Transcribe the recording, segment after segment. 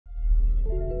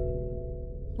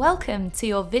Welcome to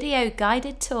your video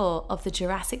guided tour of the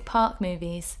Jurassic Park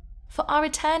movies. For our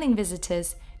returning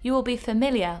visitors, you will be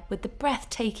familiar with the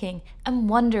breathtaking and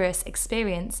wondrous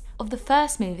experience of the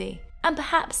first movie, and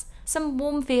perhaps some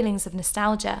warm feelings of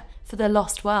nostalgia for the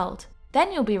lost world.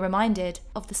 Then you'll be reminded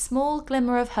of the small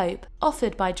glimmer of hope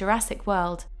offered by Jurassic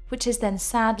World, which is then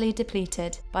sadly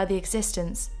depleted by the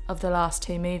existence of the last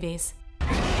two movies.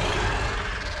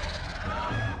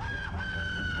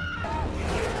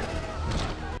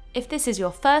 If this is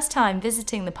your first time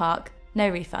visiting the park, no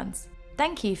refunds.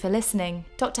 Thank you for listening.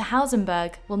 Dr.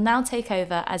 Hausenberg will now take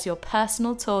over as your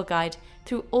personal tour guide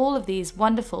through all of these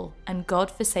wonderful and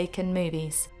God-forsaken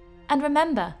movies. And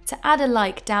remember to add a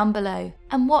like down below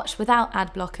and watch without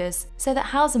ad blockers so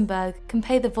that Hausenberg can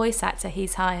pay the voice actor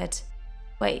he's hired.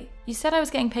 Wait, you said I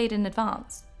was getting paid in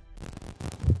advance?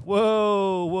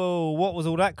 Whoa, what was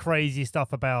all that crazy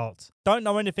stuff about? Don't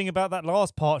know anything about that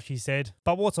last part she said,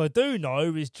 but what I do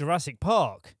know is Jurassic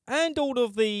Park, and all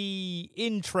of the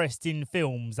interesting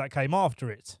films that came after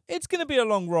it. It's going to be a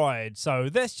long ride, so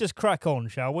let's just crack on,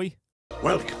 shall we?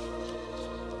 Welcome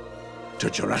to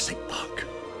Jurassic Park.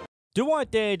 Do I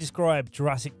dare describe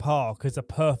Jurassic Park as a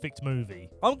perfect movie?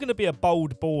 I'm going to be a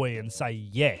bold boy and say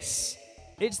yes.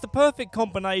 It's the perfect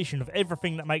combination of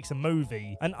everything that makes a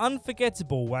movie an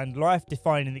unforgettable and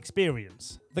life-defining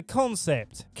experience. The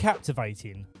concept,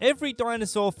 captivating. Every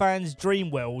dinosaur fan's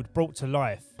dream world brought to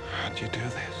life. How'd you do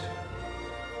this?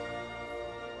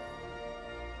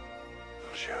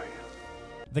 I'll show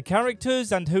you. The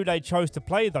characters and who they chose to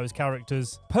play those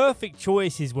characters, perfect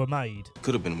choices were made.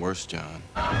 Could have been worse, John.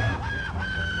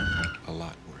 A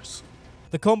lot worse.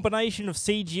 The combination of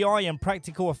CGI and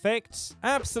practical effects,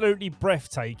 absolutely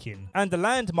breathtaking, and a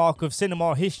landmark of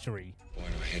cinema history. Boy,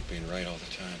 do I hate being right all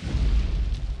the time.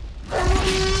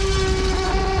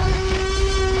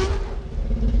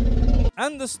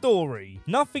 And the story,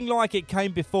 nothing like it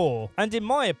came before, and in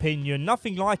my opinion,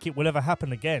 nothing like it will ever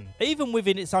happen again. Even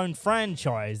within its own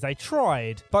franchise, they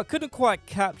tried, but couldn't quite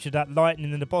capture that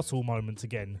lightning in the bottle moment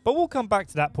again. But we'll come back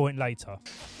to that point later.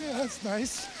 Yeah, that's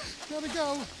nice. Gotta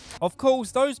go. Of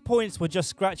course, those points were just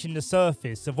scratching the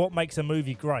surface of what makes a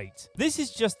movie great. This is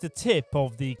just the tip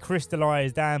of the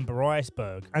crystallized amber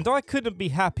iceberg, and I couldn't be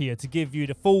happier to give you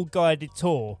the full guided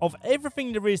tour of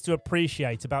everything there is to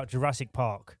appreciate about Jurassic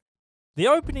Park. The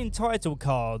opening title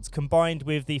cards, combined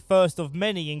with the first of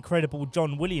many incredible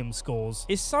John Williams scores,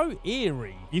 is so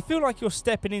eerie. You feel like you're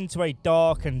stepping into a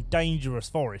dark and dangerous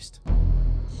forest.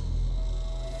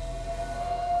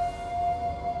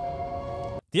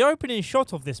 The opening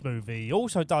shot of this movie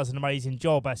also does an amazing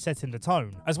job at setting the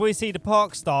tone, as we see the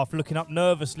park staff looking up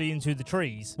nervously into the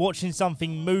trees, watching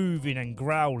something moving and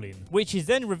growling, which is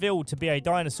then revealed to be a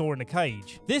dinosaur in a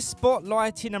cage. This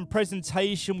spotlighting and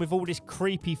presentation with all this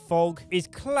creepy fog is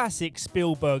classic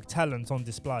Spielberg talent on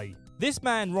display. This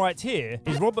man right here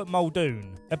is Robert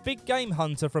Muldoon, a big game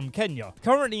hunter from Kenya,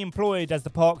 currently employed as the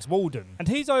park's warden, and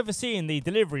he's overseeing the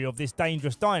delivery of this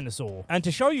dangerous dinosaur. And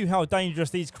to show you how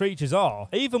dangerous these creatures are,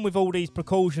 even with all these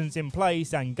precautions in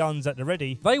place and guns at the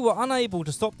ready, they were unable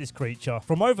to stop this creature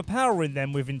from overpowering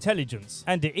them with intelligence,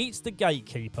 and it eats the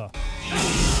gatekeeper.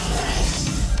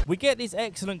 We get this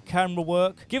excellent camera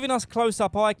work, giving us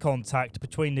close-up eye contact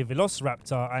between the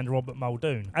Velociraptor and Robert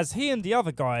Muldoon, as he and the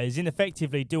other guys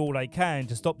ineffectively do all they can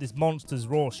to stop this monster's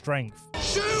raw strength.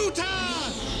 Shoot her!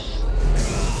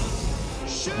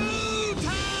 Shoot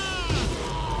her!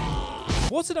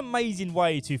 What an amazing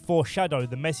way to foreshadow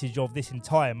the message of this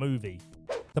entire movie.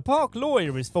 The park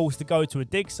lawyer is forced to go to a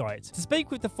dig site to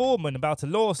speak with the foreman about a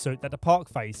lawsuit that the park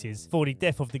faces for the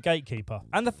death of the gatekeeper.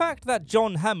 And the fact that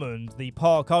John Hammond, the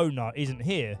park owner, isn't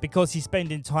here because he's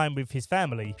spending time with his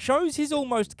family shows his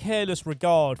almost careless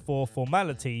regard for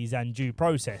formalities and due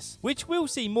process, which we'll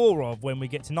see more of when we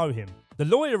get to know him. The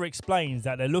lawyer explains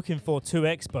that they're looking for two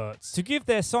experts to give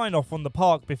their sign-off on the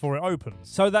park before it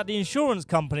opens, so that the insurance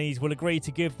companies will agree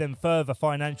to give them further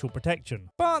financial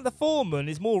protection. But the foreman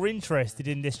is more interested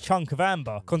in this chunk of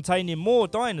amber containing more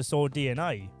dinosaur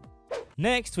DNA.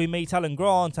 Next, we meet Alan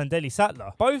Grant and Ellie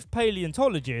Sattler, both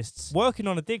paleontologists working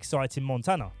on a dig site in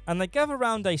Montana, and they gather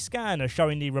around a scanner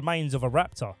showing the remains of a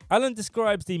raptor. Alan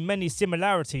describes the many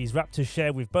similarities raptors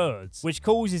share with birds, which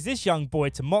causes this young boy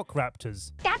to mock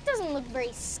raptors. That doesn't look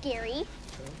very scary.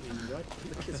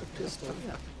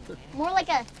 More like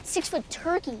a 6-foot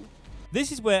turkey. This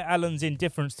is where Alan's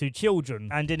indifference to children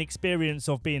and inexperience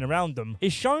of being around them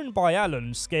is shown by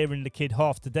Alan scaring the kid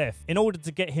half to death in order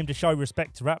to get him to show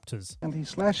respect to raptors. And he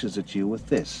slashes at you with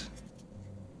this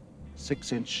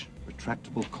 6-inch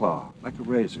retractable claw, like a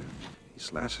razor. He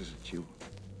slashes at you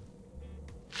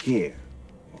here,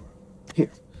 or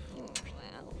here.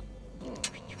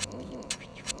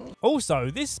 Also,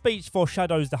 this speech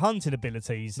foreshadows the hunting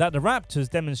abilities that the raptors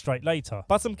demonstrate later,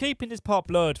 but I'm keeping this part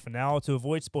blurred for now to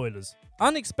avoid spoilers.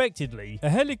 Unexpectedly, a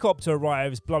helicopter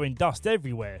arrives blowing dust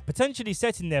everywhere, potentially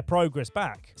setting their progress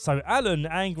back, so Alan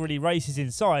angrily races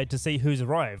inside to see who's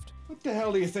arrived. What the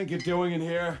hell do you think you're doing in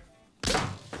here?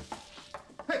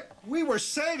 Hey, we were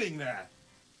saving that!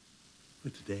 For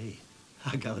today,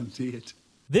 I guarantee it.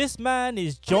 This man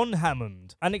is John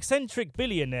Hammond, an eccentric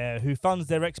billionaire who funds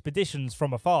their expeditions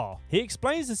from afar. He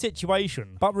explains the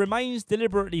situation, but remains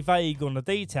deliberately vague on the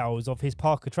details of his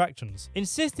park attractions,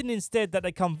 insisting instead that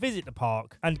they come visit the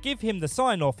park and give him the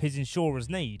sign-off his insurers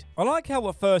need. I like how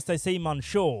at first they seem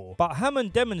unsure, but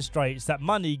Hammond demonstrates that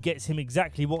money gets him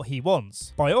exactly what he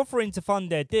wants, by offering to fund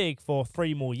their dig for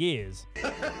 3 more years.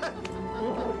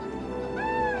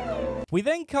 We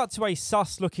then cut to a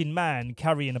sus-looking man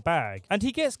carrying a bag, and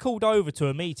he gets called over to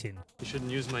a meeting. You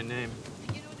shouldn't use my name.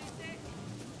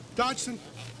 Dodgson!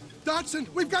 Dodgson!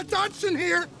 We've got Dodgson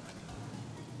here!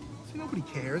 See, nobody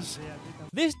cares.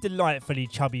 This delightfully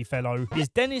chubby fellow is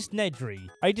Dennis Nedry,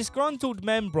 a disgruntled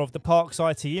member of the park's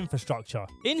IT infrastructure.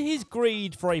 In his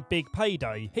greed for a big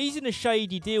payday, he's in a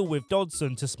shady deal with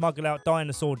Dodgson to smuggle out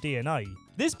dinosaur DNA.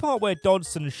 This part where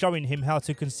Dodgson's showing him how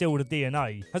to conceal the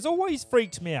DNA has always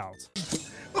freaked me out.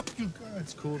 Oh, you God.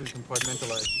 It's cool to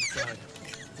compartmentalize inside.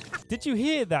 Did you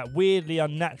hear that weirdly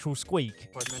unnatural squeak?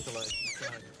 Compartmentalize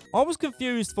inside. I was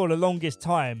confused for the longest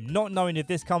time, not knowing if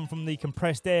this come from the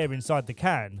compressed air inside the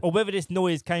can, or whether this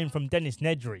noise came from Dennis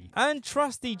Nedry, and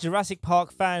trust the Jurassic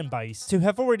Park fan base to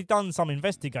have already done some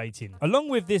investigating. Along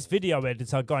with this video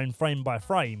editor going frame by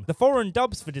frame, the foreign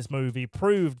dubs for this movie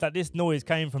proved that this noise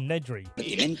came from Nedry.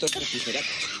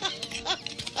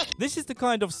 This is the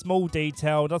kind of small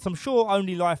detail that I'm sure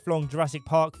only lifelong Jurassic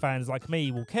Park fans like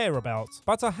me will care about,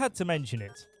 but I had to mention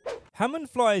it. Hammond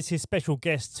flies his special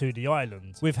guest to the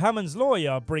island, with Hammond's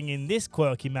lawyer bringing this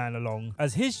quirky man along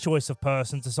as his choice of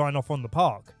person to sign off on the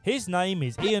park. His name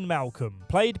is Ian Malcolm,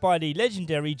 played by the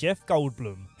legendary Jeff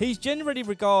Goldblum. He's generally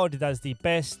regarded as the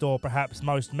best or perhaps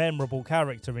most memorable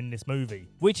character in this movie,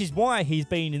 which is why he's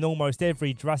been in almost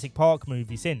every Jurassic Park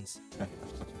movie since.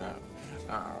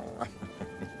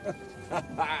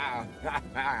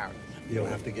 You'll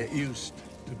have to get used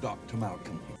to Dr.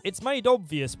 Malcolm. It's made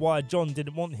obvious why John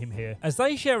didn't want him here, as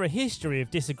they share a history of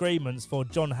disagreements for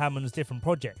John Hammond's different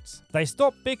projects. They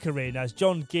stop bickering as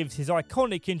John gives his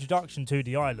iconic introduction to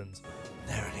the island.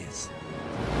 There it is.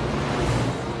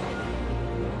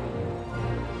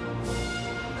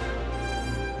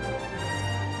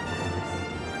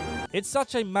 It's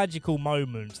such a magical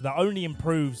moment that only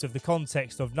improves with the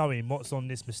context of knowing what's on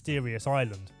this mysterious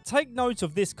island. Take note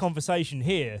of this conversation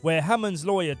here, where Hammond's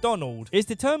lawyer Donald is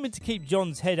determined to keep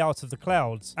John's head out of the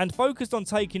clouds and focused on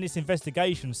taking this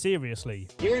investigation seriously.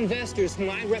 Your investors, whom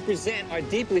I represent, are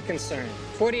deeply concerned.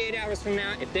 48 hours from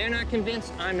now, if they're not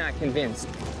convinced, I'm not convinced.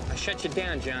 I shut you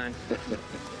down, John.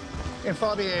 In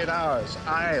 48 hours,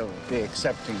 I'll be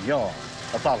accepting your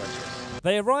apologies.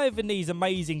 They arrive in these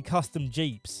amazing custom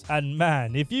jeeps, and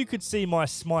man, if you could see my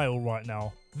smile right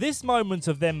now. This moment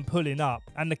of them pulling up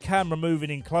and the camera moving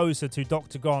in closer to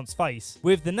Dr. Grant's face,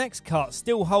 with the next cut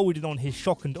still holding on his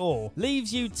shock and awe,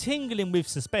 leaves you tingling with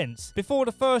suspense before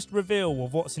the first reveal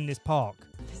of what's in this park.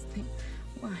 This thing,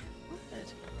 why?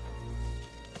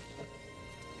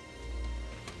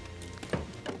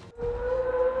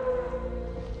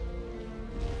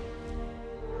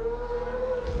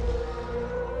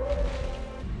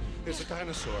 It's a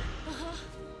dinosaur.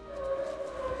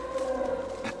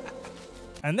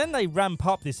 And then they ramp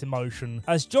up this emotion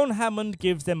as John Hammond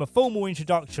gives them a formal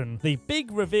introduction, the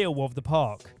big reveal of the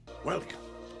park. Welcome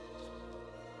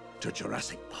to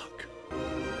Jurassic Park.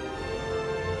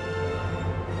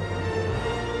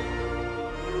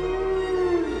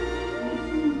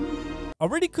 I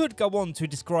really could go on to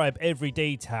describe every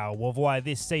detail of why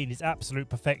this scene is absolute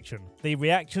perfection. The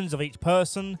reactions of each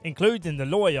person, including the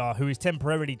lawyer who is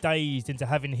temporarily dazed into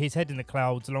having his head in the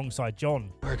clouds alongside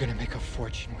John. We're gonna make a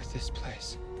fortune with this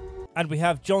place. And we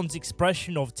have John's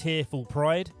expression of tearful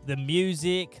pride, the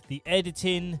music, the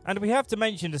editing, and we have to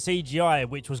mention the CGI,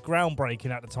 which was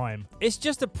groundbreaking at the time. It's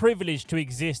just a privilege to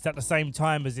exist at the same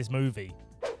time as this movie.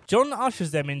 John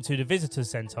ushers them into the visitor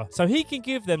centre so he can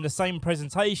give them the same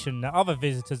presentation that other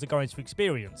visitors are going to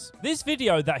experience. This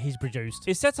video that he's produced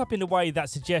is set up in a way that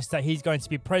suggests that he's going to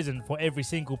be present for every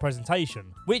single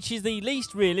presentation, which is the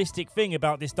least realistic thing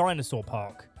about this dinosaur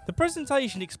park. The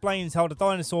presentation explains how the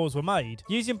dinosaurs were made,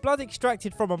 using blood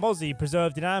extracted from a mozzie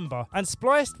preserved in amber and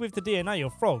spliced with the DNA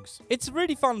of frogs. It's a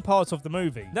really fun part of the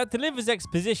movie that delivers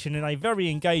exposition in a very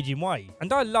engaging way,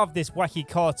 and I love this wacky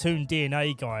cartoon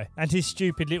DNA guy and his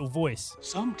stupid little voice.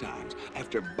 Sometimes,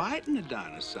 after biting a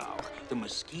dinosaur, the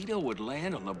mosquito would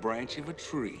land on the branch of a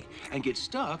tree and get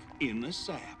stuck in the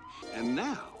sap. And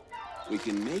now, we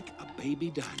can make a baby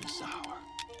dinosaur.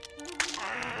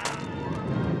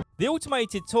 The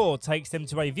automated tour takes them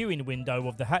to a viewing window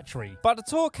of the hatchery, but the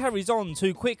tour carries on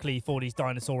too quickly for these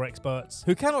dinosaur experts,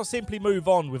 who cannot simply move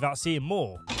on without seeing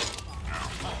more.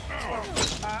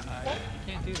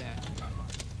 Can't do that.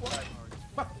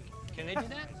 Can they do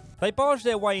that? They barge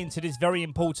their way into this very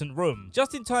important room,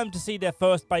 just in time to see their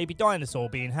first baby dinosaur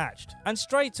being hatched. And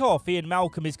straight off, Ian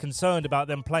Malcolm is concerned about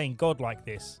them playing God like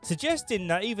this, suggesting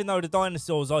that even though the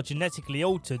dinosaurs are genetically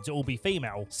altered to all be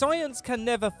female, science can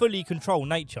never fully control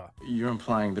nature. You're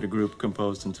implying that a group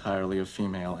composed entirely of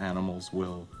female animals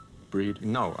will breed?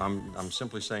 No, I'm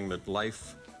simply saying that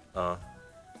life,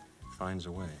 finds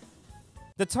a way.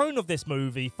 The tone of this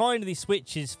movie finally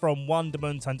switches from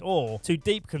wonderment and awe to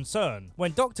deep concern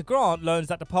when Dr. Grant learns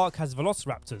that the park has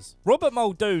velociraptors. Robert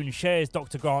Muldoon shares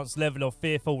Dr. Grant's level of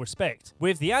fearful respect,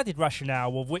 with the added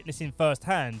rationale of witnessing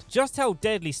firsthand just how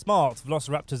deadly smart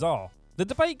velociraptors are. The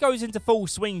debate goes into full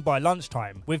swing by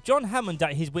lunchtime, with John Hammond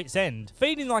at his wit's end,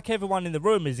 feeling like everyone in the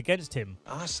room is against him.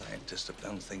 Our scientists have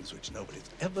done things which nobody's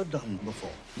ever done before.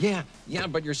 Yeah,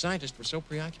 but your scientists were so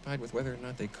preoccupied with whether or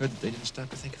not they could, they didn't stop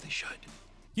to think if they should.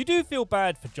 You do feel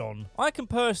bad for John. I can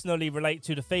personally relate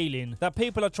to the feeling that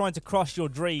people are trying to crush your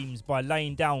dreams by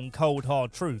laying down cold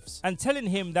hard truths and telling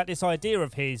him that this idea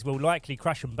of his will likely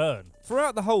crash and burn.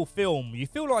 Throughout the whole film, you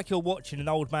feel like you're watching an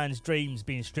old man's dreams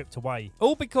being stripped away,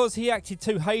 all because he acted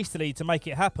too hastily to make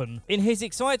it happen in his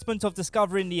excitement of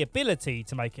discovering the ability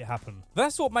to make it happen.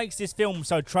 That's what makes this film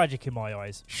so tragic in my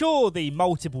eyes. Sure, the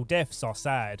multiple deaths are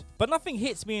sad, but nothing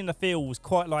hits me in the feels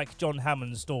quite like John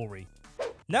Hammond's story.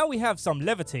 Now we have some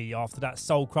levity after that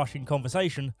soul-crushing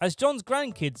conversation, as John's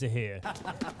grandkids are here.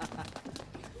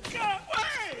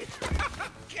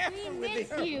 We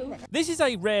miss you. This is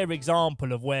a rare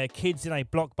example of where kids in a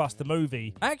blockbuster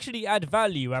movie actually add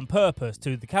value and purpose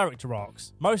to the character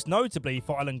arcs, most notably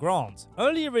for Alan Grant.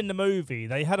 Earlier in the movie,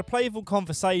 they had a playful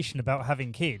conversation about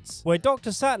having kids, where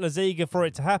Dr. Sattler's eager for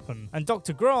it to happen, and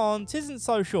Dr. Grant isn't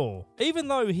so sure. Even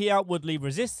though he outwardly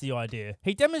resists the idea,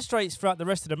 he demonstrates throughout the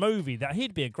rest of the movie that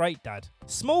he'd be a great dad.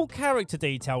 Small character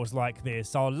details like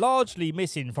this are largely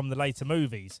missing from the later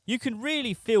movies. You can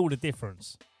really feel the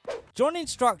difference. John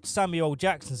instructs Samuel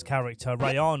Jackson's character,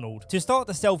 Ray Arnold, to start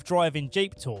the self-driving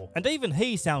Jeep tour, and even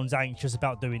he sounds anxious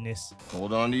about doing this.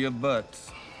 Hold on to your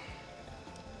butts.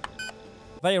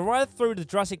 They arrive through the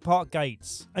Jurassic Park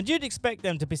gates, and you'd expect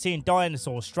them to be seeing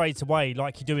dinosaurs straight away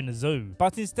like you do in a zoo.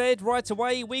 But instead, right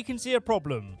away, we can see a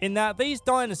problem, in that these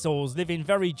dinosaurs live in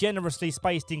very generously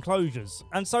spaced enclosures,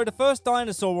 and so the first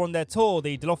dinosaur on their tour,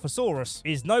 the Dilophosaurus,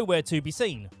 is nowhere to be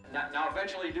seen. Now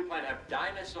eventually you do plan to have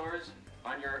dinosaurs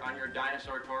on your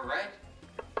dinosaur tour, right?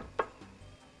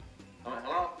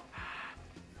 Hello?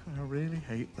 I really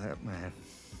hate that man.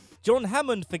 John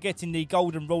Hammond forgetting the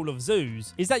golden rule of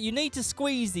zoos is that you need to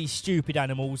squeeze these stupid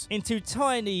animals into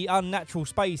tiny, unnatural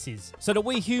spaces so that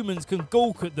we humans can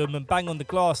gawk at them and bang on the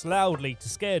glass loudly to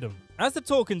scare them. As the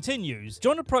tour continues,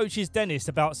 John approaches Dennis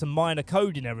about some minor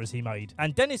coding errors he made,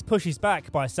 and Dennis pushes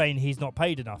back by saying he's not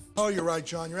paid enough. Oh, you're right,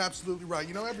 John. You're absolutely right.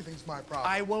 You know, everything's my problem.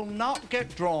 I will not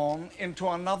get drawn into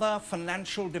another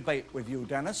financial debate with you,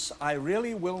 Dennis. I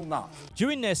really will not.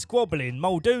 During their squabbling,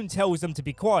 Muldoon tells them to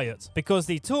be quiet because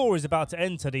the tour is about to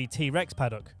enter the T-Rex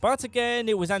paddock. But again,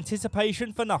 it was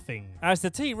anticipation for nothing, as the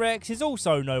T-Rex is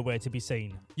also nowhere to be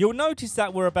seen. You'll notice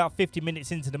that we're about 50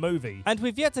 minutes into the movie, and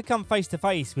we've yet to come face to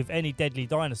face with any deadly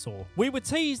dinosaur. We were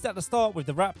teased at the start with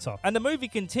the raptor, and the movie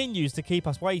continues to keep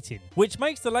us waiting, which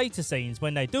makes the later scenes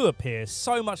when they do appear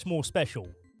so much more special.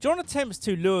 John attempts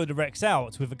to lure the Rex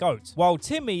out with a goat, while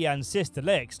Timmy and Sister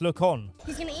Lex look on.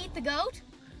 He's gonna eat the goat?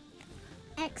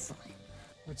 Excellent.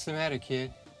 What's the matter,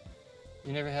 kid?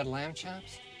 You never had lamb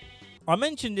chops? I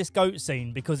mentioned this goat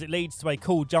scene because it leads to a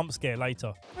cool jump scare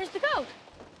later. Where's the goat?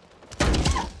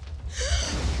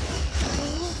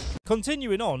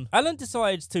 Continuing on, Alan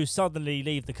decides to suddenly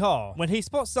leave the car when he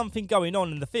spots something going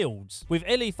on in the fields, with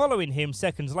Ellie following him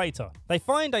seconds later. They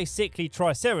find a sickly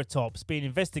Triceratops being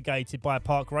investigated by a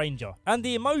park ranger, and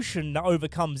the emotion that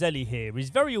overcomes Ellie here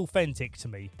is very authentic to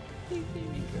me.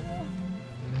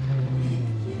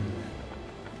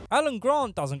 Alan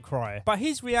Grant doesn't cry, but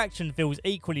his reaction feels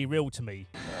equally real to me.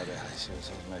 God, Ellie, she was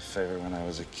my favorite when I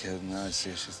was a kid. Now I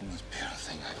see her, she's the most beautiful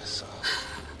thing I ever saw.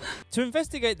 To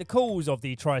investigate the cause of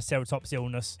the Triceratops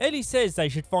illness, Ellie says they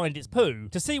should find its poo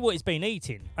to see what it's been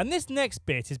eating. And this next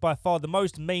bit is by far the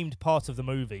most memed part of the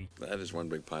movie. That is one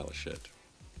big pile of shit.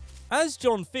 As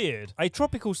John feared, a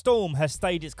tropical storm has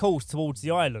stayed its course towards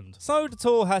the island, so the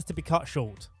tour has to be cut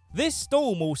short. This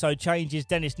storm also changes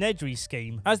Dennis Nedry's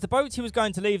scheme, as the boat he was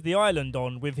going to leave the island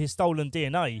on with his stolen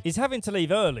DNA is having to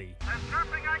leave early.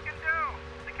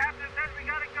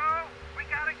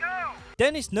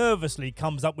 Dennis nervously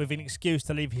comes up with an excuse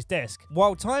to leave his desk,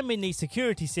 while timing the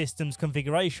security system's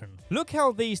configuration. Look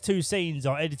how these two scenes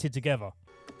are edited together.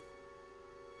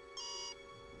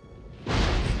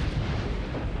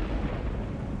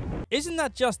 Isn't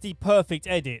that just the perfect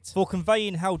edit for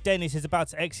conveying how Dennis is about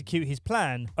to execute his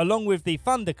plan, along with the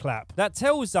thunderclap that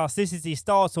tells us this is the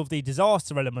start of the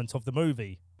disaster element of the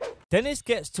movie? Dennis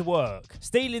gets to work,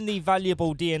 stealing the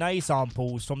valuable DNA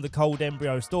samples from the cold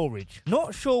embryo storage.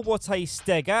 Not sure what a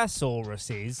Stegosaurus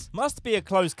is, must be a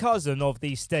close cousin of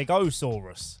the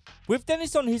Stegosaurus. With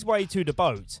Dennis on his way to the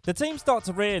boat, the team start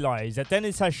to realise that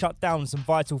Dennis has shut down some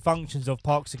vital functions of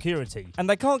park security, and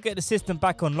they can't get the system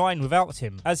back online without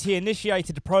him, as he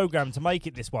initiated the program to make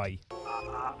it this way. You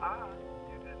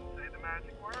didn't say the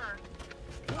magic word.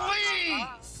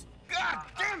 Please! God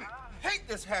damn it! Hate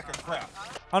this hacker crap!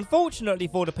 Unfortunately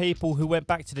for the people who went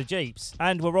back to the Jeeps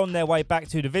and were on their way back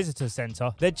to the visitor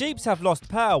centre, their Jeeps have lost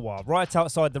power right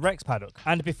outside the Rex paddock,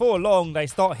 and before long they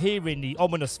start hearing the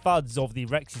ominous thuds of the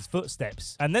Rex's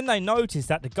footsteps, and then they notice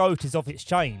that the goat is off its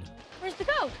chain. Where's the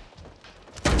goat?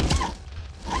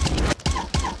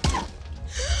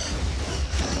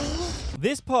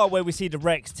 This part where we see the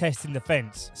Rex testing the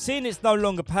fence, seeing it's no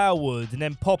longer powered and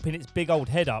then popping its big old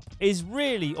head up, is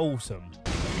really awesome.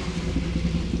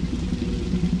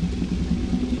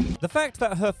 The fact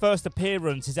that her first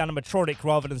appearance is animatronic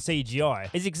rather than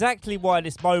CGI is exactly why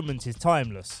this moment is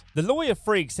timeless. The lawyer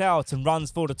freaks out and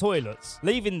runs for the toilets,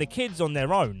 leaving the kids on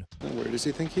their own. Where does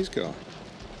he think he's going?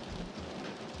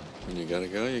 When you gotta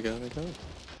go, you gotta go.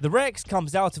 The Rex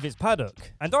comes out of its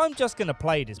paddock, and I'm just gonna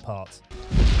play this part.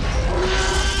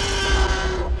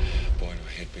 Boy, do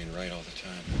I hate being right all the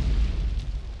time.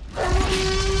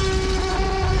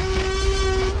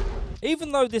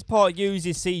 Even though this part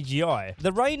uses CGI,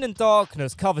 the rain and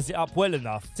darkness covers it up well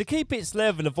enough to keep its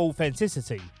level of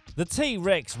authenticity. The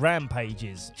T-Rex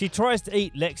rampages. She tries to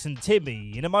eat Lex and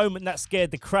Timmy in a moment that scared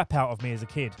the crap out of me as a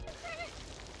kid.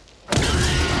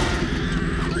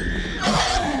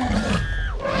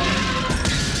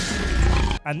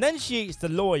 And then she eats the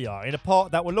lawyer in a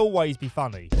part that will always be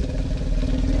funny.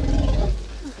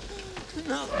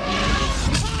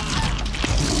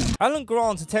 Alan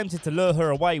Grant attempted to lure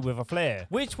her away with a flare,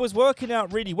 which was working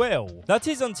out really well. That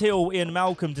is until Ian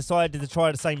Malcolm decided to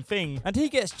try the same thing, and he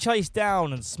gets chased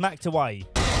down and smacked away.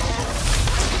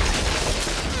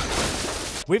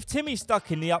 With Timmy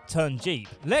stuck in the upturned Jeep,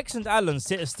 Lex and Alan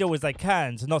sit as still as they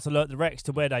can to not alert the Rex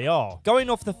to where they are, going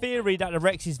off the theory that the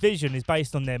Rex's vision is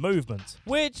based on their movement,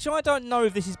 which I don't know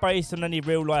if this is based on any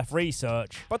real life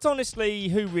research, but honestly,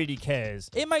 who really cares?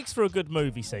 It makes for a good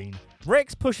movie scene.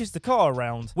 Rex pushes the car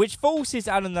around, which forces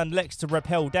Alan and Lex to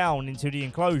rappel down into the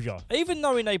enclosure, even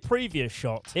though in a previous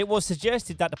shot, it was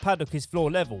suggested that the paddock is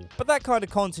floor level, but that kind of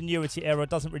continuity error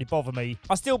doesn't really bother me.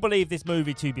 I still believe this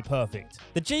movie to be perfect.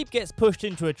 The Jeep gets pushed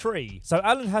into a tree, so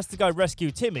Alan has to go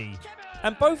rescue Timmy,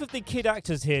 and both of the kid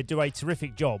actors here do a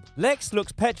terrific job. Lex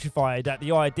looks petrified at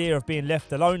the idea of being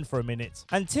left alone for a minute,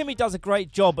 and Timmy does a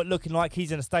great job at looking like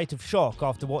he's in a state of shock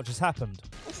after what just happened.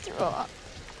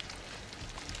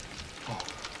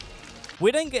 We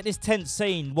then get this tense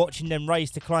scene watching them race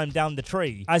to climb down the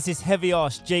tree as this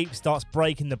heavy-ass Jeep starts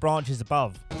breaking the branches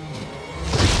above.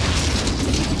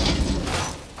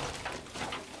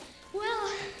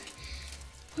 Well,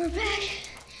 we're back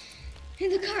in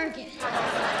the car again.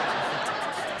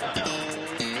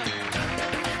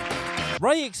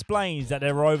 Ray explains that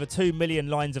there are over 2 million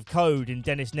lines of code in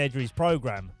Dennis Nedry's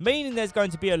program, meaning there's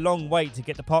going to be a long wait to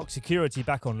get the park security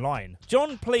back online.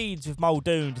 John pleads with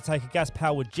Muldoon to take a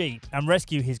gas-powered Jeep and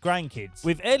rescue his grandkids,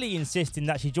 with Ellie insisting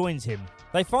that she joins him.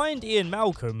 They find Ian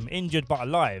Malcolm injured but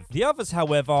alive. The others,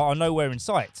 however, are nowhere in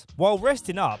sight. While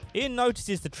resting up, Ian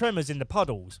notices the tremors in the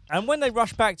puddles, and when they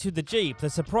rush back to the Jeep,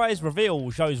 the surprise reveal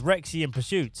shows Rexy in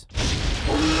pursuit.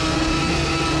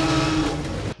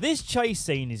 This chase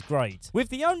scene is great, with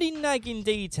the only nagging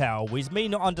detail is me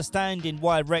not understanding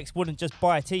why Rex wouldn't just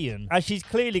bite Ian, as she's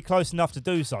clearly close enough to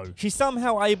do so. She's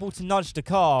somehow able to nudge the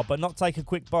car but not take a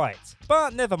quick bite.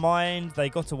 But never mind, they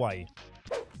got away.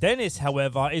 Dennis,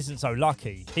 however, isn't so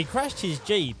lucky. He crashed his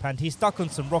Jeep and he's stuck on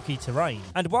some rocky terrain.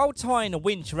 And while tying a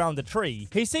winch around a tree,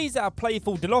 he sees that a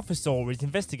playful Dilophosaur is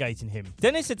investigating him.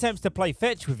 Dennis attempts to play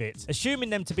fetch with it, assuming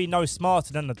them to be no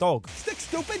smarter than a dog. Stick,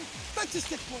 stupid! Fetch a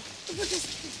stick, boy!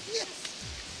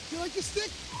 Yes! You like your stick?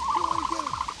 Go on, get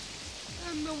it.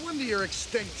 And no wonder you're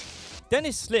extinct.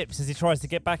 Dennis slips as he tries to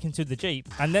get back into the Jeep,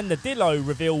 and then the Dillo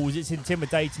reveals its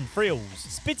intimidating frills,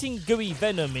 spitting gooey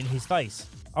venom in his face.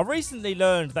 I recently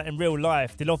learned that in real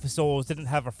life, Dilophosaurs didn't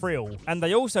have a frill, and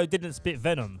they also didn't spit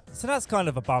venom, so that's kind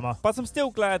of a bummer, but I'm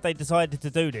still glad they decided to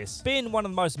do this, being one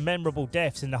of the most memorable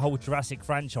deaths in the whole Jurassic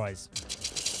franchise.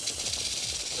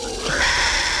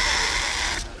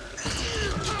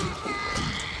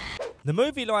 The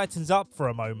movie lightens up for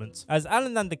a moment as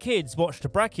Alan and the kids watch the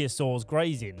brachiosaurs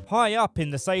grazing, high up in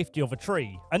the safety of a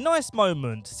tree. A nice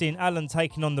moment seeing Alan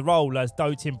taking on the role as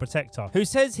doting protector, who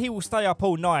says he will stay up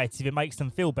all night if it makes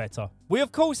them feel better. We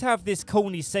of course have this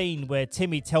corny scene where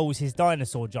Timmy tells his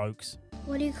dinosaur jokes.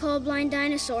 What do you call a blind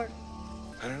dinosaur?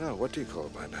 I don't know. What do you call a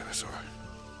blind dinosaur?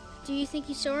 Do you think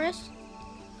he saw us?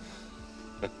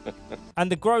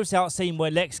 And the gross out scene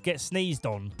where Lex gets sneezed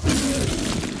on.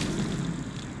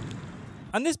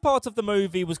 And this part of the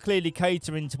movie was clearly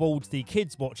catering towards the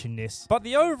kids watching this, but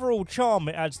the overall charm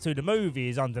it adds to the movie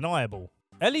is undeniable.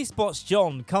 Ellie spots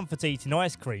John comfort eating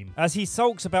ice cream as he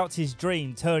sulks about his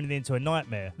dream turning into a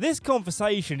nightmare. This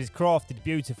conversation is crafted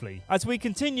beautifully as we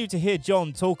continue to hear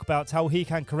John talk about how he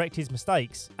can correct his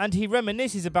mistakes, and he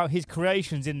reminisces about his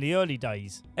creations in the early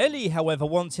days. Ellie, however,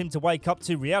 wants him to wake up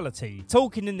to reality,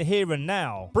 talking in the here and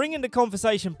now, bringing the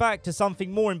conversation back to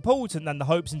something more important than the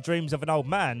hopes and dreams of an old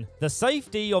man, the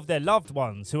safety of their loved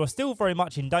ones who are still very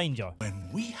much in danger.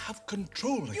 When we have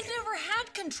control again. You've never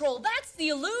had control, that's the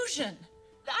illusion.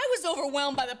 I was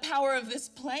overwhelmed by the power of this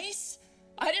place.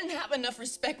 I didn't have enough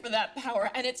respect for that power,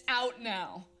 and it's out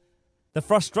now. The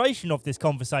frustration of this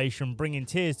conversation bringing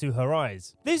tears to her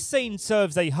eyes. This scene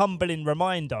serves a humbling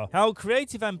reminder how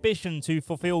creative ambition to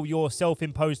fulfill your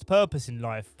self-imposed purpose in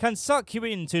life can suck you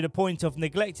in to the point of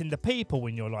neglecting the people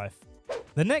in your life.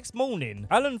 The next morning,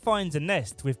 Alan finds a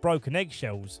nest with broken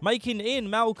eggshells, making Ian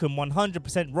Malcolm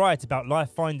 100% right about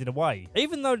life finding a way.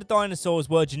 Even though the dinosaurs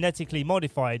were genetically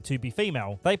modified to be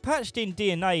female, they patched in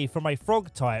DNA from a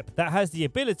frog type that has the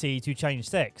ability to change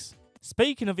sex.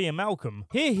 Speaking of Ian Malcolm,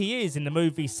 here he is in the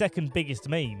movie's second biggest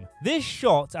meme. This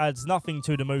shot adds nothing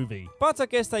to the movie, but I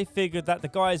guess they figured that the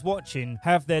guys watching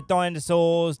have their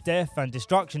dinosaurs, death and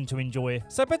destruction to enjoy,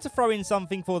 so better throw in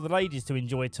something for the ladies to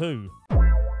enjoy too.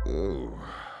 Ooh.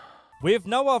 With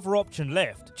no other option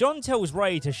left, John tells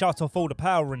Ray to shut off all the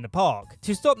power in the park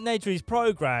to stop Nedry's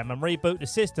program and reboot the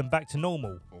system back to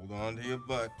normal. Hold on to your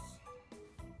butts.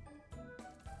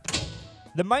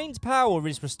 The mains power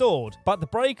is restored, but the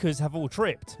breakers have all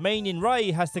tripped, meaning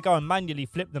Ray has to go and manually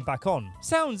flip them back on.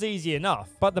 Sounds easy enough,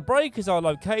 but the breakers are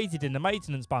located in the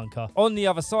maintenance bunker on the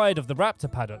other side of the raptor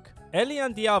paddock. Ellie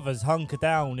and the others hunker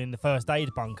down in the first aid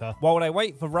bunker while they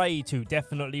wait for Ray to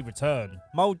definitely return.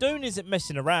 Muldoon isn't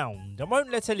messing around and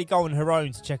won't let Ellie go on her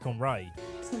own to check on Ray.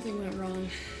 Something went wrong.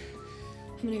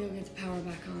 I'm gonna go get the power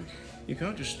back on. You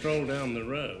can't just stroll down the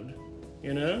road,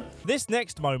 you know? This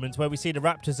next moment where we see the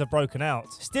raptors have broken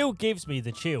out still gives me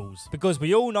the chills, because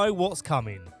we all know what's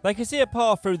coming. They can see a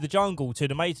path through the jungle to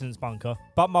the maintenance bunker,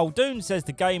 but Muldoon says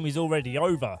the game is already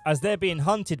over, as they're being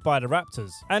hunted by the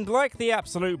raptors. And like the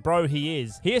absolute bro he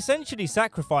is, he essentially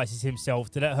sacrifices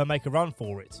himself to let her make a run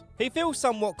for it. He feels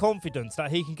somewhat confident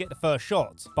that he can get the first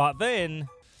shot, but then...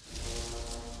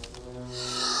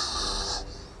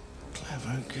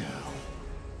 Clever girl.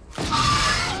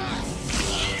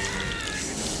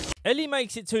 Ellie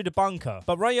makes it to the bunker,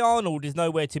 but Ray Arnold is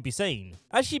nowhere to be seen.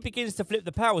 As she begins to flip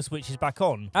the power switches back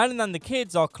on, Alan and the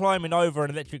kids are climbing over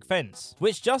an electric fence,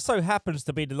 which just so happens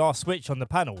to be the last switch on the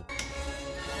panel.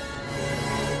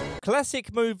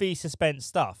 Classic movie suspense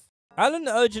stuff. Alan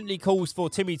urgently calls for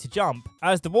Timmy to jump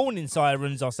as the warning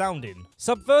sirens are sounding.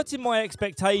 Subverting my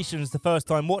expectations the first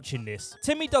time watching this,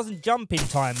 Timmy doesn't jump in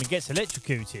time and gets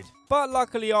electrocuted. But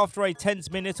luckily, after a tense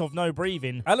minute of no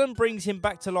breathing, Alan brings him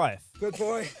back to life. Good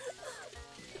boy.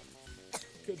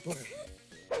 Good boy.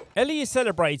 Ellie is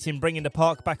celebrating bringing the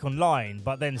park back online,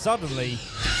 but then suddenly...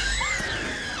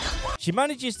 she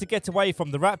manages to get away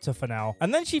from the raptor for now,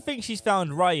 and then she thinks she's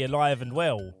found Ray alive and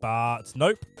well, but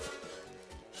nope.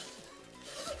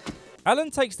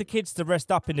 Alan takes the kids to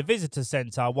rest up in the visitor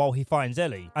centre while he finds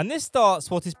Ellie, and this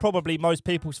starts what is probably most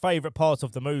people's favourite part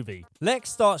of the movie. Lex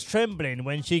starts trembling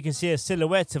when she can see a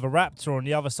silhouette of a raptor on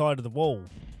the other side of the wall.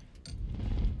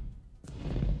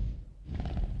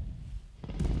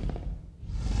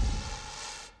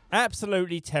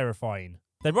 Absolutely terrifying.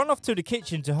 They run off to the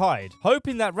kitchen to hide,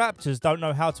 hoping that raptors don't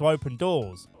know how to open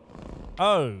doors.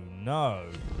 Oh no.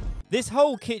 This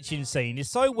whole kitchen scene is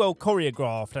so well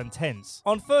choreographed and tense.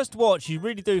 On first watch, you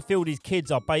really do feel these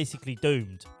kids are basically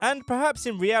doomed. And perhaps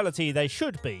in reality they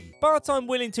should be. But I'm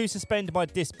willing to suspend my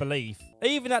disbelief,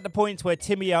 even at the point where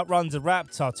Timmy outruns a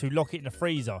raptor to lock it in a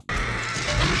freezer.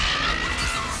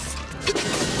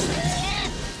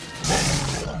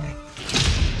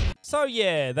 So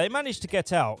yeah, they manage to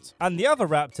get out, and the other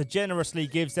raptor generously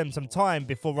gives them some time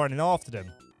before running after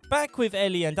them. Back with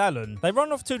Ellie and Alan, they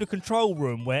run off to the control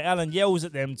room where Alan yells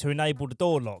at them to enable the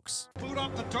door locks. Boot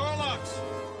up the door locks!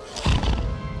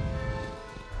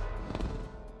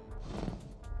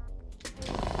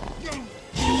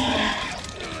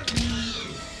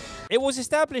 It was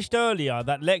established earlier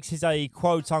that Lex is a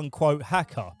quote-unquote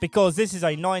hacker, because this is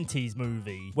a 90s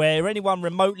movie, where anyone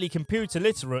remotely computer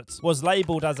literate was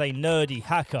labelled as a nerdy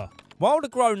hacker. While the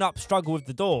grown-ups struggle with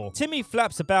the door, Timmy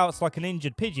flaps about like an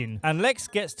injured pigeon, and Lex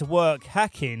gets to work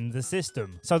hacking the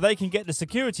system, so they can get the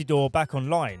security door back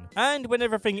online. And when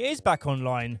everything is back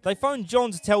online, they phone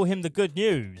John to tell him the good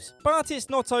news. But it's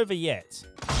not over yet.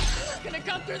 It's gonna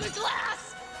come through the glass!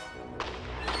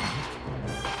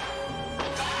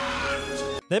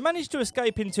 They manage to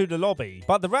escape into the lobby,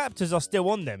 but the raptors are still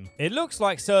on them. It looks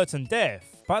like certain death.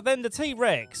 But then the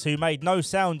T-Rex, who made no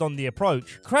sound on the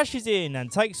approach, crashes in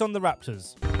and takes on the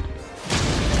raptors.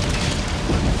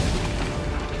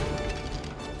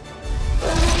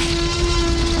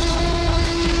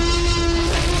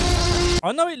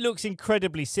 I know it looks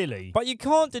incredibly silly, but you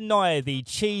can't deny the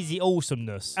cheesy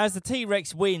awesomeness as the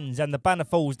T-Rex wins and the banner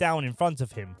falls down in front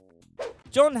of him.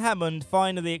 John Hammond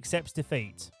finally accepts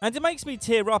defeat, and it makes me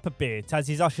tear up a bit as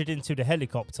he's ushered into the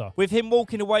helicopter, with him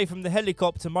walking away from the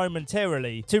helicopter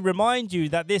momentarily to remind you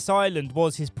that this island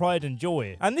was his pride and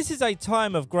joy, and this is a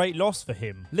time of great loss for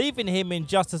him, leaving him in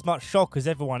just as much shock as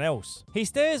everyone else. He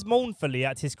stares mournfully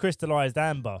at his crystallised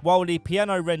amber, while the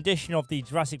piano rendition of the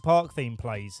Jurassic Park theme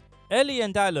plays. Ellie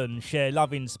and Alan share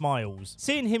loving smiles,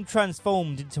 seeing him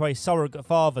transformed into a surrogate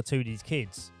father to these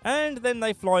kids. And then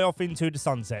they fly off into the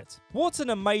sunset. What an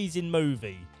amazing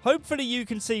movie. Hopefully you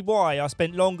can see why I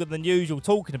spent longer than usual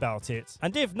talking about it.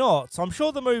 And if not, I'm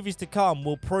sure the movies to come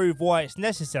will prove why it's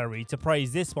necessary to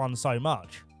praise this one so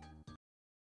much.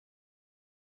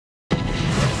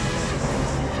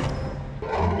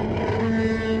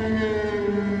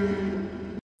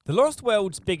 The Lost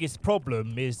World's biggest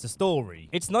problem is the story.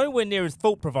 It's nowhere near as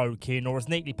thought-provoking or as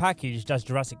neatly packaged as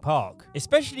Jurassic Park,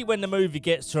 especially when the movie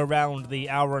gets to around the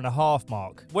hour-and-a-half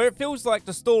mark, where it feels like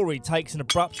the story takes an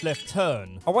abrupt left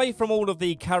turn, away from all of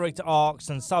the character arcs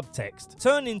and subtext,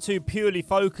 turning to purely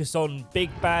focus on big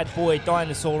bad boy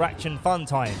dinosaur action fun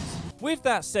times. With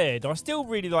that said, I still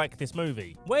really like this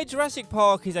movie. Where Jurassic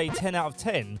Park is a 10 out of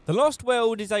 10, The Lost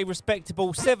World is a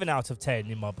respectable 7 out of 10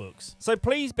 in my books. So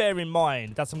please bear in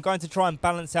mind that I'm going to try and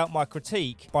balance out my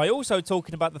critique by also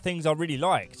talking about the things I really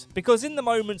liked, because in the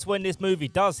moments when this movie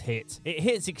does hit, it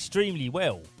hits extremely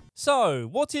well. So,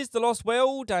 what is The Lost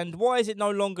World and why is it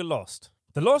no longer lost?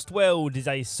 The Lost World is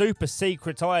a super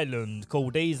secret island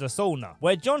called Isla Sorna,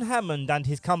 where John Hammond and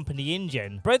his company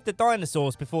InGen bred the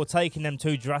dinosaurs before taking them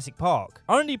to Jurassic Park.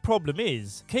 Only problem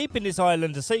is, keeping this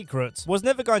island a secret was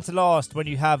never going to last when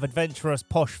you have adventurous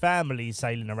posh families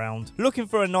sailing around, looking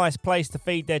for a nice place to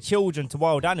feed their children to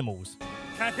wild animals.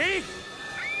 Kathy?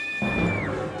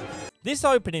 This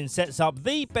opening sets up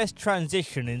the best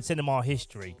transition in cinema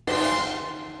history.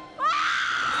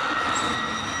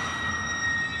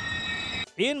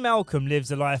 Ian Malcolm lives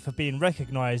a life of being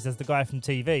recognised as the guy from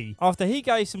TV after he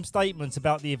gave some statements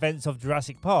about the events of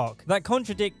Jurassic Park that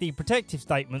contradict the protective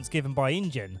statements given by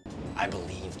InGen. I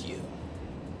believed you.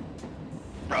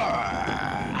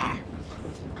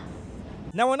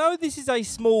 Now I know this is a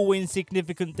small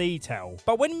insignificant detail,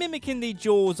 but when mimicking the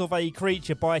jaws of a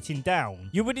creature biting down,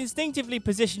 you would instinctively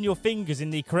position your fingers in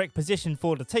the correct position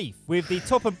for the teeth, with the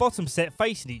top and bottom set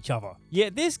facing each other.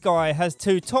 Yet this guy has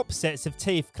two top sets of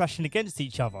teeth clashing against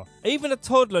each other. Even a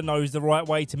toddler knows the right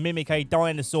way to mimic a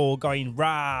dinosaur going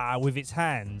rah with its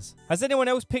hands. Has anyone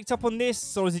else picked up on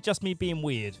this, or is it just me being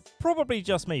weird? Probably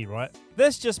just me, right?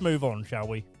 Let's just move on, shall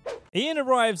we? Ian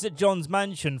arrives at John's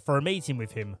mansion for a meeting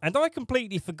with him, and I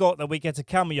completely forgot that we get a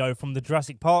cameo from the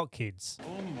Jurassic Park kids.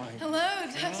 Oh my Hello,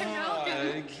 Dr.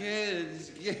 Malcolm.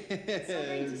 kids. Yes. So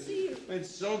great to see you. It's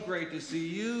so great to see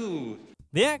you.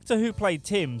 The actor who played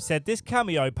Tim said this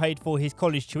cameo paid for his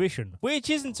college tuition, which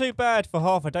isn't too bad for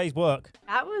half a day's work.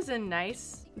 That was a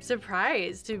nice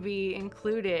surprise to be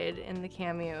included in the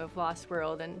cameo of Lost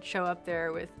World and show up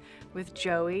there with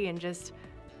Joey and just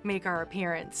make our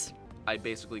appearance. I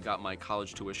basically got my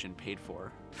college tuition paid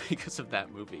for because of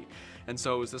that movie. And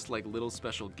so it was this like little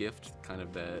special gift kind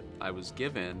of that I was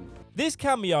given. This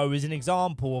cameo is an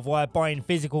example of why buying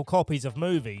physical copies of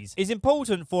movies is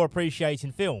important for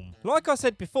appreciating film. Like I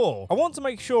said before, I want to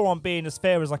make sure I'm being as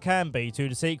fair as I can be to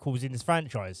the sequels in this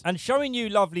franchise, and showing you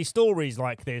lovely stories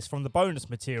like this from the bonus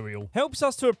material helps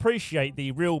us to appreciate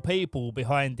the real people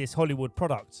behind this Hollywood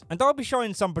product. And I'll be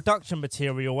showing some production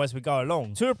material as we go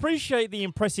along to appreciate the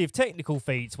impressive technical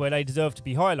feats where they deserve to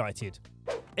be highlighted.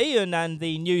 Ian and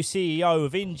the new CEO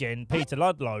of InGen, Peter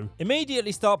Ludlow,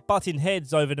 immediately start butting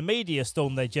heads over the media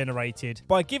storm they generated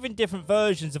by giving different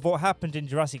versions of what happened in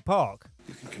Jurassic Park.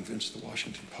 You can convince the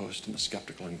Washington Post and the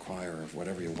Skeptical Inquirer of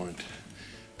whatever you want,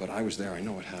 but I was there, I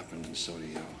know what happened, and so do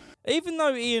you. Even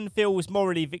though Ian feels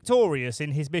morally victorious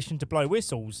in his mission to blow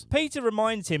whistles, Peter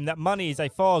reminds him that money is a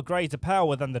far greater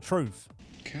power than the truth.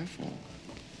 Careful.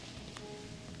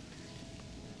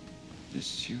 This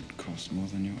suit costs more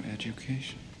than your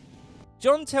education.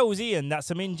 John tells Ian that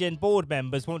some InGen board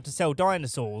members want to sell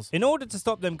dinosaurs in order to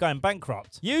stop them going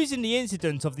bankrupt, using the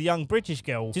incident of the young British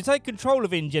girl to take control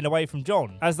of InGen away from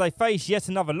John as they face yet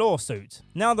another lawsuit.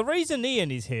 Now the reason Ian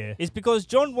is here is because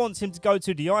John wants him to go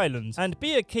to the island and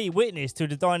be a key witness to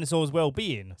the dinosaurs'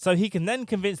 well-being, so he can then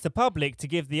convince the public to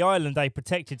give the island a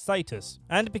protected status.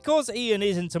 And because Ian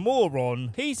isn't a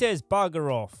moron, he says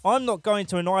bugger off, I'm not going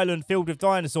to an island filled with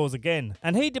dinosaurs again,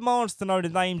 and he demands to know the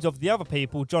names of the other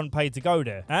people John paid to go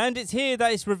there. And it's here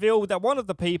that it's revealed that one of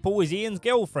the people is Ian's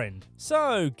girlfriend.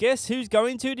 So, guess who's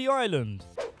going to the island?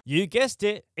 You guessed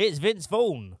it, it's Vince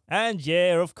Vaughn. And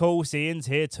yeah, of course Ian's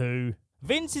here too.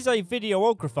 Vince is a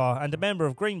videographer and a member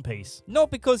of Greenpeace, not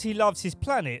because he loves his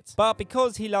planet, but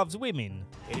because he loves women.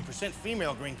 80%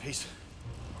 female Greenpeace.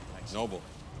 Noble.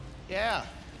 Yeah.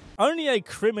 Only a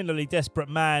criminally desperate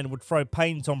man would throw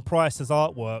paint on Price's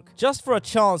artwork just for a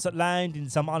chance at landing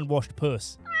some unwashed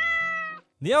puss.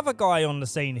 The other guy on the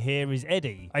scene here is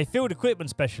Eddie, a field equipment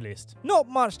specialist. Not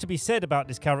much to be said about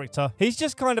this character, he's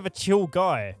just kind of a chill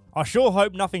guy. I sure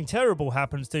hope nothing terrible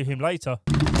happens to him later.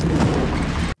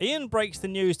 Ian breaks the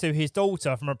news to his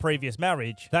daughter from a previous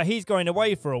marriage that he's going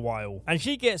away for a while, and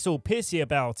she gets all pissy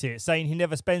about it, saying he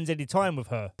never spends any time with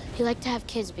her. You like to have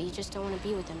kids, but you just don't want to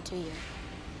be with them, do you?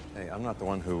 Hey, I'm not the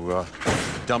one who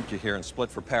dumped you here and split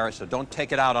for Paris, so don't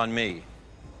take it out on me.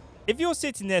 If you're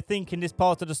sitting there thinking this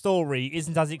part of the story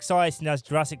isn't as exciting as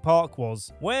Jurassic Park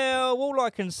was, well, all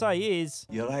I can say is...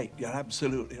 You're right, you're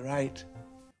absolutely right.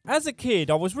 As a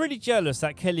kid, I was really jealous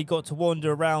that Kelly got to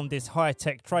wander around this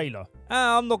high-tech trailer.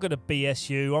 I'm not going to BS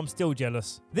you, I'm still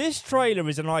jealous. This trailer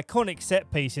is an iconic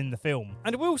set piece in the film,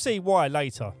 and we'll see why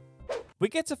later. We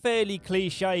get a fairly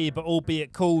cliche but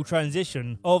albeit cool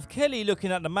transition of Kelly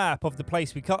looking at the map of the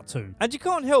place we cut to, and you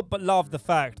can't help but love the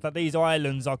fact that these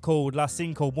islands are called Las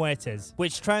Cinco Muertes,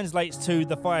 which translates to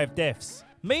the 5 deaths,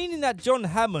 meaning that John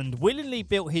Hammond willingly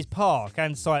built his park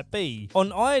and Site B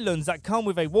on islands that come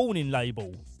with a warning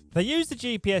label. They use the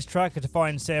GPS tracker to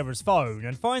find Sarah's phone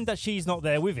and find that she's not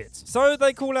there with it, so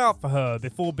they call out for her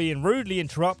before being rudely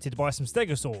interrupted by some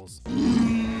stegosaurs.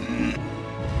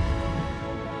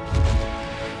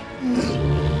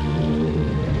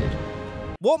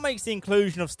 What makes the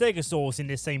inclusion of stegosaurs in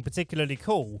this scene particularly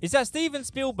cool is that Steven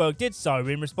Spielberg did so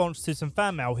in response to some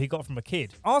fan mail he got from a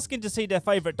kid, asking to see their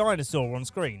favourite dinosaur on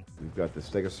screen. We've got the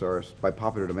Stegosaurus, by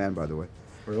popular demand by the way.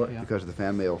 Really? Yeah. Because of the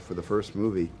fan mail for the first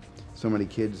movie, so many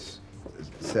kids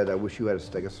said, I wish you had a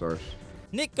Stegosaurus.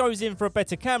 Nick goes in for a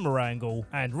better camera angle,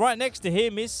 and right next to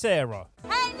him is Sarah.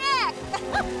 Hey, Nick!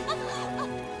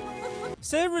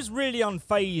 Sarah's really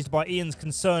unfazed by Ian's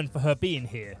concern for her being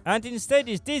here, and instead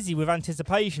is dizzy with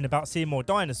anticipation about seeing more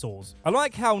dinosaurs. I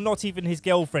like how not even his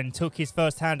girlfriend took his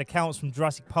first-hand accounts from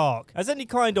Jurassic Park as any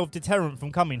kind of deterrent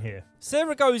from coming here.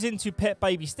 Sarah goes in to pet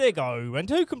baby Stego, and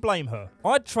who can blame her?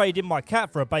 I'd trade in my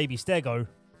cat for a baby Stego.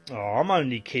 Oh, I'm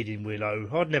only kidding, Willow.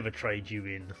 I'd never trade you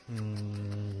in.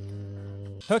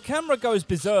 Her camera goes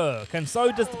berserk, and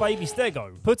so does the baby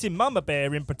Stego, putting Mama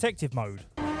Bear in protective mode.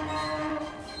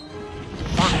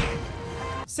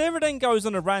 Sarah then goes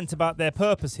on a rant about their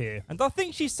purpose here, and I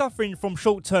think she's suffering from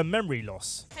short-term memory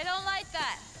loss. I don't like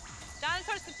that.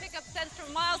 Dinosaurs can pick up scents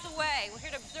from miles away. We're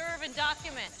here to observe and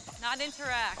document, not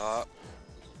interact.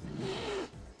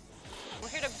 We're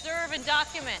here to observe and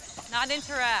document, not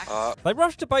interact. They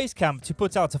rush to base camp to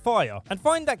put out a fire, and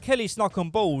find that Kelly snuck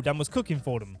on board and was cooking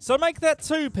for them. So make that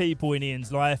 2 people in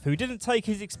Ian's life who didn't take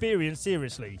his experience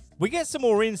seriously. We get some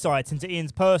more insight into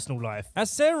Ian's personal life, as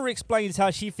Sarah explains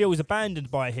how she feels abandoned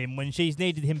by him when she's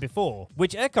needed him before,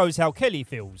 which echoes how Kelly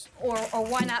feels. Or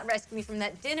why not rescue me from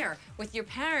that dinner with your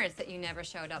parents that you never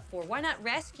showed up for? Why not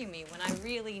rescue me when I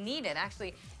really need it?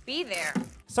 Actually be there.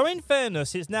 So in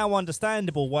fairness, it's now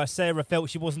understandable why Sarah felt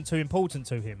she wasn't too important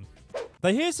to him.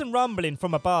 They hear some rumbling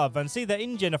from above and see that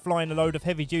InGen are flying a load of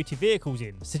heavy-duty vehicles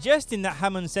in, suggesting that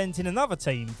Hammond sent in another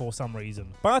team for some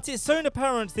reason. But it's soon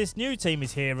apparent this new team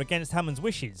is here against Hammond's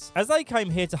wishes, as they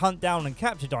came here to hunt down and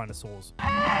capture dinosaurs.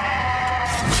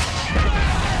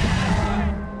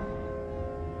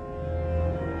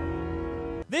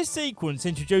 This sequence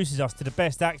introduces us to the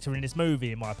best actor in this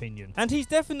movie, in my opinion, and he's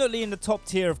definitely in the top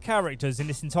tier of characters in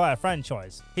this entire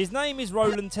franchise. His name is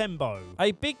Roland Tembo,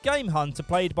 a big game hunter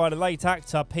played by the late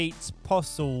actor Pete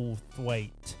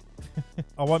Postlethwaite.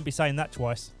 I won't be saying that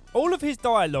twice. All of his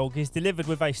dialogue is delivered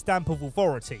with a stamp of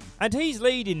authority, and he's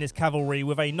leading this cavalry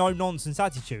with a no-nonsense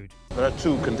attitude. There are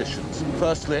two conditions.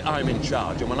 Firstly, I'm in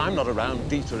charge, and when I'm not around,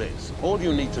 Dieter is. All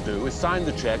you need to do is sign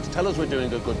the checks, tell us we're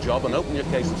doing a good job, and open your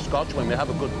case of scotch when we have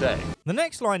a good day. The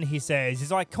next line he says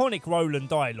is iconic Roland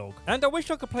dialogue, and I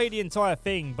wish I could play the entire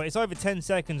thing, but it's over 10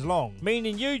 seconds long,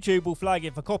 meaning YouTube will flag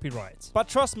it for copyright. But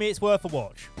trust me, it's worth a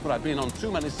watch. But I've been on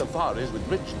too many safaris with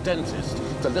rich dentists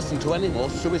to listen to any more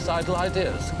suicidal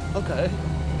ideas. Okay.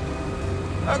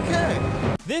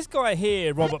 Okay. This guy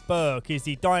here, Robert Burke, is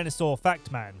the dinosaur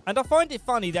fact man, and I find it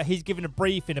funny that he's given a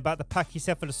briefing about the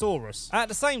Pachycephalosaurus at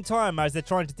the same time as they're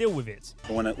trying to deal with it.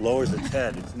 When it lowers its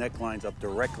head, its neck lines up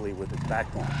directly with its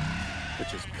backbone,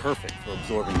 which is perfect for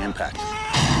absorbing impact.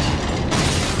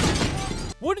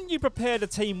 Wouldn't you prepare the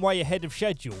team way ahead of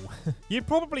schedule? You'd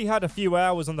probably had a few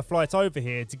hours on the flight over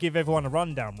here to give everyone a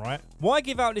rundown, right? Why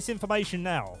give out this information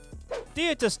now?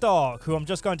 Dieter Stark, who I'm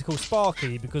just going to call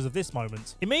Sparky because of this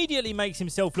moment, immediately makes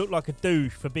himself look like a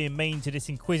douche for being mean to this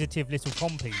inquisitive little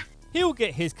compy. He'll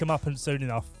get his comeuppance soon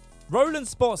enough. Roland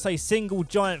spots a single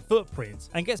giant footprint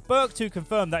and gets Burke to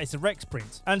confirm that it's a Rex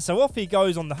print, and so off he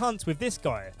goes on the hunt with this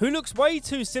guy, who looks way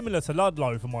too similar to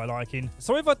Ludlow for my liking,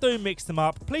 so if I do mix them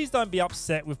up, please don't be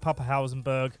upset with Papa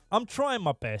Hausenberg. I'm trying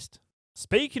my best.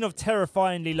 Speaking of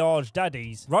terrifyingly large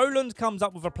daddies, Roland comes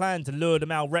up with a plan to lure the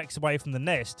male Rex away from the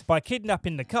nest by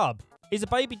kidnapping the cub. Is a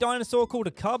baby dinosaur called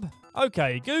a cub?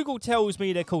 Okay, Google tells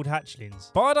me they're called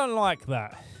hatchlings, but I don't like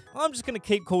that. I'm just going to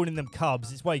keep calling them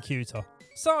cubs, it's way cuter.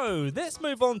 So, let's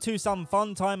move on to some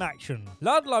fun time action.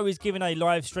 Ludlow is giving a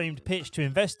live streamed pitch to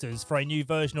investors for a new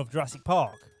version of Jurassic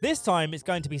Park. This time it's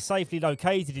going to be safely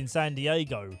located in San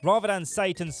Diego, rather than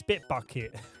Satan's Spit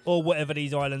Bucket, or whatever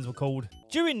these islands were called.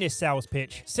 During this sales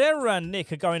pitch, Sarah and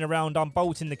Nick are going around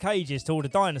unbolting the cages to all the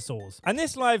dinosaurs, and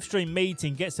this live stream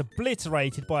meeting gets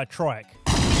obliterated by a trike.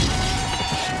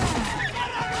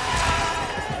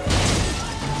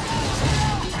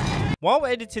 While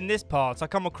editing this part, I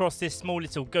come across this small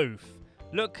little goof.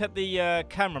 Look at the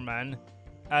cameraman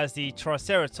as the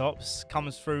Triceratops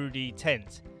comes through the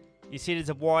tent. You see there's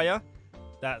a wire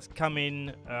that's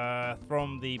coming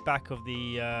from the back of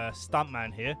the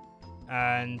stuntman here.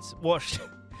 And watch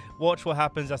what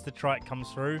happens as the trike comes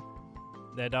through.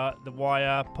 The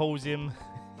wire pulls him,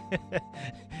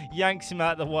 yanks him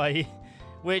out of the way,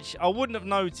 which I wouldn't have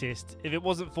noticed if it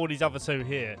wasn't for these other two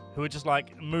here, who are just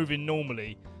like moving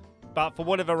normally. But for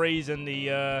whatever reason,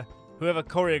 the whoever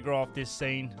choreographed this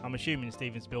scene, I'm assuming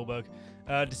Steven Spielberg,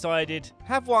 decided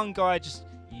have one guy just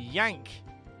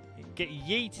get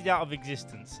yeeted out of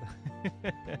existence.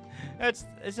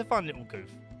 It's a fun little goof.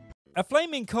 A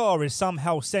flaming car is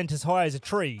somehow sent as high as a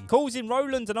tree, causing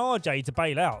Roland and RJ to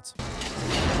bail out.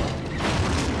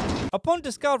 Upon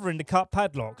discovering the cut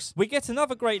padlocks, we get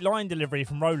another great line delivery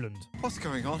from Roland. What's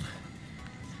going on?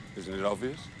 Isn't it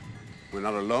obvious? We're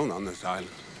not alone on this island.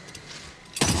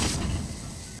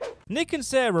 Nick and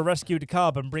Sarah rescue the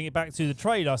cub and bring it back to the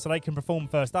trailer so they can perform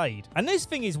first aid. And this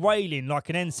thing is wailing like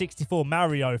an N64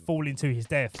 Mario falling to his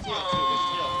death.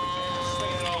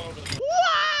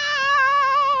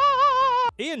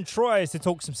 Ian tries to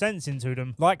talk some sense into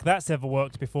them, like that's ever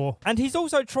worked before. And he's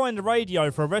also trying the radio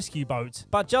for a rescue boat,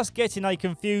 but just getting a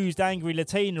confused, angry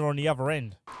Latina on the other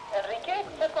end. Enrique,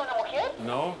 ¿estás con una mujer?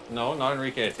 No, not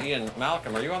Enrique. It's Ian.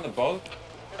 Malcolm, are you on the boat?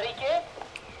 Enrique?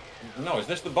 No, is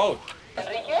this the boat?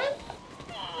 Enrique?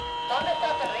 ¿Dónde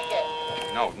estás,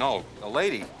 Enrique? No, a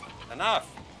lady. Enough.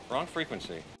 Wrong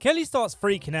frequency. Kelly starts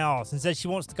freaking out and says she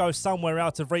wants to go somewhere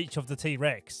out of reach of the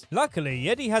T-Rex. Luckily,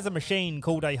 Eddie has a machine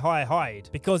called a high hide,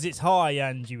 because it's high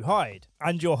and you hide.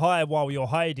 And you're high while you're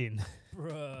hiding.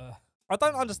 Bruh. I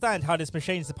don't understand how this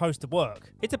machine's supposed to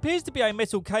work. It appears to be a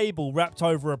metal cable wrapped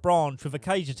over a branch with a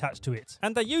cage attached to it,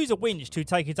 and they use a winch to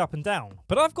take it up and down.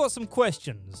 But I've got some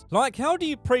questions. Like, how do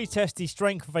you pre-test the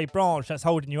strength of a branch that's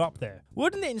holding you up there?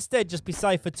 Wouldn't it instead just be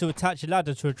safer to attach a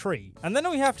ladder to a tree, and then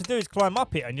all you have to do is climb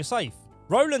up it and you're safe?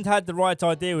 Roland had the right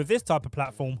idea with this type of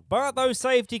platform, but those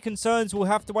safety concerns will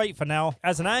have to wait for now,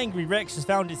 as an angry Rex has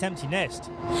found its empty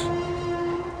nest.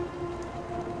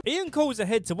 Ian calls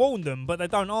ahead to warn them, but they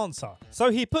don't answer.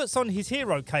 So he puts on his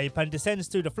hero cape and descends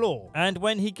to the floor. And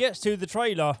when he gets to the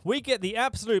trailer, we get the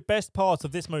absolute best part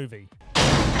of this movie.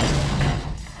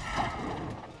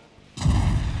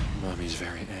 Mommy's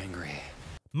very angry.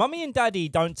 Mummy and Daddy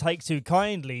don't take too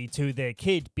kindly to their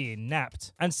kid being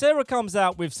napped, and Sarah comes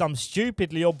out with some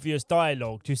stupidly obvious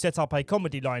dialogue to set up a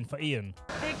comedy line for Ian.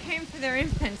 They came for their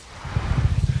infant.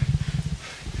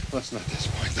 Let's not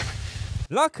disappoint them.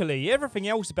 Luckily, everything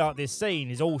else about this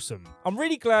scene is awesome. I'm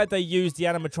really glad they used the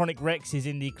animatronic Rexes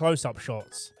in the close-up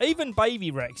shots. Even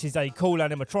Baby Rex is a cool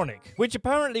animatronic, which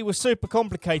apparently was super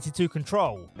complicated to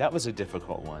control. That was a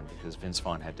difficult one because Vince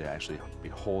Vaughn had to actually be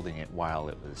holding it while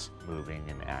it was moving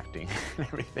and acting and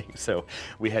everything. So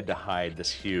we had to hide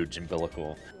this huge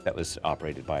umbilical that was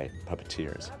operated by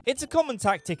puppeteers. It's a common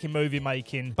tactic in movie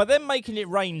making, but then making it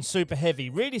rain super heavy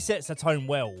really sets the tone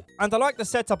well. And I like the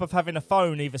setup of having a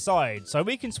phone either side, so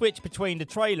we can switch between the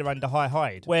trailer and the high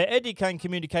hide, where Eddie can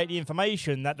communicate the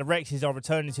information that the Rexes are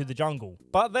returning to the jungle.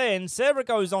 But then Sarah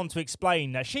goes on to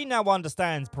explain that she now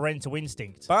understands parental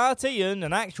instinct. But Ian,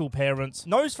 an actual parent,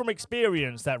 knows from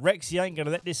experience that Rexy ain't gonna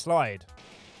let this slide.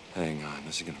 Hang on,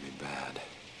 this is gonna be bad.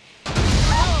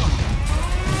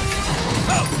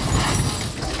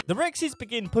 The Rexes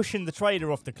begin pushing the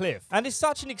trailer off the cliff, and it's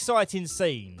such an exciting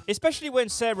scene, especially when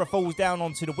Sarah falls down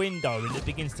onto the window and it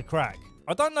begins to crack.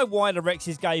 I don't know why the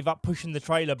Rexes gave up pushing the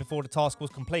trailer before the task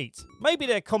was complete. Maybe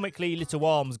their comically little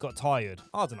arms got tired.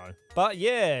 I don't know. But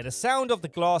yeah, the sound of the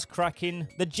glass cracking,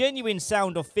 the genuine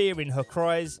sound of fear in her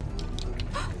cries.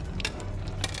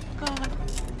 God.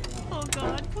 Oh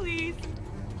God, please.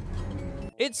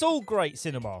 It's all great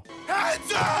cinema.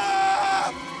 Hands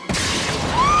up!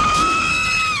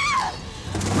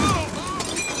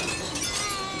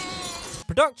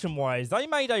 Production-wise, they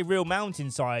made a real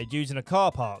mountainside using a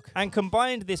car park and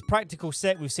combined this practical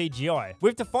set with CGI,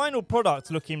 with the final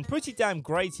product looking pretty damn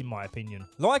great in my opinion.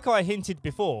 Like I hinted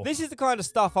before, this is the kind of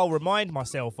stuff I'll remind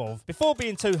myself of before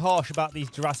being too harsh about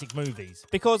these Jurassic movies,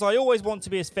 because I always want to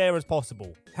be as fair as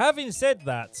possible. Having said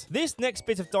that, this next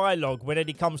bit of dialogue when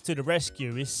Eddie comes to the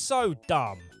rescue is so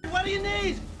dumb. What do you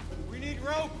need? We need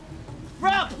rope.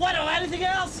 Rope! What? Anything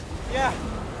else? Yeah,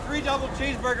 3 double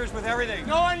cheeseburgers with everything.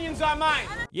 No onions on mine.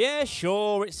 Yeah,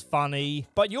 sure, it's funny,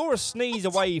 but you're a sneeze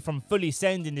away from fully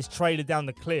sending this trailer down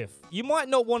the cliff. You might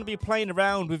not want to be playing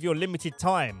around with your limited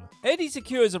time. Eddie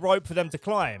secures a rope for them to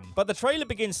climb, but the trailer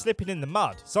begins slipping in the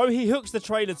mud, so he hooks the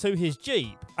trailer to his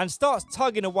Jeep and starts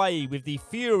tugging away with the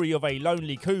fury of a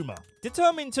lonely Kuma,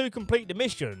 determined to complete the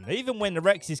mission, even when the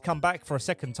Rexes come back for a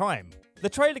second time. The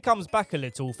trailer comes back a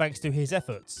little thanks to his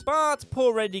efforts, but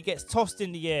poor Eddie gets tossed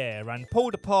in the air and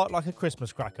pulled apart like a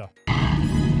Christmas cracker.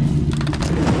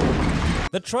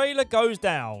 The trailer goes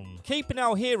down, keeping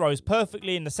our heroes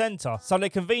perfectly in the centre so they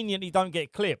conveniently don't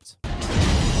get clipped.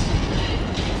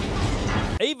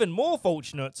 Even more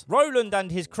fortunate, Roland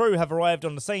and his crew have arrived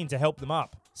on the scene to help them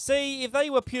up. See, if they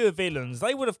were pure villains,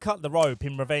 they would have cut the rope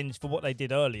in revenge for what they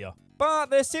did earlier. But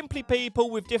they're simply people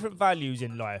with different values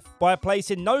in life, by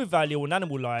placing no value on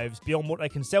animal lives beyond what they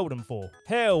can sell them for.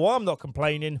 Hell, I'm not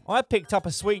complaining. I picked up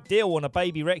a sweet deal on a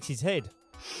baby Rex's head.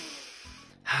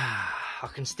 I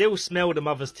can still smell the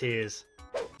mother's tears.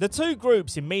 The two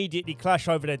groups immediately clash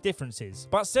over their differences,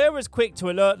 but Sarah's quick to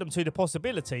alert them to the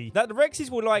possibility that the Rexes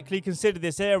will likely consider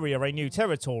this area a new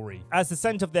territory, as the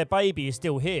scent of their baby is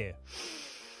still here.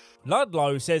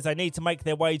 Ludlow says they need to make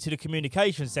their way to the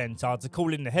communication centre to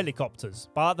call in the helicopters,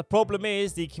 but the problem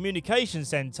is the communication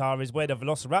centre is where the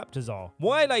velociraptors are.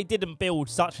 Why they didn't build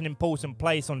such an important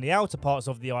place on the outer parts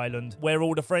of the island, where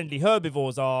all the friendly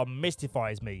herbivores are,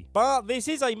 mystifies me. But this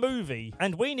is a movie,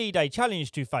 and we need a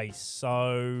challenge to face,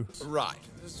 so... Right,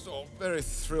 this is all very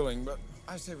thrilling, but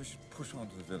I say we should push on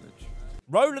to the village.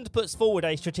 Roland puts forward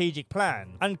a strategic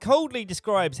plan and coldly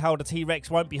describes how the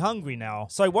T-Rex won't be hungry now,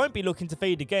 so won't be looking to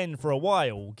feed again for a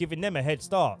while, giving them a head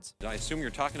start. I assume you're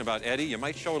talking about Eddie. You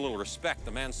might show a little respect.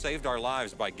 The man saved our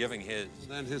lives by giving his.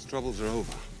 Then his troubles are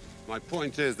over. My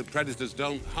point is that predators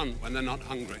don't hunt when they're not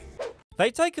hungry. They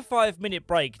take a 5-minute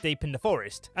break deep in the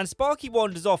forest, and Sparky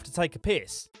wanders off to take a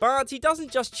piss. But he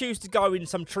doesn't just choose to go in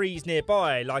some trees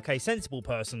nearby like a sensible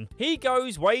person. He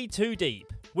goes way too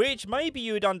deep. which maybe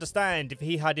you would understand if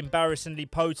he had embarrassingly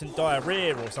potent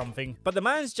diarrhea or something, but the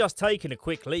man's just taken a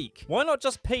quick leak. Why not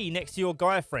just pee next to your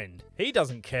guy friend? He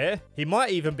doesn't care. He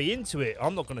might even be into it,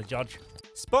 I'm not gonna judge.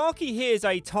 Sparky hears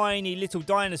a tiny little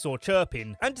dinosaur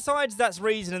chirping and decides that's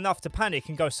reason enough to panic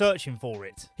and go searching for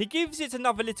it. He gives it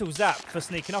another little zap for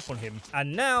sneaking up on him,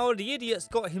 and now the idiot's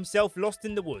got himself lost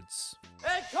in the woods.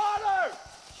 Hey, Carter!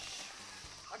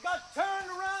 I got turned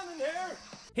around in here.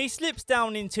 He slips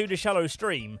down into the shallow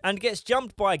stream and gets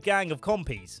jumped by a gang of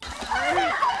compies.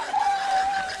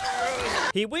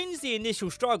 He wins the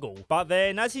initial struggle, but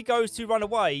then as he goes to run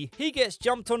away, he gets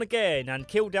jumped on again and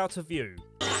killed out of view.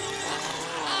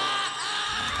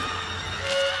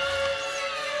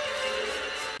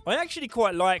 I actually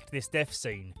quite liked this death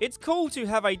scene. It's cool to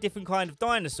have a different kind of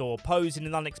dinosaur posing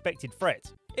an unexpected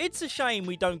threat. It's a shame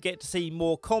we don't get to see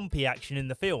more compy action in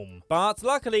the film, but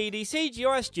luckily the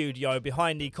CGI studio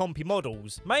behind the compy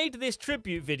models made this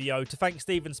tribute video to thank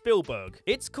Steven Spielberg.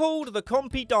 It's called the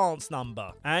Compy Dance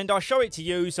Number, and I'll show it to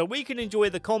you so we can enjoy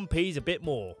the compies a bit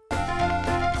more.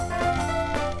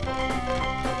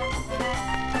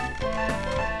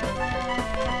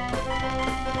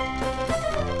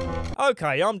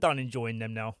 Okay, I'm done enjoying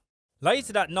them now.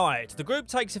 Later that night, the group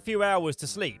takes a few hours to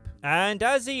sleep, and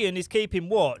as Ian is keeping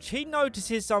watch, he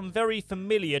notices some very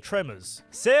familiar tremors.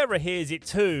 Sarah hears it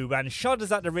too and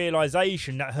shudders at the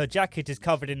realisation that her jacket is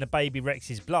covered in the baby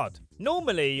Rex's blood.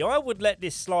 Normally, I would let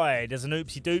this slide as an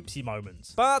oopsie doopsie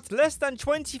moment, but less than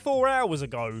 24 hours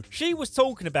ago, she was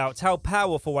talking about how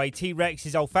powerful a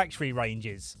T-Rex's olfactory range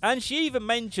is, and she even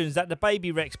mentions that the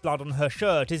baby Rex blood on her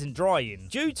shirt isn't drying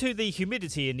due to the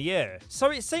humidity in the air. So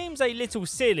it seems a little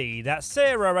silly that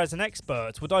Sarah as an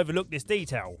expert would overlook this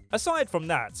detail. Aside from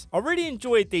that, I really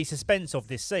enjoyed the suspense of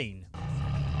this scene.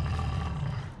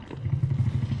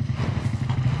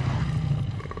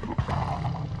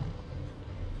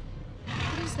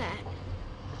 What is that?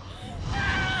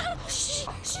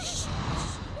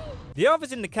 The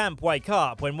others in the camp wake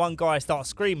up when one guy starts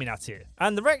screaming at it,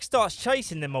 and the Rex starts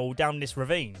chasing them all down this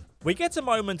ravine. We get a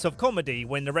moment of comedy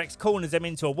when the Rex corners them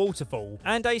into a waterfall,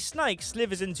 and a snake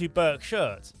slithers into Burke's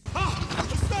shirt.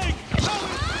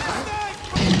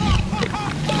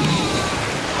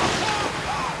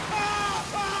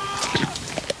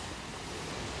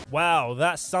 Wow,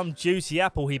 that's some juicy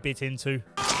apple he bit into.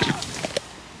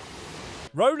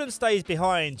 Roland stays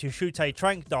behind to shoot a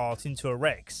tranq dart into a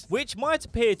Rex, which might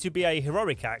appear to be a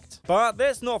heroic act, but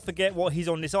let's not forget what he's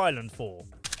on this island for.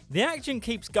 The action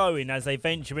keeps going as they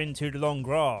venture into the long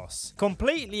grass,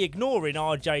 completely ignoring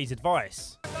RJ's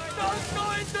advice. Don't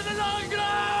go into the long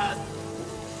grass!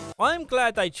 I'm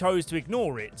glad they chose to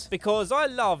ignore it, because I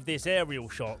love this aerial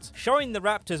shot, showing the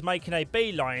raptors making a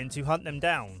beeline to hunt them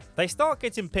down. They start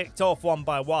getting picked off one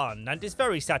by one, and it's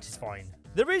very satisfying.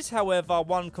 There is, however,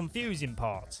 one confusing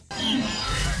part.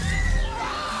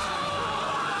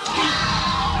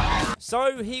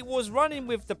 So he was running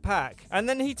with the pack, and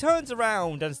then he turns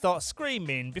around and starts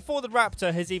screaming before the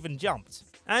raptor has even jumped.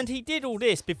 And he did all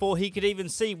this before he could even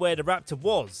see where the raptor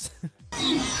was.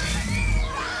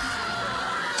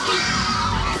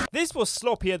 This was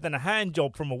sloppier than a hand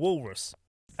job from a walrus.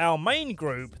 Our main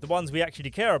group, the ones we actually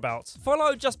care about,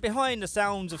 follow just behind the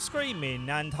sounds of screaming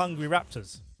and hungry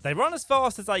raptors. They run as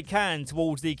fast as they can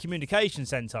towards the communication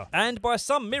centre, and by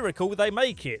some miracle they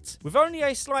make it, with only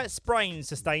a slight sprain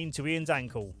sustained to Ian's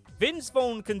ankle. Vince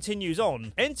Vaughn continues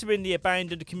on, entering the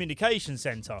abandoned communication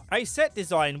centre, a set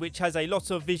design which has a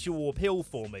lot of visual appeal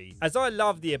for me, as I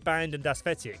love the abandoned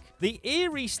aesthetic. The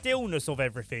eerie stillness of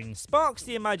everything sparks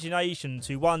the imagination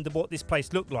to wonder what this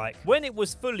place looked like when it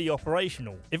was fully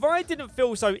operational. If I didn't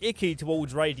feel so icky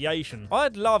towards radiation,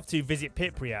 I'd love to visit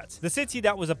Pripyat, the city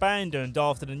that was abandoned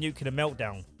after the nuclear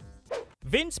meltdown.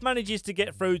 Vince manages to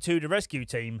get through to the rescue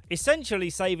team, essentially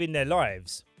saving their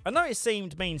lives. I know it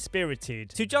seemed mean-spirited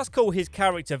to just call his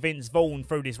character Vince Vaughn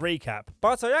through this recap,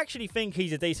 but I actually think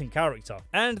he's a decent character.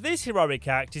 And this heroic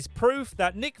act is proof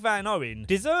that Nick Van Owen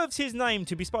deserves his name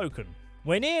to be spoken.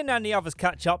 When Ian and the others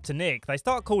catch up to Nick, they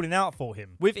start calling out for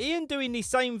him, with Ian doing the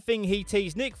same thing he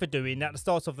teased Nick for doing at the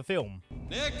start of the film.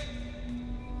 Nick!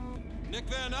 Nick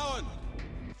Van Owen!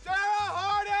 Sarah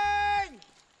Harding!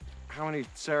 How many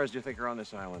Sarahs do you think are on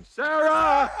this island?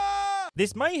 Sarah!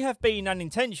 This may have been an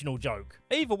intentional joke.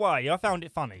 Either way, I found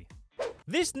it funny.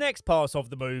 This next part of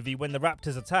the movie, when the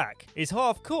raptors attack, is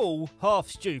half cool, half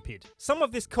stupid. Some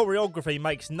of this choreography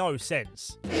makes no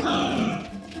sense.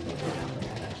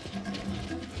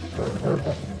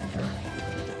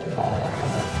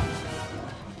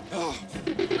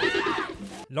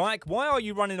 Like, why are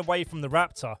you running away from the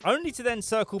raptor, only to then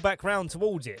circle back round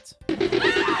towards it?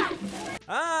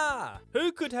 Ah,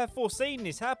 who could have foreseen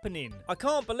this happening? I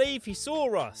can't believe he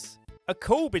saw us. A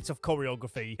cool bit of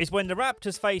choreography is when the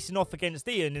raptor's facing off against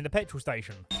Ian in the petrol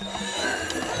station.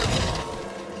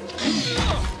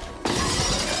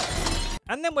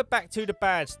 And then we're back to the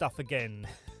bad stuff again.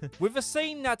 With a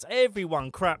scene that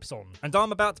everyone craps on, and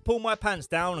I'm about to pull my pants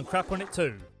down and crap on it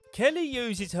too. Kelly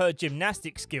uses her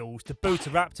gymnastic skills to boot a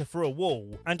raptor through a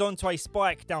wall and onto a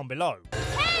spike down below.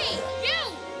 Hey, you!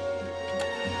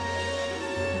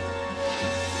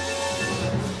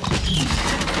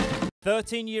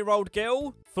 13-year-old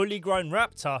girl, fully grown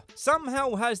raptor,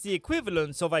 somehow has the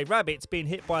equivalence of a rabbit being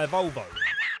hit by a Volvo.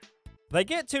 They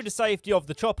get to the safety of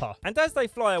the chopper, and as they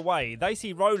fly away, they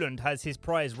see Roland has his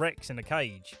prize Rex in a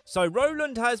cage. So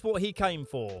Roland has what he came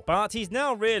for, but he's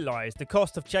now realised the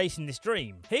cost of chasing this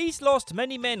dream. He's lost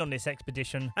many men on this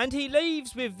expedition, and he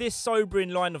leaves with this sobering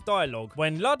line of dialogue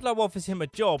when Ludlow offers him a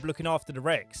job looking after the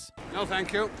Rex. No,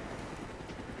 thank you.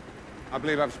 I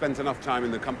believe I've spent enough time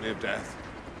in the company of death.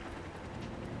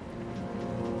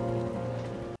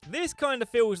 This kind of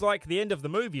feels like the end of the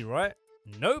movie, right?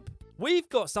 Nope. We've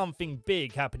got something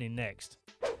big happening next.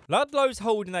 Ludlow's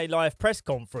holding a live press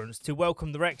conference to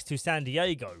welcome the Rex to San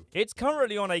Diego. It's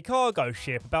currently on a cargo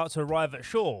ship about to arrive at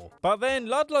shore. But then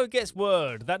Ludlow gets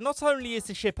word that not only is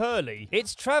the ship early,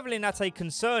 it's travelling at a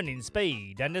concerning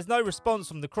speed and there's no response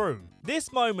from the crew.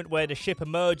 This moment where the ship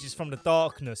emerges from the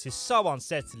darkness is so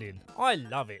unsettling. I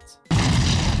love it.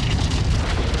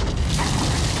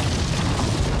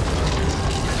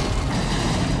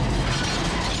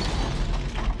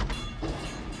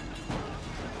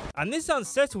 And this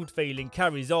unsettled feeling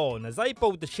carries on as they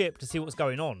board the ship to see what's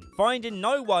going on, finding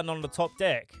no one on the top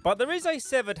deck. But there is a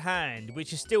severed hand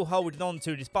which is still holding on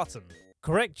to this button.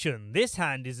 Correction, this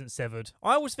hand isn't severed.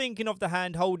 I was thinking of the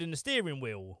hand holding the steering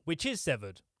wheel, which is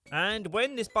severed. And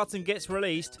when this button gets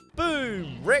released,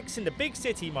 boom! Rex in the big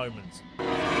city moment.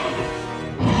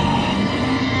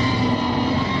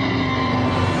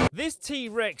 This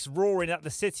T-Rex roaring at the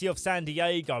city of San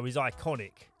Diego is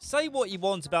iconic. Say what you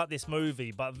want about this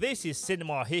movie, but this is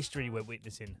cinema history we're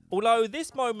witnessing. Although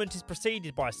this moment is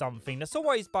preceded by something that's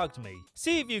always bugged me.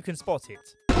 See if you can spot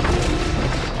it.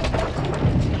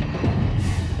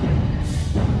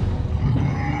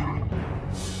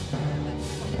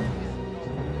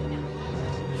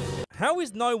 How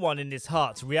is no one in this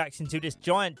hut reacting to this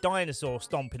giant dinosaur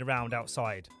stomping around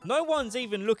outside? No one's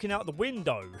even looking out the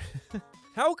window.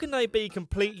 How can they be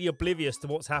completely oblivious to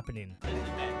what's happening?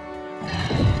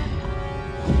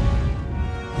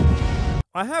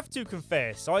 I have to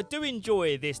confess, I do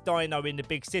enjoy this dino in the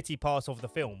big city part of the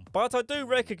film, but I do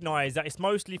recognise that it's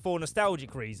mostly for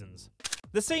nostalgic reasons.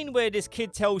 The scene where this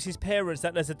kid tells his parents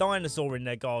that there's a dinosaur in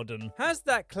their garden has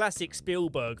that classic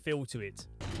Spielberg feel to it.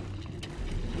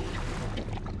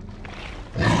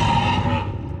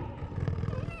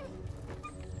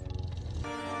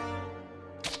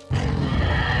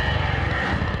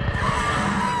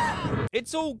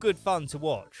 It's all good fun to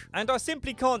watch, and I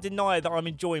simply can't deny that I'm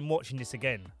enjoying watching this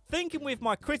again. Thinking with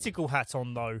my critical hat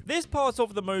on though, this part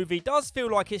of the movie does feel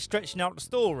like it's stretching out the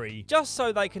story, just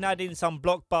so they can add in some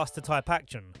blockbuster type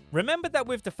action. Remember that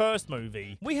with the first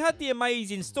movie, we had the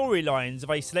amazing storylines of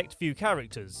a select few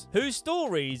characters, whose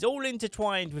stories all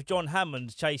intertwined with John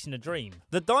Hammond chasing a dream.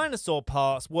 The dinosaur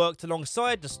parts worked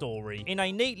alongside the story in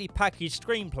a neatly packaged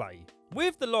screenplay.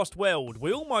 With The Lost World,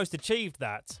 we almost achieved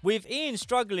that, with Ian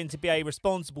struggling to be a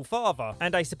responsible father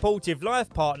and a supportive life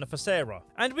partner for Sarah.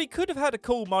 And we could have had a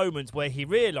cool moment where he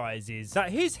realises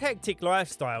that his hectic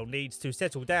lifestyle needs to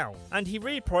settle down, and he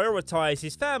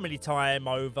reprioritises family time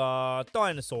over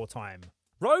dinosaur time.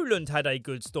 Roland had a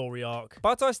good story arc,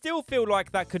 but I still feel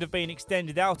like that could have been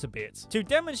extended out a bit to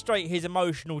demonstrate his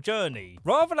emotional journey,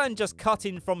 rather than just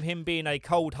cutting from him being a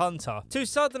cold hunter to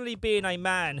suddenly being a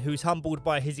man who's humbled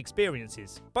by his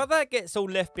experiences. But that gets all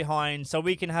left behind so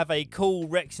we can have a cool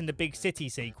Rex in the big city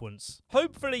sequence.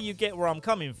 Hopefully you get where I'm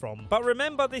coming from, but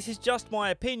remember this is just my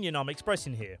opinion I'm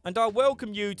expressing here, and I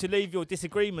welcome you to leave your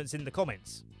disagreements in the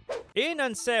comments. Ian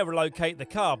and Sarah locate the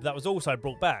cub that was also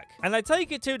brought back, and they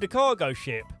take it to the cargo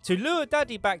ship to lure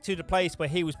Daddy back to the place where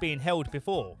he was being held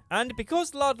before. And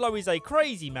because Ludlow is a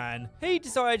crazy man, he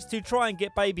decides to try and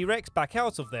get baby Rex back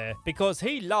out of there because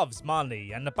he loves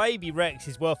money and the baby Rex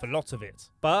is worth a lot of it.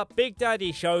 But Big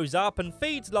Daddy shows up and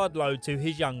feeds Ludlow to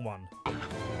his young one.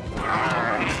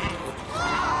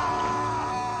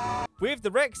 With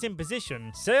the Rex in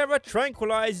position, Sarah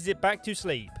tranquilizes it back to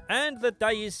sleep, and the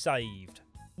day is saved.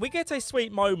 We get a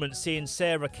sweet moment seeing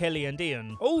Sarah, Kelly and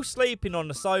Ian all sleeping on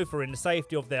the sofa in the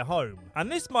safety of their home,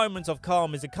 and this moment of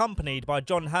calm is accompanied by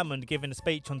John Hammond giving a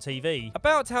speech on TV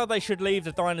about how they should leave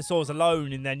the dinosaurs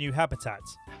alone in their new habitat.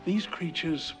 These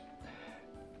creatures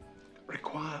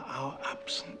require our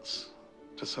absence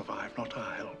to survive, not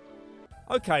our help.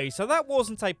 Okay, so that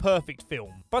wasn't a perfect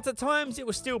film, but at times it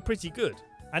was still pretty good.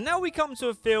 And now we come to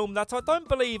a film that I don't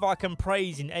believe I can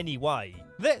praise in any way.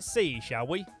 Let's see, shall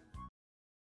we?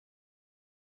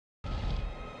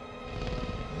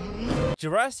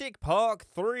 Jurassic Park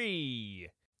III.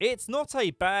 It's not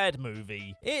a bad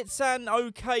movie, it's an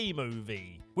okay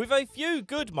movie, with a few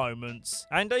good moments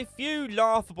and a few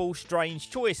laughable strange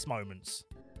choice moments.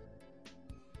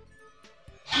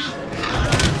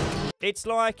 It's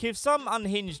like if some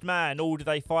unhinged man ordered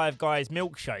a Five Guys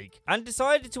milkshake and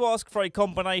decided to ask for a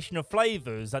combination of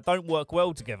flavours that don't work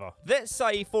well together. Let's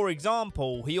say, for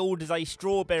example, he orders a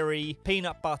strawberry,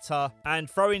 peanut butter, and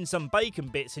throw in some bacon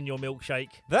bits in your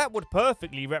milkshake. That would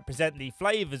perfectly represent the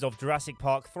flavours of Jurassic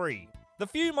Park 3. The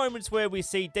few moments where we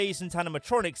see decent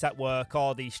animatronics at work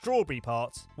are the strawberry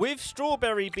parts, with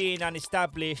strawberry being an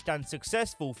established and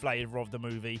successful flavour of the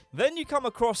movie. Then you come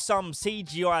across some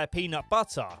CGI peanut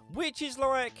butter, which is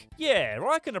like, yeah,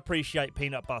 I can appreciate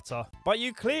peanut butter, but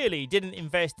you clearly didn't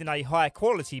invest in a high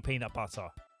quality peanut butter.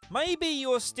 Maybe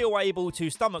you're still able to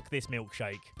stomach this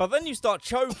milkshake, but then you start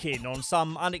choking on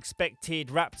some unexpected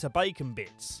raptor bacon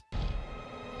bits.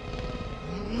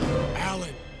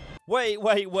 Alan! Wait,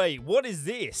 what is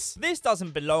this? This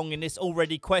doesn't belong in this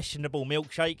already questionable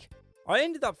milkshake. I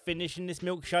ended up finishing this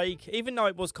milkshake, even though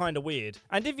it was kinda weird,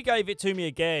 and if you gave it to me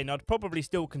again, I'd probably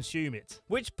still consume it.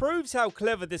 Which proves how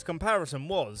clever this comparison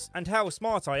was, and how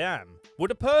smart I am.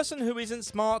 Would a person who isn't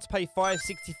smart pay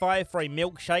 $5.65 for a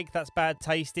milkshake that's bad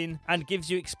tasting, and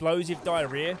gives you explosive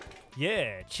diarrhea?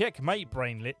 Yeah, checkmate,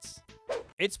 brainlets.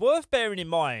 It's worth bearing in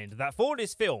mind that for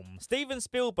this film, Steven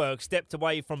Spielberg stepped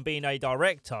away from being a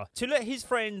director to let his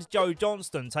friend Joe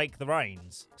Johnston take the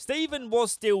reins. Steven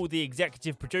was still the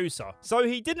executive producer, so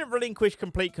he didn't relinquish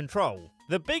complete control.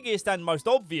 The biggest and most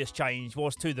obvious change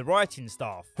was to the writing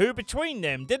staff, who between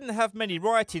them didn't have many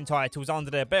writing titles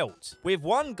under their belt, with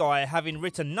one guy having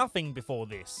written nothing before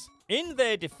this. In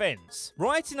their defense,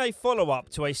 writing a follow-up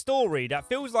to a story that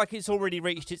feels like it's already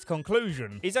reached its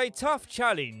conclusion is a tough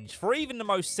challenge for even the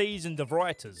most seasoned of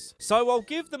writers. So I'll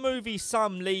give the movie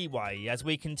some leeway as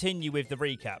we continue with the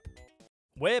recap.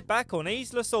 We're back on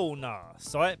Isla Sorna,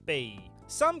 Site B.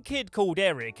 Some kid called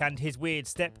Eric and his weird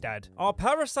stepdad are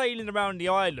parasailing around the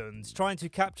island trying to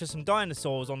capture some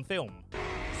dinosaurs on film.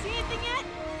 See anything yet?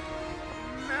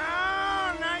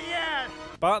 No, not yet.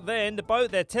 But then the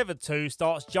boat they're tethered to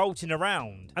starts jolting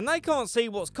around, and they can't see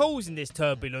what's causing this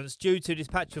turbulence due to this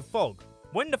patch of fog.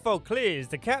 When the fog clears,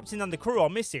 the captain and the crew are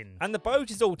missing, and the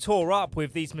boat is all tore up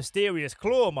with these mysterious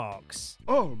claw marks.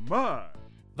 Oh my!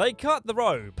 They cut the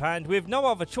rope, and with no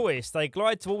other choice, they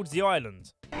glide towards the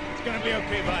island. It's gonna be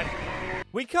okay, bud.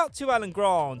 We cut to Alan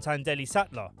Grant and Ellie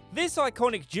Sattler. This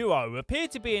iconic duo appear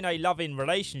to be in a loving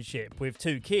relationship with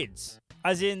 2 kids.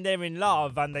 As in, they're in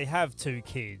love and they have 2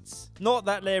 kids. Not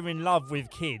that they're in love with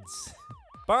kids.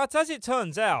 But as it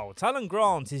turns out, Alan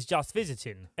Grant is just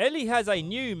visiting. Ellie has a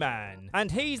new man,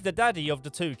 and he's the daddy of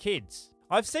the 2 kids.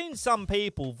 I've seen some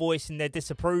people voicing their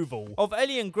disapproval of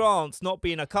Ellie and Grant not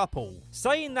being a couple,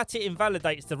 saying that it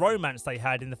invalidates the romance they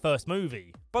had in the first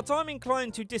movie. But I'm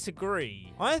inclined to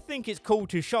disagree. I think it's cool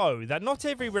to show that not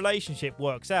every relationship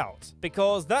works out,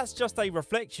 because that's just a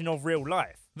reflection of real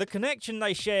life. The connection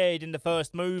they shared in the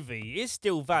first movie is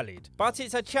still valid, but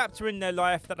it's a chapter in their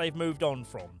life that they've moved on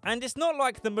from. And it's not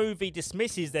like the movie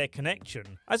dismisses their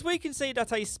connection, as we can see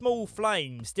that a small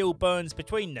flame still burns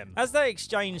between them, as they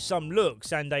exchange some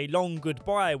looks and a long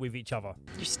goodbye with each other.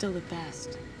 You're still the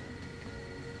best.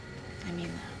 I mean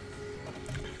that.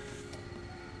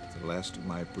 The last of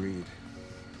my breed.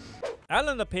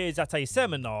 Alan appears at a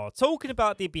seminar talking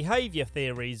about the behaviour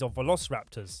theories of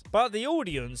velociraptors, but the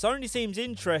audience only seems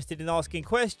interested in asking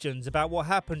questions about what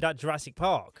happened at Jurassic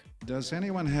Park. Does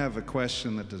anyone have a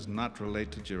question that does not relate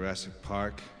to Jurassic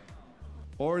Park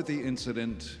or the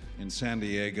incident in San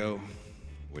Diego,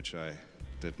 which I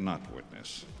did not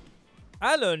witness?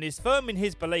 Alan is firm in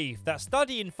his belief that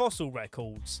studying fossil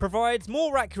records provides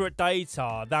more accurate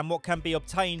data than what can be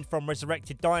obtained from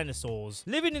resurrected dinosaurs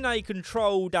living in a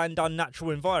controlled and unnatural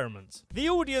environment. The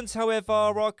audience, however,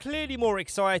 are clearly more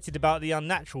excited about the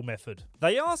unnatural method.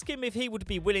 They ask him if he would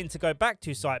be willing to go back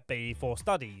to Site B for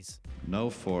studies.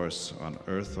 No force on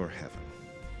earth or heaven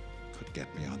could get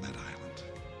me on that island.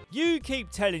 You keep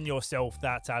telling yourself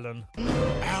that, Alan.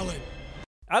 Alan!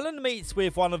 Alan meets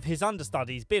with one of his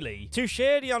understudies, Billy, to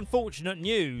share the unfortunate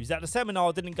news that the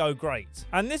seminar didn't go great,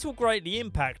 and this will greatly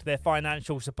impact their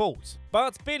financial support.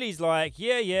 But Billy's like,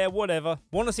 yeah, whatever.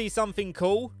 Wanna see something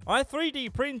cool? I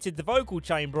 3D printed the vocal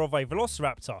chamber of a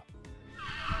velociraptor.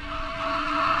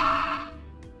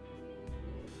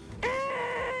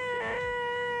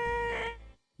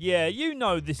 Yeah, you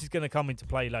know this is going to come into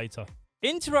play later.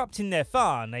 Interrupting their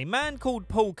fun, a man called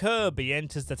Paul Kirby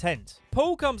enters the tent.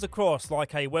 Paul comes across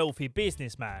like a wealthy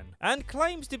businessman and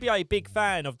claims to be a big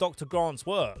fan of Dr. Grant's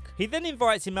work. He then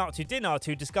invites him out to dinner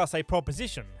to discuss a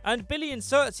proposition, and Billy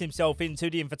inserts himself into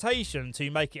the invitation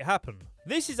to make it happen.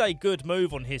 This is a good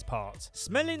move on his part,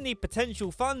 smelling the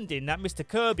potential funding that Mr.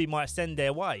 Kirby might send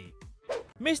their way.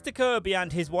 Mr. Kirby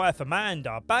and his wife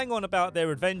Amanda bang on about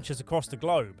their adventures across the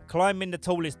globe, climbing the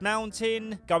tallest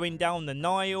mountain, going down the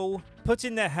Nile,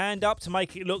 putting their hand up to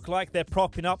make it look like they're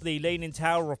propping up the Leaning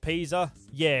Tower of Pisa.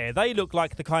 Yeah, they look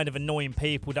like the kind of annoying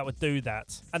people that would do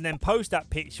that, and then post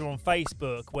that picture on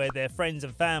Facebook where their friends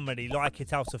and family like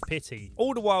it out of pity,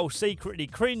 all the while secretly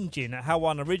cringing at how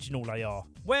unoriginal they are.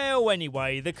 Well,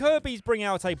 anyway, the Kirbys bring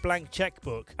out a blank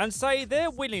checkbook and say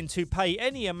they're willing to pay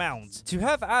any amount to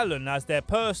have Alan as their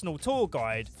personal tour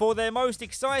guide for their most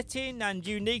exciting and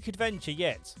unique adventure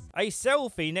yet. A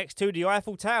selfie next to the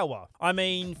Eiffel Tower. I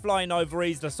mean, flying over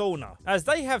Isla Sorna, as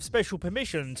they have special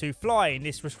permission to fly in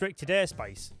this restricted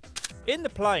airspace. In the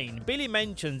plane, Billy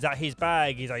mentions that his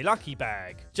bag is a lucky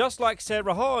bag, just like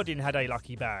Sarah Harding had a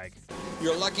lucky bag.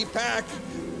 Your lucky pack!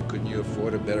 Couldn't you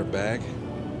afford a better bag?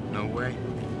 No way.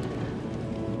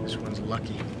 This one's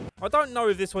lucky. I don't know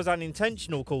if this was an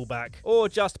intentional callback or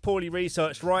just poorly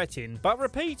researched writing, but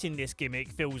repeating this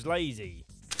gimmick feels lazy.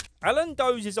 Alan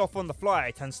dozes off on the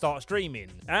flight and starts dreaming,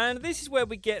 and this is where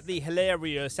we get the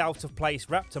hilarious out-of-place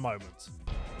raptor moment.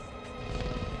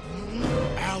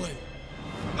 Alan!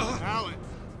 Alan!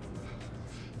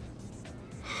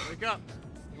 Wake up.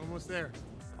 I'm almost there.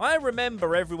 I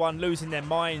remember everyone losing their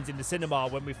minds in the cinema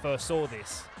when we first saw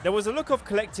this. There was a look of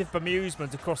collective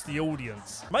bemusement across the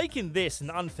audience, making this an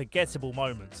unforgettable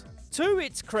moment. To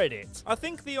its credit, I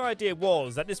think the idea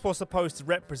was that this was supposed to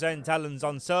represent Alan's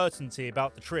uncertainty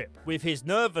about the trip, with his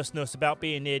nervousness about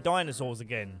being near dinosaurs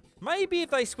again. Maybe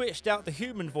if they switched out the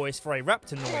human voice for a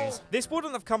raptor noise, this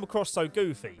wouldn't have come across so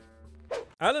goofy.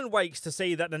 Alan wakes to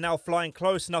see that they're now flying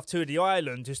close enough to the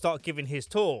island to start giving his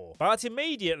tour, but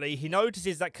immediately he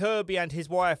notices that Kirby and his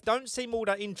wife don't seem all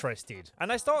that interested,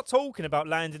 and they start talking about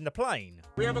landing the plane.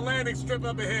 We have a landing strip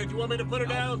up ahead. You want me to put it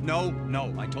down?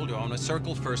 No. I told you I want to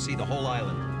circle first, see the whole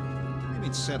island. You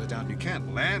mean set it down? You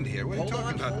can't land here. What are you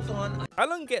talking about? Hold on.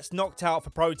 Alan gets knocked out for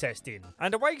protesting,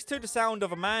 and awakes to the sound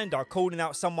of Amanda calling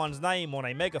out someone's name on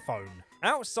a megaphone.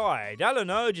 Outside,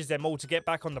 Alan urges them all to get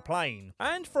back on the plane,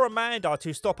 and for Amanda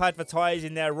to stop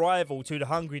advertising their arrival to the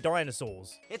hungry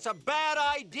dinosaurs. It's a bad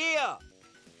idea!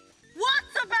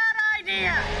 What's a bad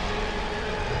idea?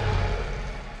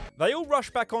 They all rush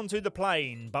back onto the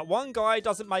plane, but one guy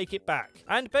doesn't make it back,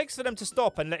 and begs for them to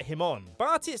stop and let him on.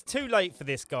 But it's too late for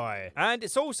this guy, and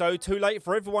it's also too late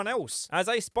for everyone else, as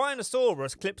a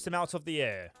Spinosaurus clips him out of the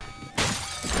air.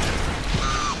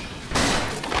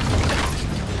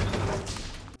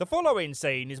 The following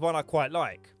scene is one I quite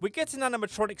like. We get an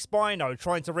animatronic Spino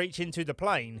trying to reach into the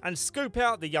plane and scoop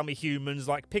out the yummy humans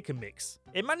like pick and mix.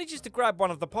 It manages to grab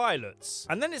one of the pilots,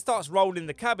 and then it starts rolling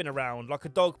the cabin around like a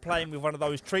dog playing with one of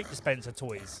those treat dispenser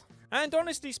toys. And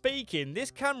honestly speaking, this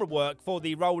camera work for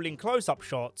the rolling close-up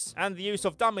shots and the use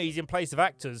of dummies in place of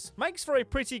actors makes for a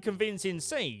pretty convincing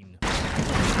scene.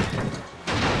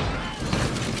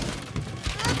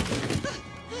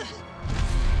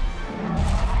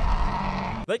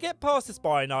 They get past the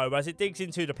Spino as it digs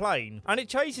into the plane, and it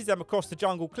chases them across the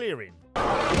jungle clearing.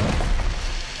 I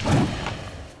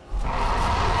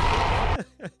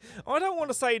don't want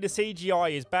to say the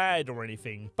CGI is bad or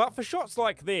anything, but for shots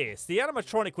like this, the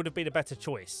animatronic would have been a better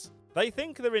choice. They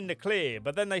think they're in the clear,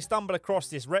 but then they stumble across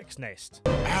this Rex nest.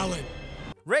 Alan!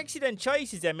 Rexy then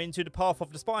chases them into the path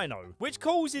of the Spino, which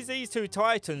causes these two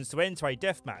titans to enter a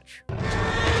deathmatch.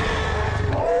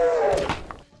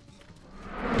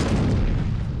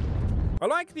 I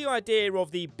like the idea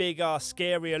of the bigger,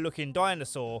 scarier looking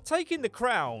dinosaur taking the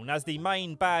crown as the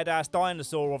main badass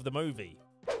dinosaur of the movie.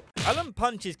 Alan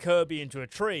punches Kirby into a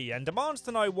tree and demands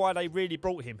to know why they really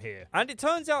brought him here. And it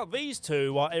turns out these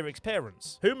two are Eric's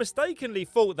parents, who mistakenly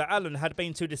thought that Alan had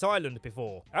been to this island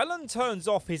before. Alan turns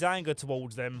off his anger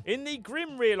towards them in the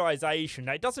grim realization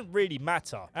that it doesn't really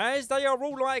matter, as they are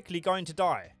all likely going to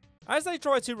die. As they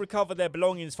try to recover their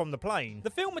belongings from the plane, the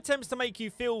film attempts to make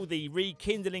you feel the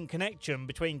rekindling connection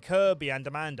between Kirby and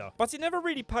Amanda, but it never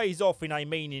really pays off in a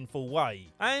meaningful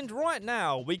way. And right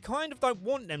now, we kind of don't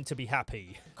want them to be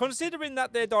happy, considering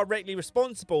that they're directly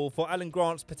responsible for Alan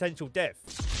Grant's potential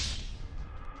death.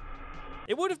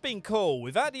 It would have been cool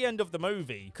if at the end of the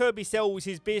movie, Kirby sells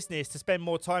his business to spend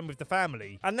more time with the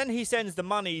family, and then he sends the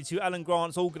money to Alan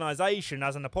Grant's organisation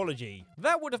as an apology.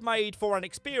 That would have made for an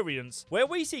experience where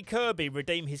we see Kirby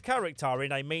redeem his character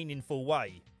in a meaningful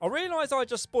way. I realise I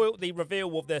just spoilt the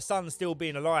reveal of their son still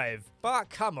being alive, but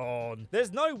come on,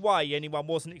 there's no way anyone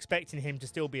wasn't expecting him to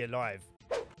still be alive.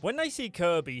 When they see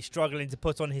Kirby struggling to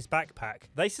put on his backpack,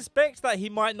 they suspect that he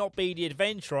might not be the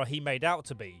adventurer he made out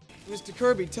to be. Mr.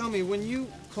 Kirby, tell me, when you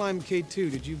climbed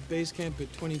K2, did you base camp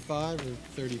at 25 or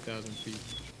 30,000 feet?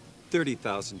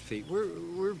 30,000 feet.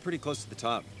 We're pretty close to the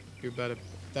top. You're about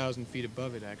 1,000 feet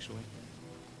above it, actually.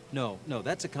 No,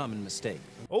 that's a common mistake.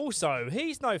 Also,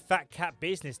 he's no fat cat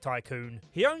business tycoon.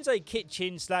 He owns a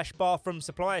kitchen/bathroom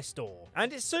supply store,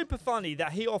 and it's super funny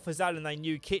that he offers Alan a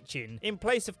new kitchen in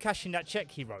place of cashing that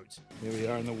check he wrote. Here we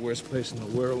are in the worst place in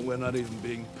the world. We're not even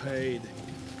being paid.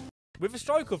 With a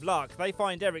stroke of luck, they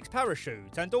find Eric's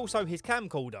parachute and also his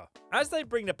camcorder. As they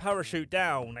bring the parachute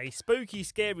down, a spooky,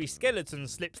 scary skeleton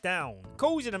slips down,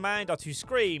 causing Amanda to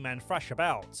scream and thrash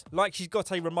about, like she's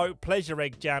got a remote pleasure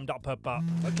egg jammed up her butt.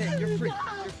 Okay, you're free.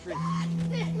 You're free.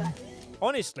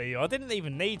 Honestly, I didn't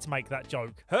even need to make that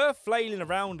joke. Her flailing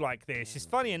around like this is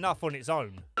funny enough on its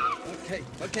own.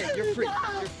 Okay, you're free.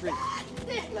 You're free.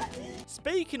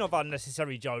 Speaking of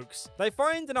unnecessary jokes, they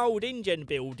find an old InGen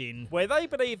building where they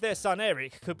believe their son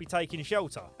Eric could be taking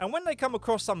shelter. And when they come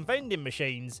across some vending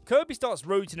machines, Kirby starts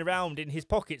rooting around in his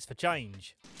pockets for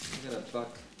change. I got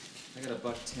a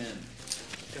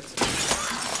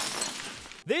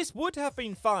 $1.10. This would have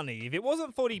been funny if it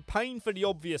wasn't for the painfully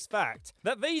obvious fact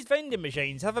that these vending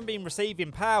machines haven't been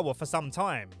receiving power for some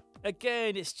time.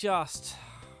 Again, it's just...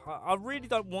 I really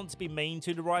don't want to be mean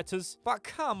to the writers, but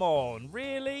come on,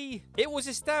 really? It was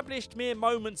established mere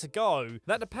moments ago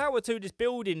that the power to this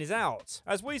building is out,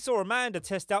 as we saw Amanda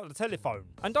test out the telephone.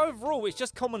 And overall, it's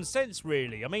just common sense,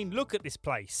 really. I mean, look at this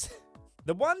place.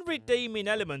 The one redeeming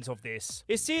element of this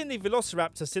is seeing the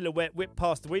Velociraptor silhouette whip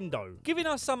past the window, giving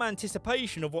us some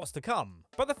anticipation of what's to come.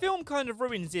 But the film kind of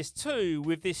ruins this too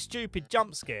with this stupid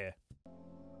jump scare.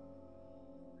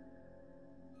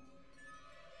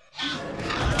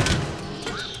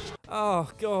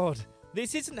 Oh god,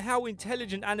 this isn't how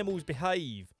intelligent animals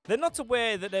behave. They're not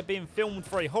aware that they're being filmed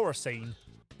for a horror scene.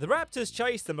 The raptors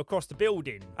chase them across the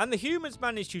building, and the humans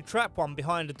manage to trap one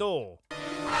behind a door.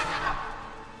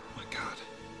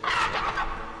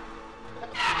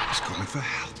 He's calling for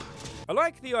help. I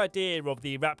like the idea of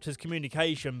the raptors'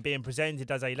 communication being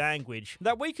presented as a language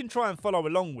that we can try and follow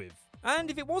along with.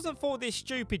 And if it wasn't for this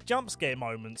stupid jump scare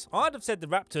moment, I'd have said the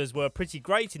raptors were pretty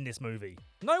great in this movie.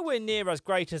 Nowhere near as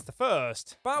great as the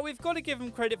first, but we've got to give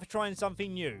them credit for trying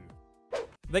something new.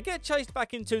 They get chased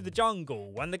back into the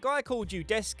jungle, and the guy called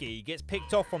Udesky gets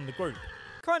picked off from the group.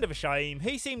 Kind of a shame,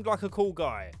 he seemed like a cool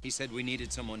guy. He said we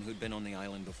needed someone who'd been on the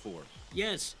island before.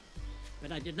 Yes,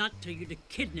 but I did not tell you to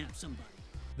kidnap somebody.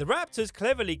 The raptors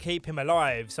cleverly keep him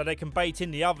alive so they can bait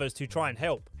in the others to try and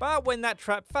help. But when that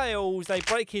trap fails, they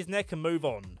break his neck and move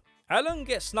on. Alan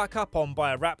gets snuck up on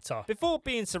by a raptor before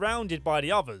being surrounded by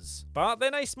the others. But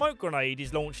then a smoke grenade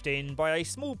is launched in by a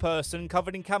small person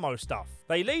covered in camo stuff.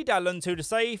 They lead Alan to the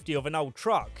safety of an old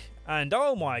truck. And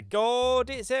oh my god,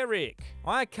 it's Eric.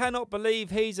 I cannot believe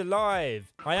he's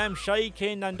alive. I am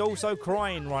shaking and also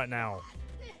crying right now.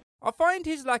 I find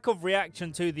his lack of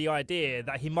reaction to the idea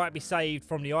that he might be saved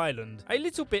from the island a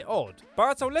little bit odd,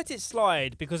 but I'll let it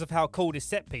slide because of how cool this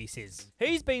set piece is.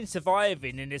 He's been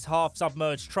surviving in this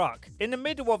half-submerged truck in the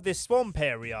middle of this swamp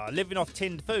area, living off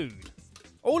tinned food.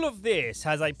 All of this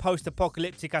has a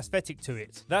post-apocalyptic aesthetic to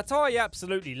it that I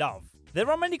absolutely love.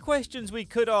 There are many questions we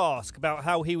could ask about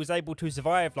how he was able to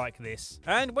survive like this,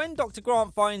 and when Dr.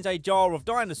 Grant finds a jar of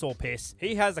dinosaur piss,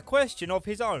 he has a question of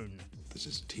his own. This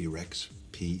is T-Rex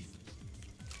pee.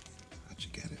 How'd you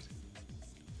get it?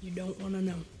 You don't want to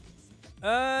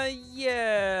know.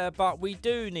 Yeah, but we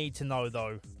do need to know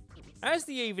though. As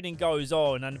the evening goes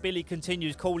on and Billy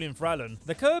continues calling for Alan,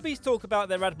 the Kirbys talk about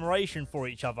their admiration for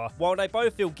each other while they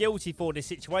both feel guilty for this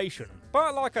situation.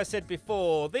 But like I said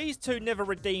before, these two never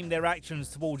redeem their actions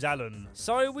towards Alan,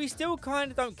 so we still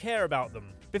kinda don't care about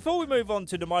them. Before we move on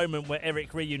to the moment where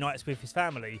Eric reunites with his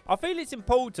family, I feel it's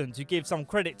important to give some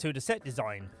credit to the set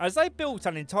design, as they built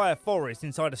an entire forest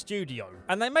inside a studio,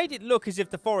 and they made it look as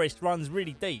if the forest runs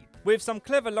really deep, with some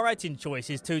clever lighting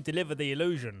choices to deliver the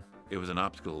illusion. It was an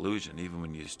optical illusion even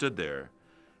when you stood there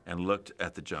and looked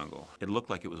at the jungle. It looked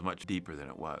like it was much deeper than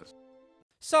it was.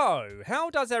 So, how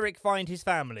does Eric find his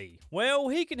family? Well,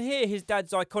 he can hear his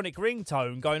dad's iconic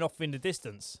ringtone going off in the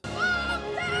distance.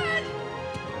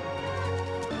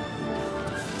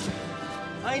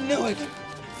 I knew it!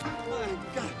 My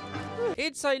God.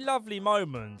 It's a lovely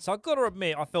moment. I've got to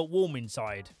admit I felt warm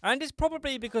inside. And it's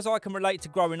probably because I can relate to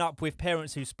growing up with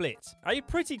parents who split. A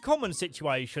pretty common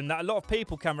situation that a lot of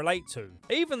people can relate to,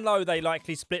 even though they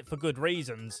likely split for good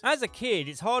reasons. As a kid,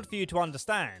 it's hard for you to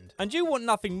understand. And you want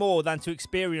nothing more than to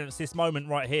experience this moment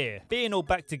right here, being all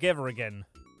back together again.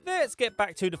 Let's get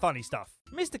back to the funny stuff.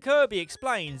 Mr. Kirby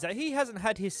explains that he hasn't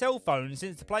had his cell phone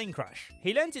since the plane crash.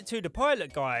 He lent it to the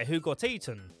pilot guy who got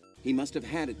eaten. He must have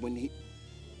had it when he...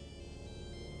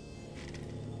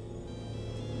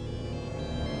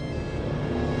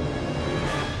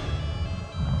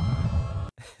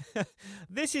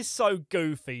 This is so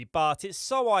goofy, but it's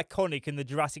so iconic in the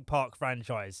Jurassic Park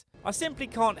franchise. I simply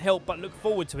can't help but look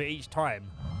forward to it each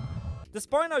time. The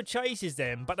Spino chases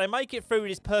them, but they make it through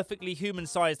this perfectly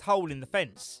human-sized hole in the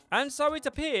fence. And so it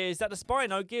appears that the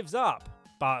Spino gives up.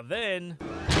 But then...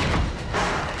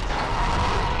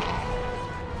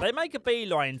 they make a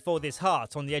beeline for this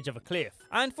hut on the edge of a cliff.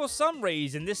 And for some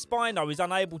reason, this Spino is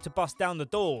unable to bust down the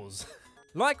doors.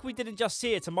 Like we didn't just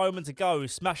see it a moment ago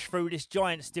smash through this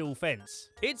giant steel fence.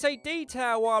 It's a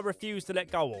detail I refuse to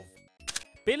let go of.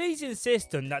 Billy's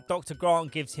insistent that Dr.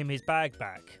 Grant gives him his bag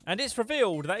back, and it's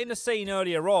revealed that in a scene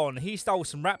earlier on, he stole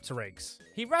some raptor eggs.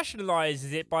 He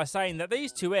rationalises it by saying that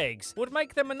these 2 eggs would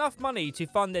make them enough money to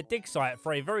fund their dig site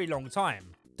for a very long time.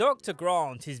 Dr.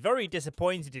 Grant is very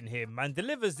disappointed in him and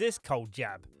delivers this cold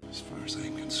jab. As far as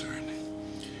I'm concerned,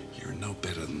 you're no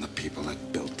better than the people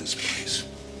that built this place.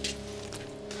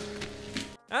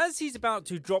 As he's about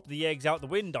to drop the eggs out the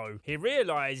window, he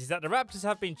realises that the raptors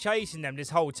have been chasing them this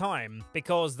whole time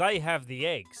because they have the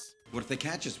eggs. What if they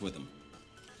catch us with them?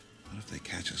 What if they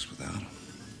catch us without them?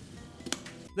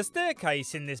 The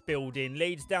staircase in this building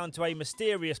leads down to a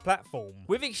mysterious platform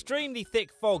with extremely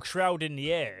thick fog shrouding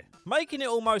the air, making it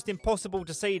almost impossible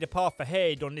to see the path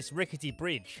ahead on this rickety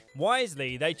bridge.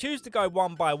 Wisely, they choose to go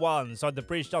one by one so the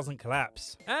bridge doesn't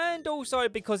collapse, and also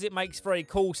because it makes for a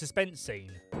cool suspense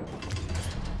scene.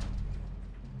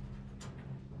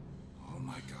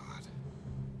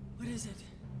 What is it?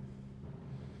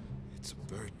 It's a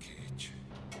bird cage.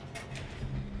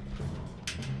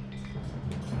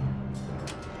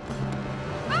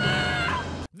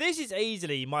 This is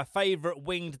easily my favourite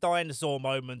winged dinosaur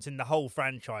moment in the whole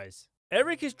franchise.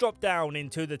 Eric is dropped down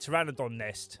into the Pteranodon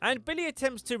nest, and Billy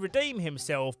attempts to redeem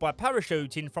himself by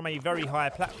parachuting from a very high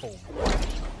platform.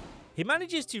 He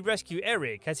manages to rescue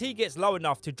Eric as he gets low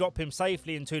enough to drop him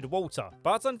safely into the water,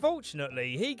 but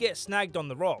unfortunately he gets snagged on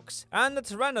the rocks, and the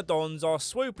Pteranodons are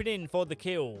swooping in for the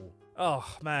kill.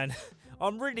 Oh man,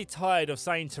 I'm really tired of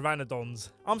saying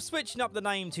Pteranodons. I'm switching up the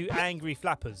name to Angry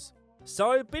Flappers.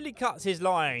 So Billy cuts his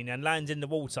line and lands in the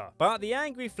water, but the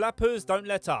Angry Flappers don't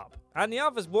let up, and the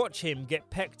others watch him get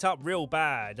pecked up real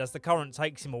bad as the current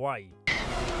takes him away.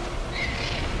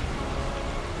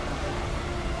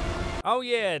 Oh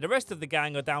yeah, the rest of the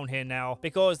gang are down here now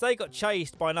because they got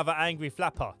chased by another angry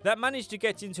flapper that managed to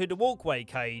get into the walkway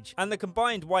cage, and the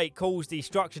combined weight caused the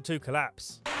structure to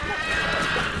collapse.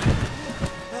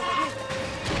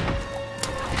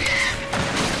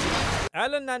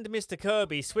 Alan and Mr.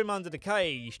 Kirby swim under the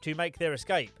cage to make their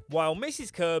escape, while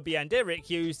Mrs. Kirby and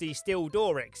Eric use the steel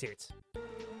door exit.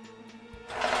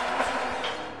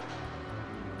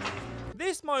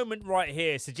 This moment right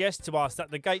here suggests to us that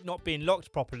the gate not being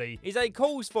locked properly is a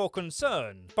cause for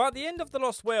concern, but the end of The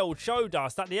Lost World showed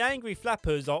us that the angry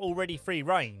flappers are already free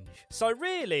range. So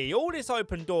really, all this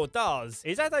open door does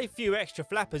is add a few extra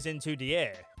flappers into the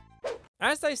air.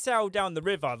 As they sail down the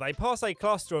river, they pass a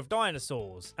cluster of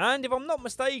dinosaurs, and if I'm not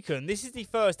mistaken, this is the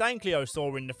first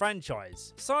ankylosaur in the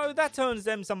franchise, so that earns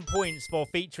them some points for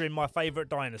featuring my favourite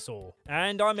dinosaur.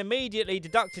 And I'm immediately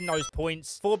deducting those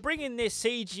points for bringing this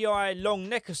CGI long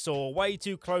neckosaur way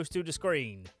too close to the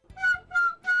screen.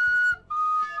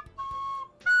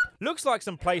 Looks like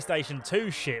some PlayStation 2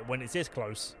 shit when it's this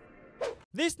close.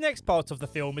 This next part of the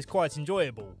film is quite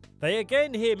enjoyable. They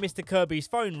again hear Mr. Kirby's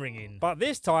phone ringing, but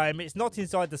this time it's not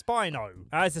inside the Spino,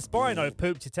 as the Spino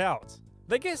pooped it out.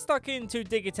 They get stuck in to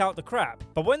dig it out the crap,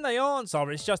 but when they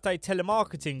answer it's just a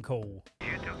telemarketing call.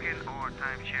 You took in our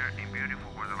timeshare in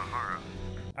beautiful Guadalajara.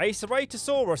 A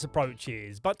Ceratosaurus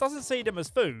approaches, but doesn't see them as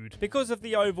food because of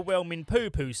the overwhelming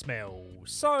poo-poo smell,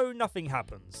 so nothing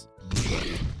happens.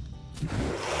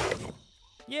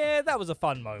 Yeah, that was a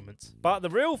fun moment. But the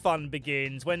real fun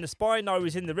begins when the Spino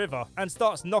is in the river and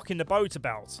starts knocking the boat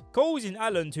about, causing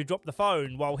Alan to drop the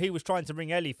phone while he was trying to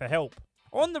ring Ellie for help.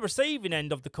 On the receiving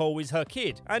end of the call is her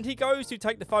kid, and he goes to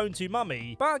take the phone to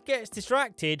Mummy, but gets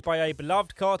distracted by a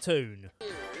beloved cartoon.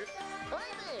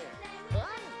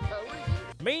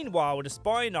 Meanwhile, the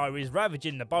Spino is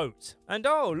ravaging the boat. And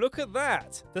oh, look at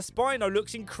that! The Spino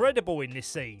looks incredible in this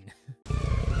scene.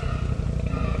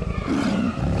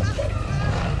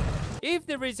 If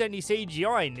there is any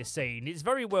CGI in this scene, it's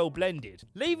very well blended,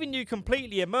 leaving you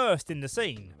completely immersed in the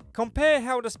scene. Compare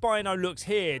how the Spino looks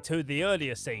here to the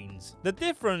earlier scenes. The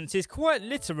difference is quite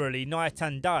literally night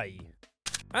and day.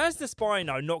 As the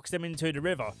Spino knocks them into the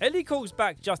river, Ellie calls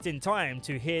back just in time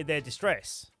to hear their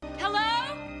distress. Hello?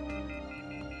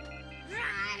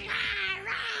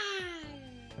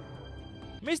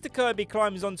 Mr. Kirby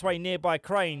climbs onto a nearby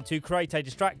crane to create a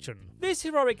distraction. This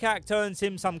heroic act earns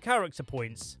him some character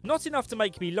points. Not enough to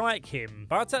make me like him,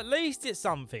 but at least it's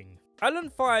something.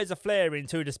 Alan fires a flare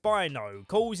into the Spino,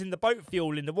 causing the boat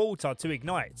fuel in the water to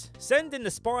ignite, sending the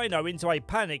Spino into a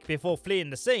panic before fleeing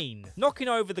the scene, knocking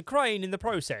over the crane in the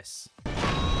process.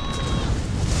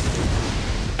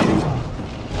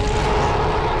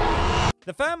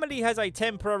 The family has a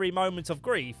temporary moment of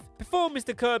grief before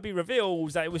Mr. Kirby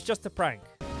reveals that it was just a prank.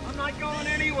 I'm not going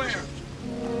anywhere.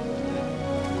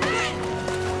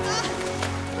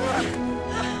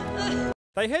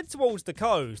 They head towards the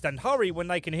coast and hurry when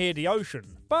they can hear the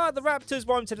ocean, but the raptors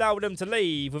won't allow them to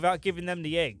leave without giving them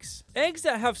the eggs. Eggs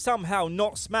that have somehow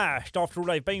not smashed after all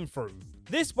they've been through.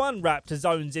 This one raptor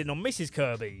zones in on Mrs.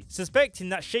 Kirby, suspecting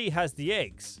that she has the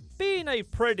eggs. Being a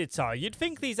predator, you'd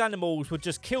think these animals would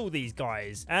just kill these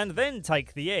guys and then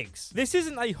take the eggs. This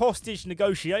isn't a hostage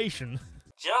negotiation.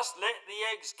 Just let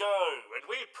the eggs go, and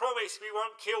we promise we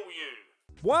won't kill you.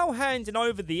 While handing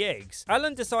over the eggs,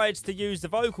 Alan decides to use the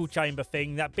vocal chamber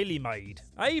thing that Billy made.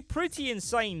 A pretty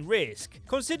insane risk,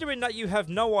 considering that you have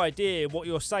no idea what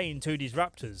you're saying to these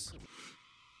raptors.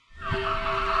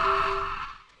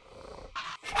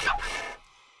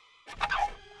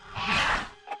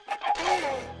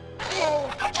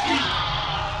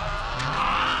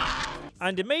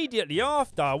 And immediately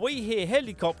after, we hear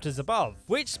helicopters above,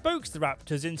 which spooks the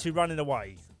raptors into running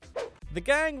away. The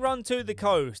gang run to the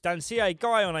coast and see a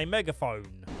guy on a megaphone.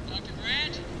 Dr.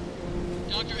 Grant?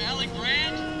 Dr. Alan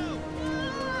Grant?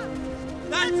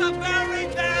 That's a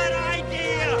very bad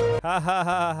idea! Ha ha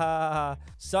ha ha.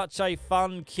 Such a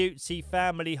fun, cutesy,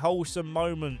 family, wholesome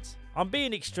moment. I'm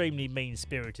being extremely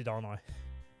mean-spirited, aren't I?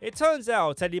 It turns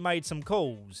out Eddie made some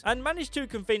calls and managed to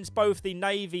convince both the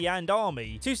Navy and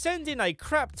Army to send in a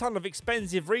crap ton of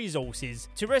expensive resources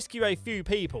to rescue a few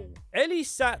people. Ellie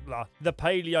Sattler, the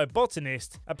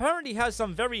paleobotanist, apparently has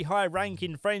some very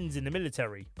high-ranking friends in the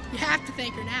military. You have to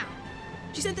thank her now.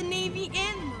 She sent the Navy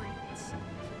and the Marines.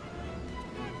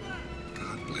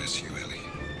 God bless you, Ellie.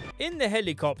 In the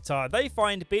helicopter, they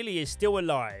find Billy is still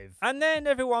alive, and then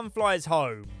everyone flies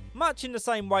home. Much in the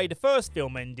same way the first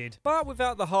film ended, but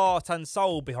without the heart and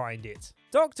soul behind it.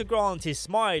 Dr. Grant is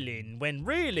smiling when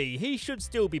really he should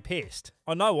still be pissed.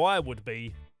 I know I would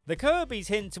be. The Kirbys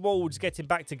hint towards getting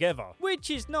back together, which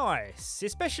is nice,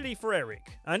 especially for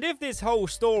Eric. And if this whole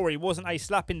story wasn't a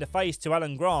slap in the face to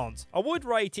Alan Grant, I would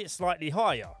rate it slightly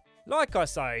higher. Like I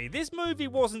say, this movie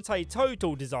wasn't a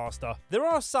total disaster. There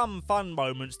are some fun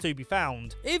moments to be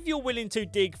found, if you're willing to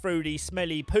dig through the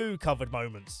smelly poo-covered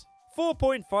moments.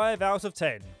 4.5 out of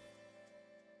 10.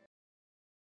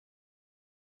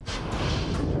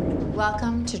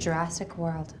 Welcome to Jurassic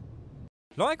World.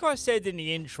 Like I said in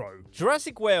the intro,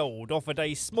 Jurassic World offered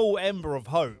a small ember of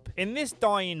hope in this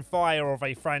dying fire of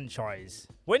a franchise.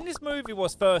 When this movie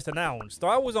was first announced,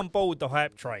 I was on board the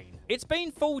hype train. It's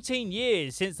been 14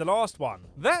 years since the last one.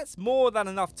 That's more than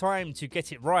enough time to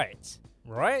get it right.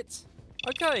 Right?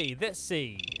 Okay, let's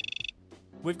see.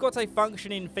 We've got a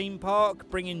functioning theme park,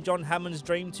 bringing John Hammond's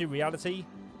dream to reality.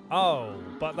 Oh,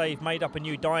 but they've made up a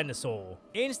new dinosaur,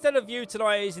 instead of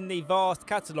utilising the vast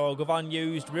catalogue of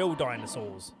unused real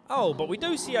dinosaurs. Oh, but we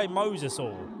do see a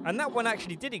mosasaur, and that one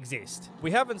actually did exist. We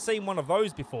haven't seen one of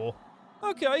those before.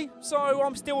 Okay, so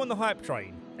I'm still on the hype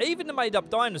train. Even the made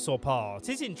up dinosaur part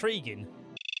is intriguing.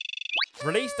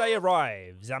 Release day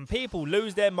arrives, and people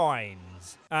lose their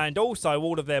minds, and also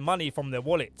all of their money from their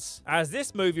wallets, as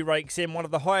this movie rakes in one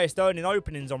of the highest earning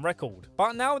openings on record.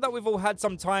 But now that we've all had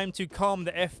some time to calm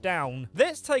the F down,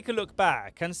 let's take a look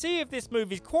back and see if this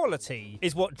movie's quality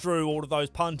is what drew all of those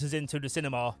punters into the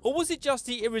cinema, or was it just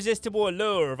the irresistible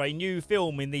allure of a new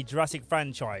film in the Jurassic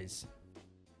franchise?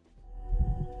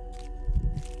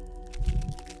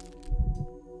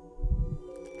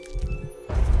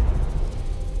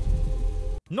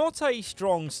 Not a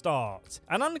strong start.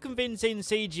 An unconvincing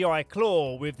CGI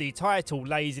claw with the title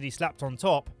lazily slapped on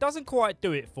top doesn't quite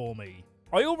do it for me.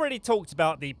 I already talked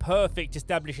about the perfect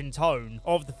establishing tone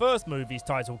of the first movie's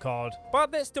title card,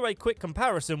 but let's do a quick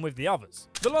comparison with the others.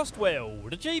 The Lost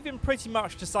World, achieving pretty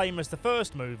much the same as the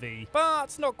first movie,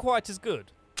 but not quite as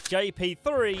good.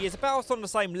 JP3 is about on the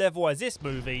same level as this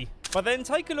movie, but then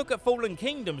take a look at Fallen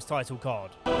Kingdom's title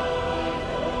card.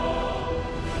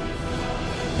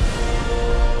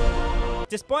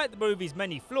 Despite the movie's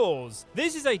many flaws,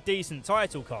 this is a decent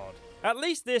title card. At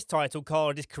least this title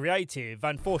card is creative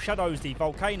and foreshadows the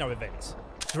volcano event.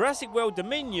 Jurassic World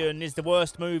Dominion is the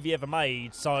worst movie ever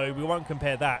made, so we won't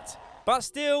compare that. But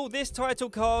still, this title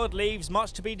card leaves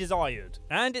much to be desired,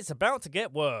 and it's about to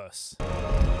get worse.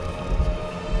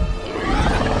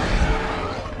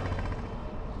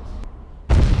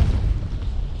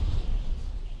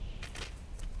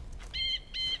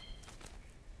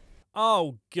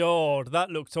 Oh god, that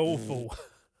looked awful.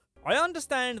 I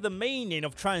understand the meaning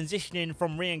of transitioning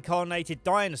from reincarnated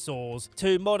dinosaurs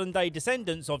to modern day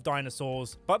descendants of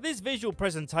dinosaurs, but this visual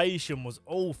presentation was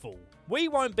awful. We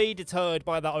won't be deterred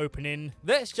by that opening,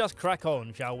 let's just crack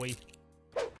on, shall we?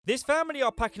 This family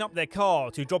are packing up their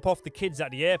car to drop off the kids at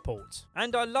the airport,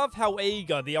 and I love how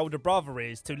eager the older brother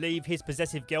is to leave his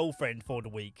possessive girlfriend for the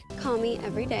week. Call me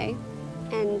every day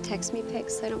and text me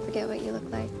pics so I don't forget what you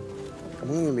look like. I'm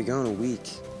only gonna be gone a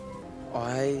week.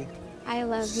 I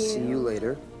love you. See you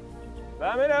later.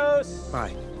 Vámonos!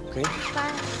 Bye, okay?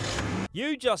 Bye.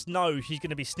 You just know she's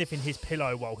going to be sniffing his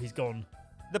pillow while he's gone.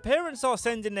 The parents are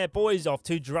sending their boys off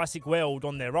to Jurassic World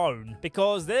on their own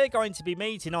because they're going to be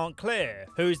meeting Aunt Claire,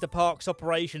 who's the park's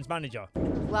operations manager.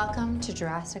 Welcome to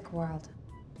Jurassic World.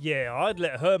 Yeah, I'd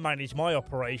let her manage my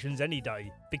operations any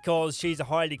day, because she's a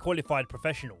highly qualified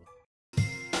professional.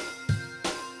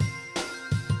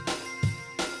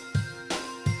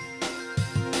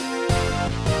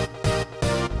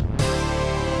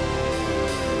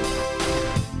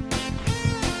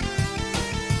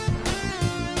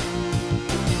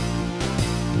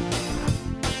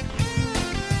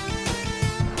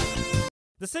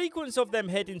 The sequence of them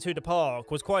heading to the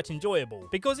park was quite enjoyable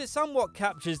because it somewhat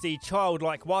captures the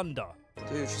childlike wonder.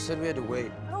 Dude, she said we had to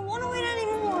wait. I don't want to wait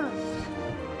anymore.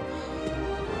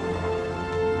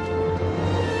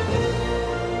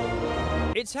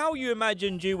 It's how you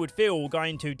imagined you would feel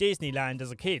going to Disneyland as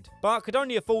a kid, but could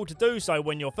only afford to do so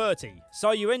when you're 30.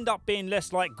 So you end up being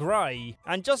less like Gray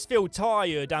and just feel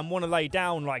tired and want to lay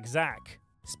down like Zach.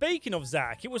 Speaking of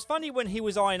Zach, it was funny when he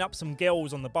was eyeing up some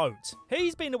girls on the boat.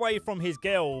 He's been away from his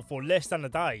girl for less than a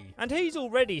day, and he's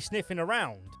already sniffing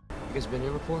around. You guys been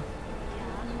here before?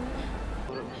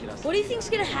 What do you think's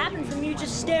gonna happen from you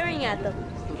just staring at them?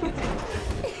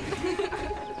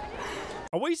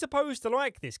 Are we supposed to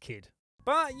like this kid?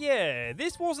 But yeah,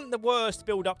 this wasn't the worst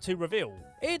build-up to reveal.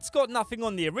 It's got nothing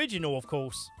on the original, of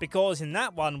course, because in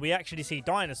that one we actually see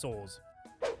dinosaurs.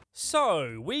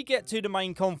 So, we get to the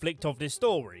main conflict of this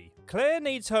story. Claire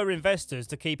needs her investors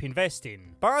to keep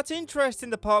investing, but interest in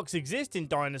the park's existing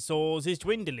dinosaurs is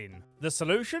dwindling. The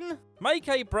solution? Make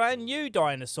a brand new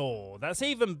dinosaur that's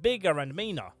even bigger and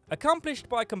meaner, accomplished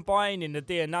by combining the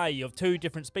DNA of two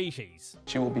different species.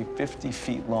 She will be 50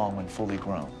 feet long when fully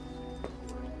grown.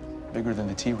 Bigger than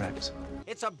the T-Rex.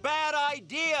 It's a bad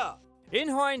idea! In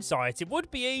hindsight, it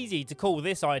would be easy to call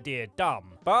this idea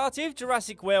dumb, but if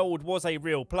Jurassic World was a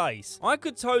real place, I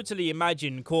could totally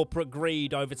imagine corporate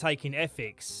greed overtaking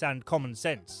ethics and common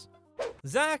sense.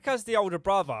 Zach, as the older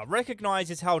brother,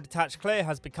 recognises how detached Claire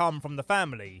has become from the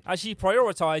family as she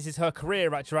prioritises her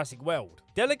career at Jurassic World,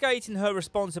 delegating her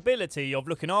responsibility of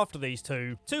looking after these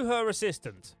two to her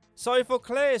assistant. So for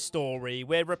Claire's story,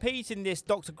 we're repeating this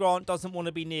Dr. Grant doesn't want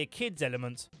to be near kids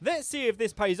element. Let's see if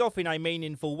this pays off in a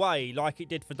meaningful way like it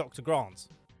did for Dr. Grant.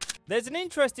 There's an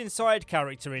interesting side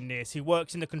character in this who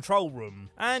works in the control room,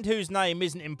 and whose name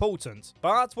isn't important,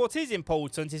 but what is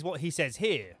important is what he says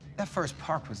here. That first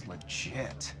park was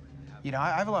legit. You know,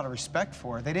 I have a lot of respect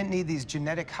for it. They didn't need these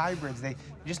genetic hybrids. They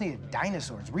just needed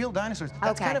dinosaurs, real dinosaurs.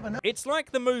 That's kind of enough. It's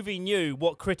like the movie knew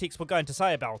what critics were going to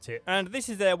say about it, and this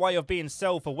is their way of being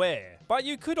self-aware. But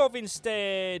you could have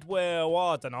instead, well,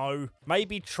 I don't know,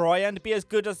 maybe try and be as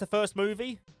good as the first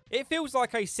movie? It feels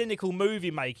like a cynical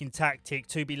movie-making tactic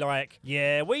to be like,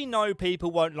 yeah, we know people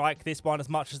won't like this one as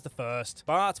much as the first,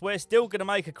 but we're still going to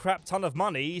make a crap ton of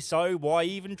money, so why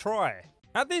even try?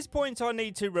 At this point, I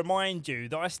need to remind you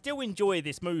that I still enjoy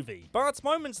this movie, but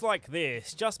moments like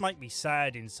this just make me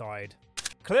sad inside.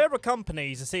 Claire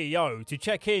accompanies the CEO to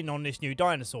check in on this new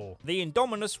dinosaur, the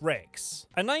Indominus Rex,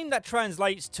 a name that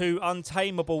translates to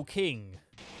Untamable King.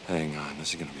 Hang on,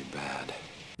 this is gonna be bad.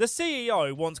 The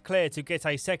CEO wants Claire to get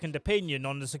a second opinion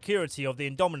on the security of the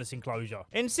Indominus enclosure,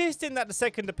 insisting that the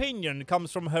second opinion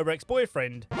comes from her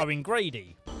ex-boyfriend, Owen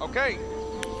Grady. Okay.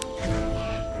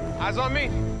 Eyes on me.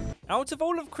 Out of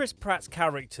all of Chris Pratt's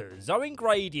characters, Owen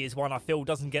Grady is one I feel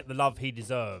doesn't get the love he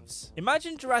deserves.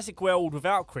 Imagine Jurassic World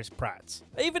without Chris Pratt.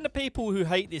 Even the people who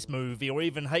hate this movie or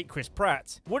even hate Chris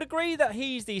Pratt would agree that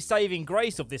he's the saving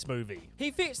grace of this movie.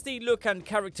 He fits the look and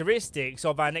characteristics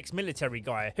of an ex-military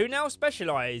guy who now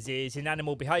specialises in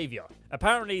animal behaviour.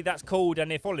 Apparently that's called an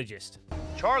ethologist.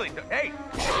 Charlie, hey,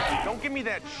 don't give me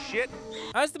that shit.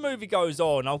 As the movie goes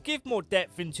on, I'll give more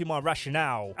depth into my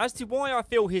rationale as to why I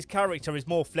feel his character is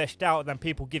more fleshed out than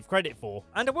people give credit for,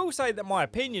 and I will say that my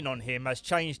opinion on him has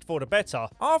changed for the better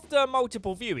after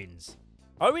multiple viewings.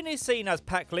 Owen is seen as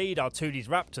pack leader to these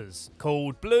raptors,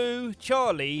 called Blue,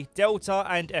 Charlie, Delta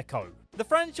and Echo. The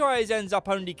franchise ends up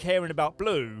only caring about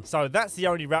Blue, so that's the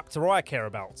only raptor I care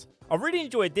about. I really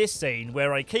enjoyed this scene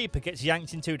where a keeper gets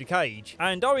yanked into the cage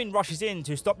and Owen rushes in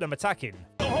to stop them attacking.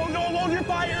 Oh no, hold your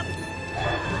fire!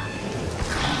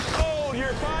 Hold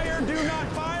your fire, do not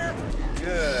fire!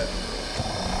 Good.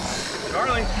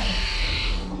 Charlie,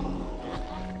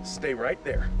 stay right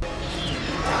there.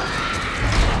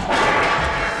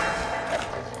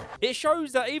 It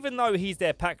shows that even though he's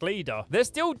their pack leader, they're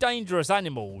still dangerous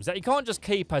animals that you can't just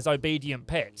keep as obedient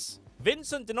pets.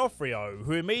 Vincent D'Onofrio,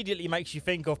 who immediately makes you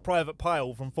think of Private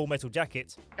Pyle from Full Metal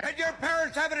Jacket. Did your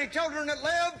parents have any children that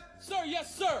lived? Sir,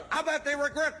 yes, sir. I bet they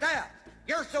regret that.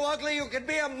 You're so ugly you could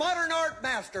be a modern art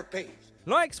masterpiece.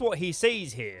 Likes what he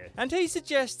sees here, and he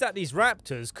suggests that these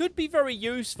raptors could be very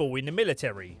useful in the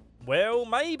military. Well,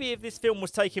 maybe if this film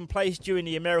was taking place during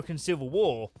the American Civil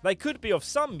War, they could be of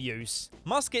some use.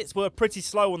 Muskets were pretty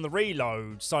slow on the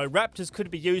reload, so raptors could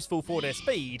be useful for their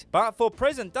speed, but for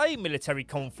present day military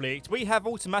conflict, we have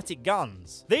automatic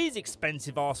guns. These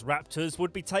expensive ass raptors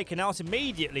would be taken out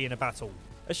immediately in a battle,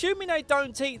 assuming they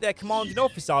don't eat their commanding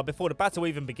officer before the battle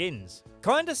even begins.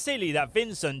 Kinda silly that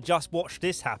Vincent just watched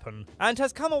this happen, and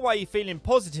has come away feeling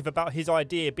positive about his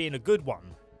idea being a good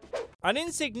one. An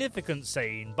insignificant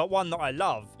scene, but one that I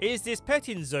love, is this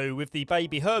petting zoo with the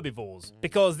baby herbivores,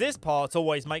 because this part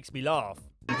always makes me laugh.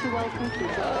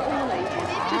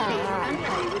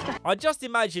 I just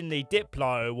imagine the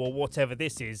Diplo, or whatever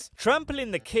this is,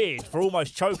 trampling the kid for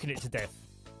almost choking it to death.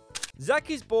 Zack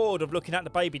is bored of looking at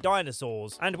the baby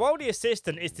dinosaurs, and while the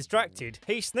assistant is distracted,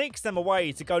 he sneaks them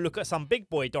away to go look at some big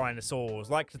boy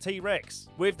dinosaurs like the T-Rex,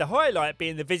 with the highlight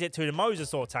being the visit to the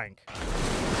mosasaur tank.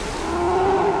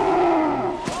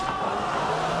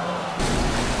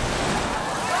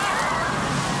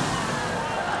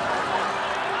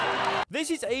 This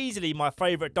is easily my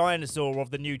favourite dinosaur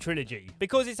of the new trilogy,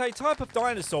 because it's a type of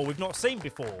dinosaur we've not seen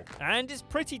before, and it's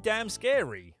pretty damn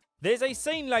scary. There's a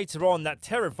scene later on that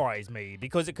terrifies me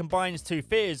because it combines two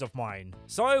fears of mine,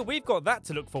 so we've got that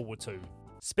to look forward to.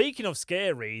 Speaking of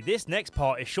scary, this next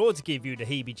part is sure to give you the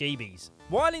heebie-jeebies.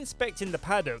 While inspecting the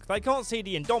paddock, they can't see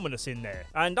the Indominus in there,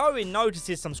 and Owen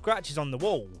notices some scratches on the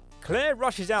wall. Claire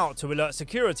rushes out to alert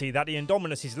security that the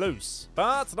Indominus is loose,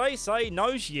 but they say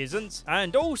no she isn't,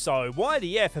 and also, why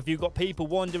the F have you got people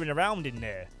wandering around in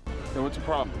there? Hey, what's the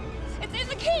problem? It's in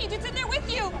the cage, it's in there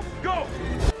with you! Go!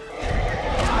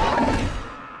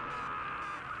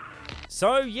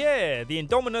 So yeah, the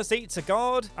Indominus eats a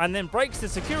guard and then breaks the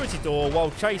security door while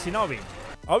chasing Owen.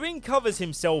 Owen covers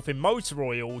himself in motor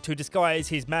oil to disguise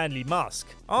his manly musk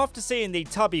after seeing the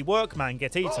tubby workman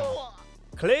get eaten.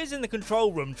 Claire's in the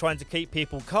control room trying to keep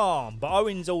people calm, but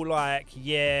Owen's all like,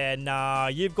 yeah, nah,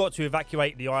 you've got to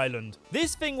evacuate the island.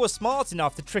 This thing was smart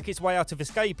enough to trick its way out of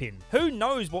escaping. Who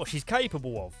knows what she's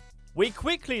capable of? We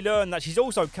quickly learn that she's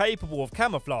also capable of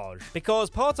camouflage, because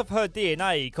part of her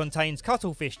DNA contains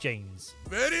cuttlefish genes.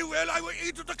 Very well, I will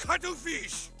eat the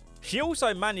cuttlefish. She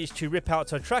also managed to rip out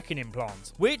her tracking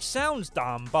implant, which sounds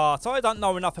dumb, but I don't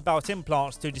know enough about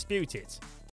implants to dispute it.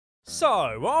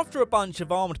 So, after a bunch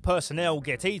of armed personnel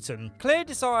get eaten, Claire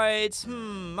decides,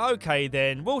 okay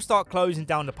then, we'll start closing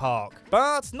down the park.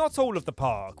 But not all of the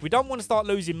park, we don't want to start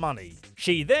losing money.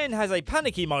 She then has a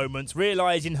panicky moment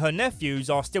realising her nephews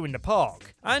are still in the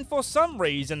park, and for some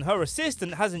reason her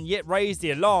assistant hasn't yet raised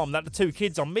the alarm that the two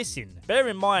kids are missing. Bear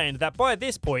in mind that by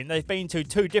this point they've been to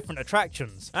two different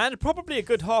attractions, and probably a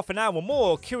good half an hour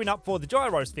more queuing up for the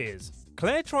gyrospheres.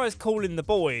 Claire tries calling the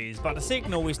boys, but the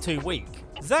signal is too weak.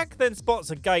 Zack then spots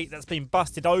a gate that's been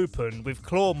busted open with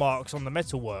claw marks on the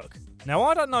metalwork. Now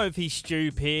I don't know if he's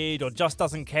stupid or just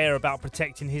doesn't care about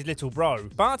protecting his little bro,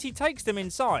 but he takes them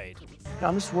inside.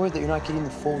 I'm just worried that you're not getting the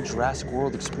full Jurassic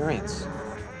World experience.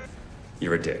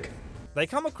 You're a dick. They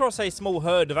come across a small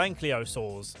herd of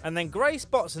ankylosaurs, and then Gray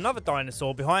spots another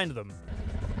dinosaur behind them.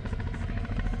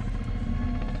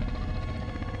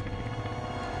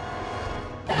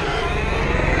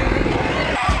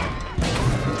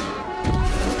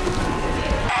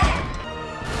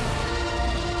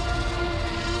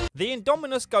 the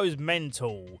Indominus goes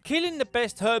mental, killing the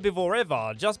best herbivore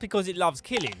ever just because it loves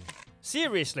killing.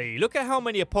 Seriously, look at how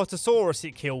many Apatosaurus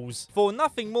it kills for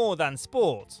nothing more than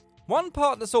sport. One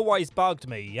part that's always bugged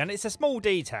me, and it's a small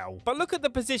detail, but look at the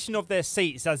position of their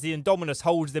seats as the Indominus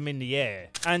holds them in the air.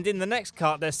 And in the next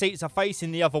cut, their seats are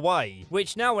facing the other way,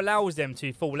 which now allows them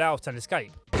to fall out and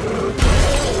escape.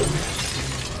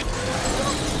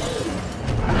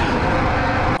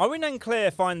 Owen and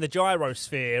Claire find the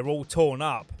gyrosphere all torn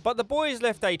up, but the boys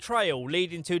left a trail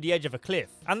leading to the edge of a cliff,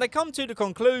 and they come to the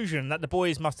conclusion that the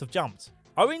boys must have jumped.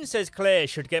 Owen says Claire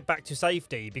should get back to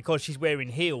safety because she's wearing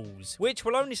heels, which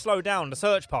will only slow down the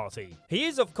search party. He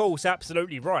is of course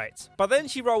absolutely right, but then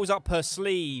she rolls up her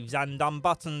sleeves and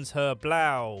unbuttons her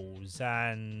blouse,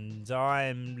 and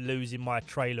I'm losing my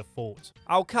trail of thought.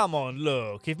 Oh come on,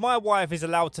 look, if my wife is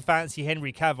allowed to fancy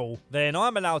Henry Cavill, then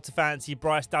I'm allowed to fancy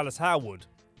Bryce Dallas Howard,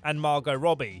 and Margot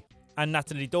Robbie, and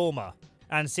Natalie Dormer,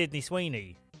 and Sydney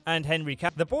Sweeney, and Henry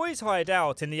Cavill. The boys hide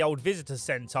out in the old visitor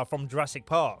centre from Jurassic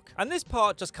Park, and this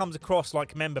part just comes across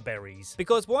like member berries,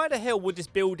 because why the hell would this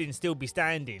building still be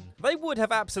standing? They would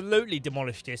have absolutely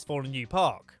demolished this for a new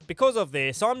park. Because of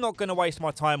this, I'm not going to waste my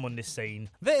time on this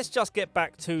scene. Let's just get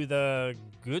back to the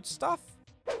good stuff.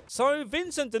 So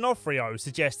Vincent D'Onofrio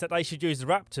suggests that they should use the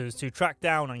raptors to track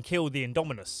down and kill the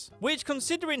Indominus, which,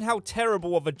 considering how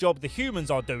terrible of a job the humans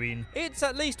are doing, it's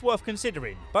at least worth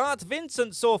considering. But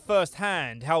Vincent saw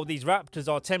firsthand how these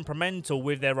raptors are temperamental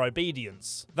with their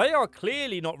obedience. They are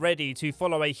clearly not ready to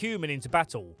follow a human into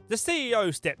battle. The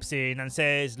CEO steps in and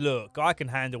says, look, I can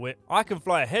handle it. I can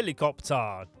fly a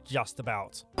helicopter, just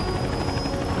about.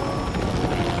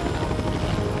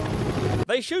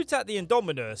 They shoot at the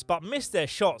Indominus but miss their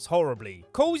shots horribly,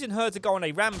 causing her to go on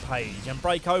a rampage and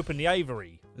break open the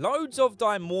aviary. Loads of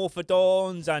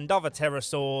Dimorphodons and other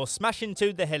pterosaurs smash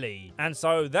into the heli, and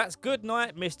so that's good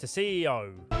night, Mr.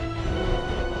 CEO.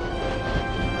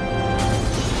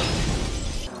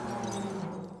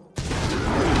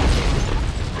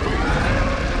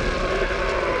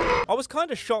 I was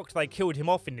kind of shocked they killed him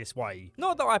off in this way.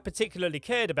 Not that I particularly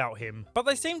cared about him, but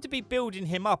they seem to be building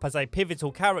him up as a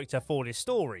pivotal character for this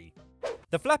story.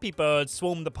 The Flappy Birds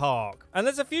swarm the park, and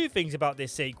there's a few things about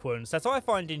this sequence that I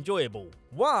find enjoyable.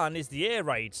 One is the air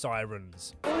raid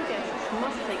sirens. All guests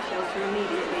must take shelter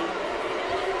immediately.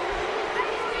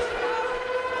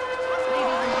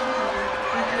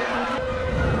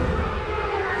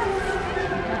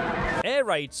 Air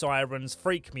raid sirens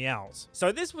freak me out,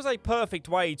 so this was a perfect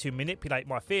way to manipulate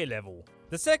my fear level.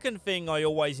 The second thing I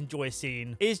always enjoy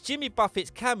seeing is Jimmy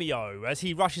Buffett's cameo as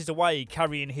he rushes away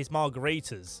carrying his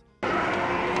margaritas.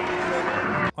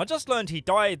 I just learned he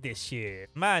died this year.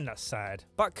 Man, that's sad.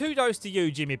 But kudos to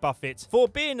you, Jimmy Buffett, for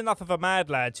being enough of a mad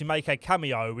lad to make a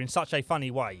cameo in such a funny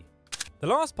way. The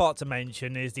last part to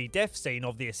mention is the death scene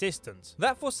of the assistant,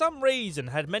 that for some reason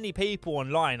had many people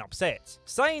online upset,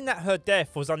 saying that her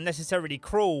death was unnecessarily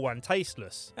cruel and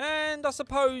tasteless. And I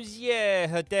suppose, yeah,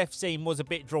 her death scene was a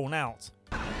bit drawn out.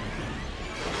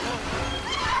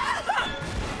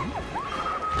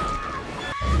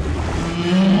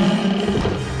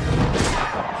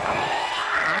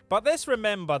 But let's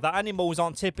remember that animals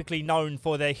aren't typically known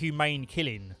for their humane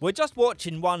killing. We're just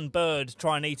watching one bird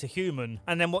try and eat a human,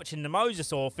 and then watching the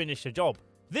mosasaur finish the job.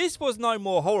 This was no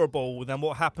more horrible than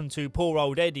what happened to poor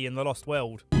old Eddie in The Lost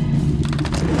World.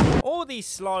 Or the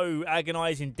slow,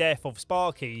 agonising death of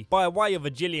Sparky by way of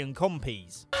a Jillian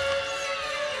compies.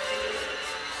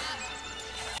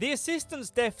 The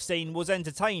assistant's death scene was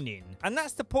entertaining, and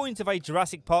that's the point of a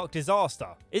Jurassic Park disaster.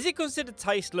 Is it considered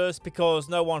tasteless because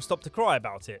no one stopped to cry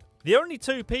about it? The only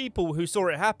two people who saw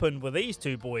it happen were these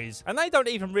two boys, and they don't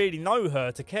even really know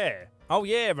her to care. Oh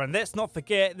yeah, and let's not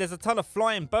forget there's a ton of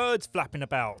flying birds flapping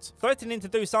about, threatening to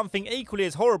do something equally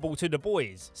as horrible to the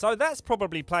boys, so that's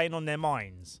probably playing on their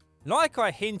minds. Like I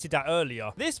hinted at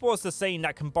earlier, this was the scene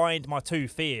that combined my two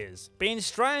fears. Being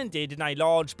stranded in a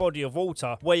large body of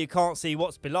water where you can't see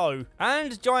what's below,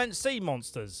 and giant sea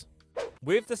monsters.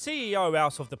 With the CEO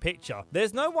out of the picture,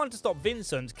 there's no one to stop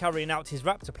Vincent carrying out his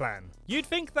raptor plan. You'd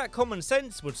think that common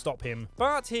sense would stop him,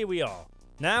 but here we are.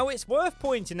 Now, it's worth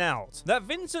pointing out that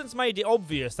Vincent's made it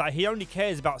obvious that he only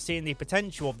cares about seeing the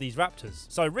potential of these raptors.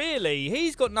 So really,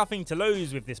 he's got nothing to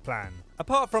lose with this plan,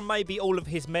 apart from maybe all of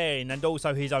his men and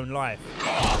also his own life.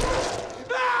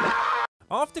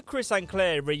 After Chris and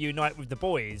Claire reunite with the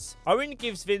boys, Owen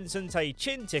gives Vincent a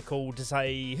chin tickle to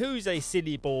say, "Who's a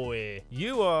silly boy?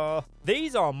 You are.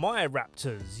 These are my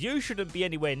raptors. You shouldn't be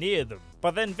anywhere near them."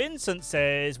 But then Vincent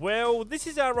says, well, this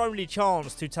is our only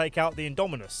chance to take out the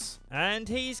Indominus. And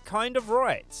he's kind of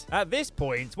right. At this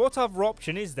point, what other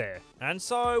option is there? And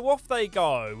so off they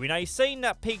go in a scene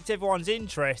that piqued everyone's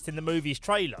interest in the movie's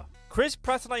trailer. Chris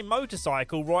Pratt on a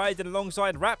motorcycle riding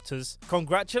alongside raptors.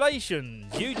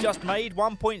 Congratulations, you just made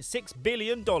 $1.6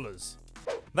 billion.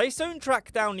 They soon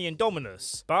track down the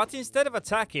Indominus, but instead of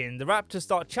attacking, the raptors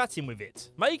start chatting with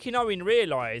it, making Owen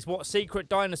realise what secret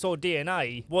dinosaur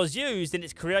DNA was used in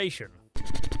its creation.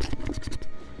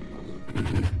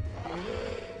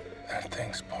 That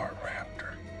thing's part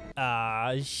raptor.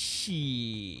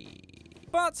 Shit.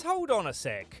 But hold on a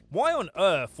sec, why on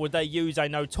earth would they use a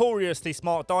notoriously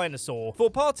smart dinosaur for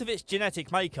part of its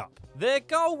genetic makeup? Their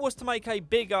goal was to make a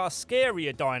bigger,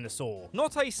 scarier dinosaur,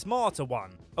 not a smarter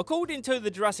one. According to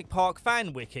the Jurassic Park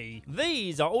fan wiki,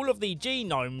 these are all of the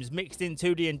genomes mixed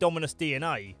into the Indominus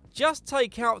DNA. Just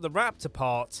take out the raptor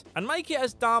part and make it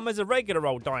as dumb as a regular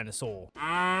old dinosaur.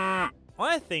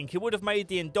 I think it would have made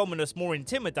the Indominus more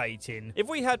intimidating if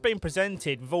we had been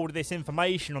presented with all of this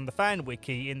information on the fan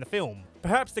wiki in the film.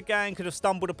 Perhaps the gang could have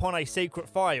stumbled upon a secret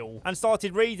file and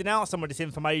started reading out some of this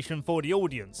information for the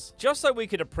audience, just so we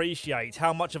could appreciate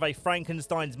how much of a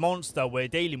Frankenstein's monster we're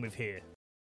dealing with here.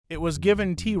 It was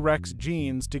given T-Rex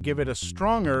genes to give it a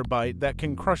stronger bite that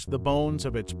can crush the bones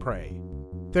of its prey.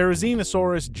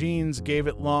 Therizinosaurus genes gave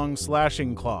it long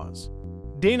slashing claws.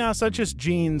 Deinosuchus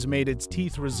genes made its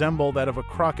teeth resemble that of a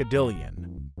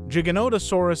crocodilian.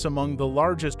 Giganotosaurus, among the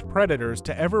largest predators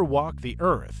to ever walk the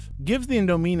earth, gives the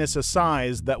Indominus a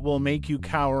size that will make you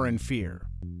cower in fear.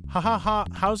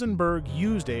 Hausenberg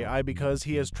used AI because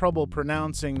he has trouble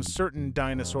pronouncing certain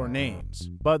dinosaur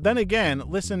names. But then again,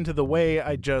 listen to the way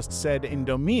I just said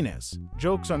Indominus.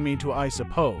 Joke's on me too, I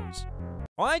suppose.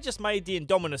 I just made the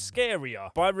Indominus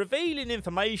scarier by revealing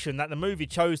information that the movie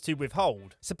chose to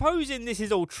withhold. Supposing this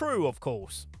is all true, of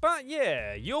course. But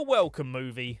yeah, you're welcome,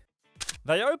 movie.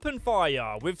 They open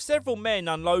fire, with several men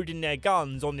unloading their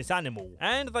guns on this animal,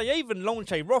 and they even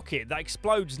launch a rocket that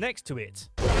explodes next to it.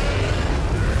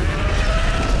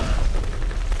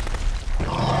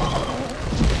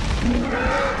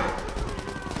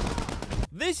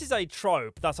 This is a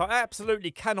trope that I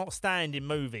absolutely cannot stand in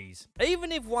movies.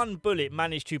 Even if one bullet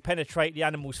managed to penetrate the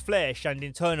animal's flesh and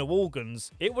internal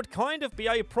organs, it would kind of be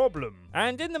a problem.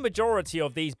 And in the majority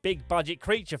of these big budget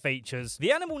creature features,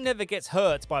 the animal never gets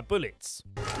hurt by bullets.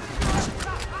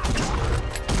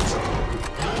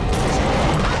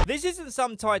 This isn't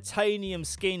some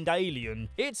titanium-skinned alien,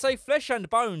 it's a flesh and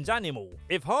bones animal.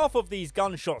 If half of these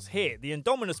gunshots hit, the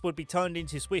Indominus would be turned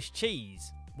into Swiss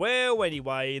cheese. Well,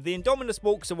 anyway, the Indominus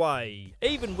walks away,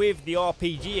 even with the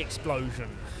RPG explosion.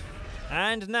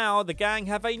 And now the gang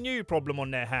have a new problem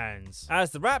on their hands,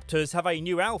 as the raptors have a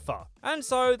new alpha, and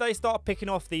so they start picking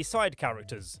off these side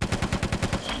characters.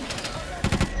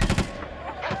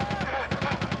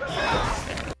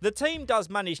 The team does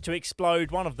manage to explode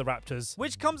one of the raptors,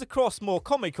 which comes across more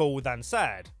comical than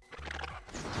sad.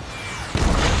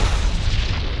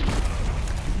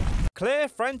 Claire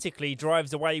frantically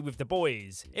drives away with the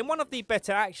boys, in one of the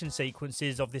better action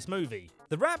sequences of this movie.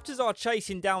 The raptors are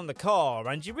chasing down the car,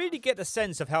 and you really get the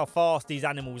sense of how fast these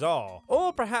animals are,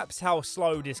 or perhaps how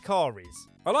slow this car is.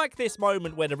 I like this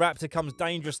moment where the raptor comes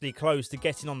dangerously close to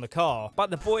getting on the car,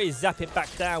 but the boys zap it back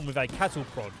down with a cattle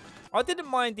prod. I didn't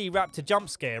mind the raptor jump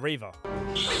scare either.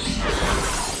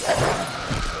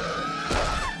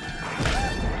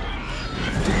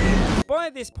 By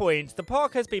this point, the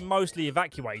park has been mostly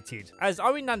evacuated, as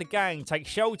Owen and the gang take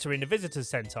shelter in the visitors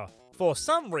centre. For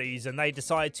some reason, they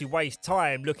decide to waste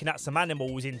time looking at some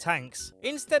animals in tanks,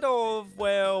 instead of,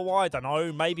 well, I don't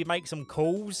know, maybe make some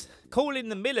calls? Call in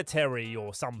the military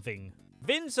or something.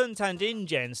 Vincent and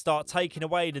InGen start taking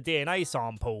away the DNA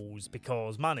samples,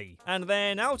 because money. And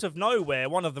then, out of nowhere,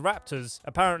 one of the raptors,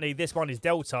 apparently this one is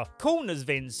Delta, corners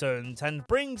Vincent and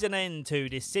brings an end to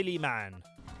this silly man.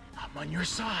 I'm on your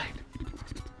side.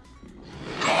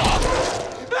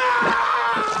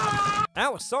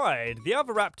 Outside, the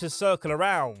other raptors circle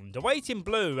around, awaiting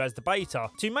Blue as the beta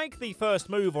to make the first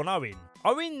move on Owen.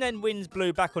 Owen then wins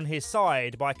Blue back on his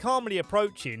side by calmly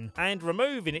approaching and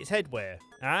removing its headwear.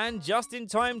 And just in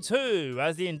time too,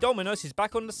 as the Indominus is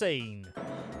back on the scene.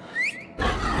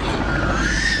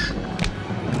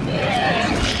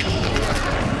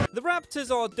 The raptors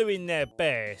are doing their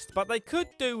best, but they could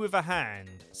do with a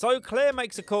hand. So Claire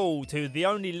makes a call to the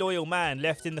only loyal man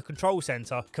left in the control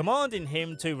centre, commanding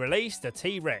him to release the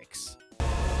T-Rex.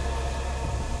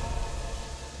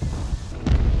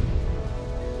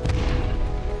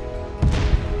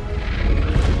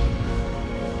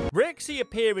 Rexy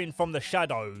appearing from the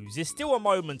shadows is still a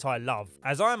moment I love,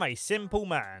 as I'm a simple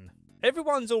man.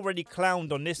 Everyone's already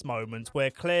clowned on this moment where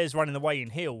Claire's running away in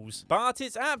heels, but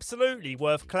it's absolutely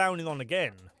worth clowning on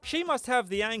again. She must have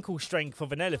the ankle strength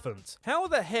of an elephant. How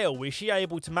the hell is she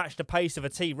able to match the pace of a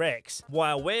T-Rex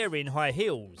while wearing high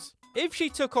heels? If she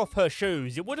took off her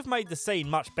shoes, it would have made the scene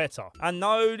much better. And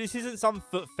no, this isn't some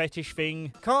foot fetish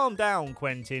thing. Calm down,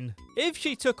 Quentin. If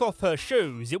she took off her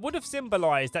shoes, it would have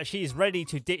symbolised that she is ready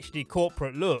to ditch the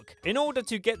corporate look in order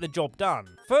to get the job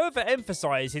done, further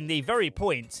emphasising the very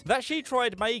point that she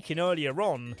tried making earlier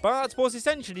on, but was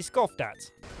essentially scoffed at.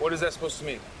 What is that supposed to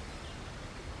mean?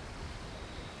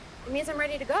 It means I'm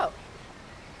ready to go.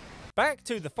 Back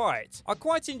to the fight. I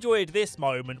quite enjoyed this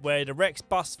moment where the Rex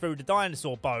busts through the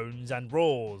dinosaur bones and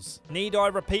roars. Need I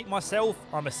repeat myself?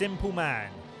 I'm a simple man.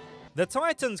 The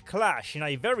Titans clash in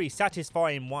a very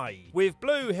satisfying way, with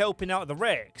Blue helping out the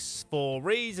Rex for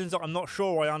reasons that I'm not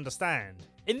sure I understand.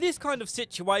 In this kind of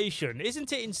situation,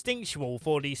 isn't it instinctual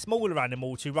for the smaller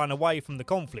animal to run away from the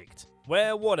conflict?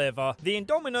 Well, whatever. The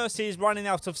Indominus is running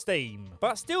out of steam,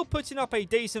 but still putting up a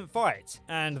decent fight.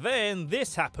 And then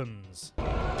this happens.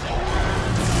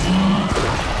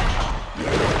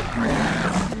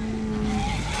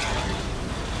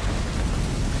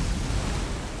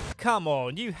 Come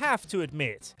on, you have to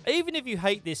admit, even if you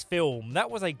hate this film,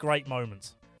 that was a great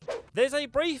moment. There's a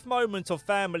brief moment of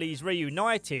families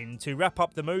reuniting to wrap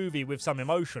up the movie with some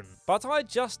emotion, but I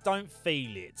just don't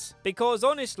feel it. Because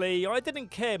honestly, I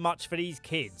didn't care much for these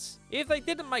kids. If they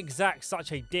didn't make Zack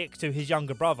such a dick to his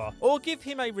younger brother, or give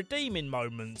him a redeeming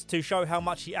moment to show how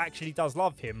much he actually does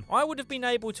love him, I would have been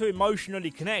able to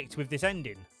emotionally connect with this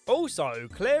ending. Also,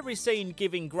 Claire is seen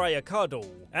giving Gray a cuddle,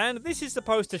 and this is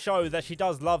supposed to show that she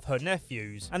does love her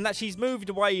nephews, and that she's moved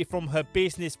away from her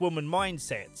businesswoman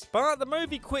mindset. But the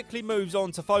movie quickly moves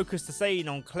on to focus the scene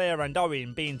on Claire and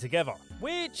Owen being together,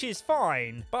 which is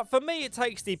fine, but for me it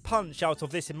takes the punch out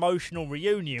of this emotional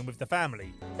reunion with the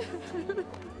family.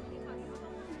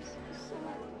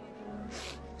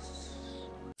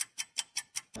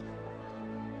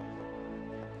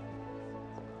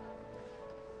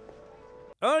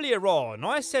 Earlier on,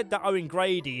 I said that Owen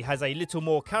Grady has a little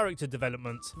more character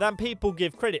development than people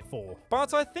give credit for,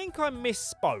 but I think I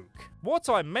misspoke. What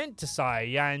I meant to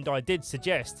say, and I did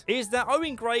suggest, is that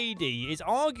Owen Grady is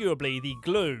arguably the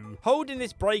glue holding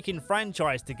this breaking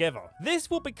franchise together. This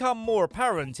will become more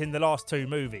apparent in the last two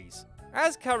movies.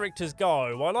 As characters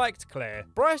go, I liked Claire.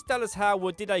 Bryce Dallas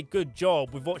Howard did a good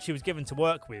job with what she was given to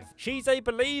work with. She's a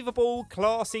believable,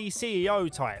 classy CEO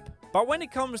type. But when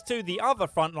it comes to the other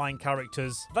frontline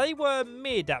characters, they were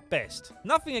mid at best.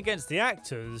 Nothing against the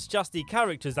actors, just the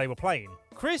characters they were playing.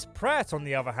 Chris Pratt, on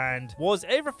the other hand, was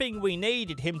everything we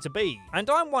needed him to be, and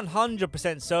I'm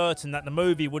 100% certain that the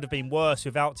movie would have been worse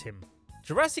without him.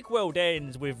 Jurassic World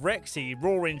ends with Rexy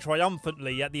roaring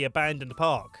triumphantly at the abandoned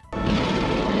park.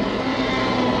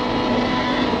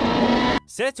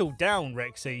 Settle down,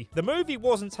 Rexy. The movie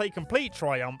wasn't a complete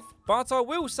triumph, but I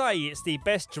will say it's the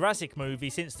best Jurassic movie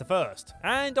since the first.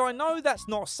 And I know that's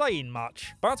not saying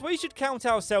much, but we should count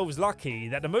ourselves lucky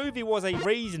that the movie was a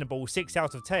reasonable 6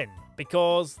 out of 10,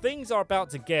 because things are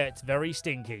about to get very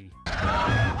stinky.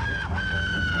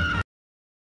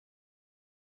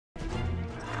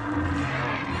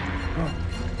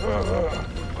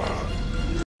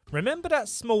 Remember that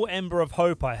small ember of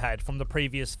hope I had from the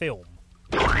previous film?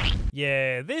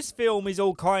 Yeah, this film is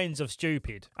all kinds of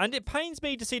stupid, and it pains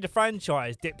me to see the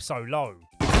franchise dip so low.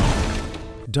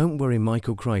 Don't worry,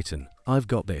 Michael Crichton, I've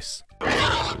got this.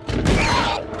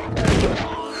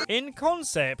 In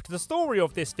concept, the story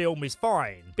of this film is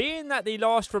fine, being that the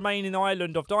last remaining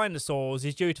island of dinosaurs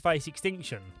is due to face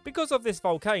extinction because of this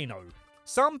volcano.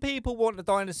 Some people want the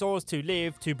dinosaurs to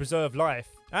live to preserve life,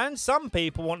 and some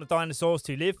people want the dinosaurs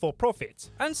to live for profit,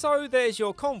 and so there's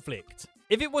your conflict.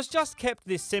 If it was just kept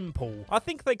this simple, I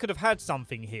think they could have had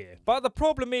something here. But the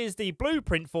problem is the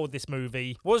blueprint for this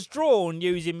movie was drawn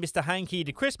using Mr. Hanky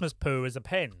the Christmas Pooh as a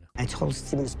pen. I told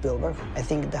Steven Spielberg, I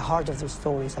think the heart of the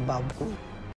story is about Blue.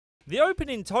 The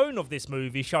opening tone of this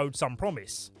movie showed some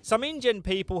promise. Some InGen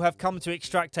people have come to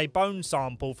extract a bone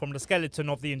sample from the skeleton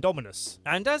of the Indominus,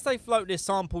 and as they float this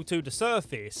sample to the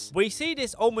surface, we see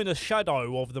this ominous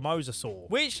shadow of the mosasaur,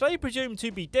 which they presume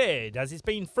to be dead as it's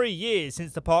been 3 years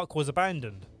since the park was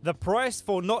abandoned. The price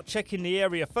for not checking the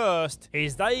area first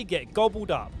is they get gobbled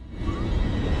up.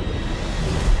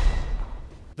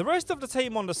 The rest of the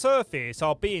team on the surface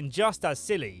are being just as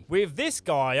silly, with this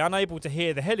guy unable to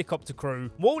hear the helicopter crew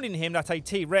warning him that a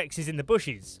T-Rex is in the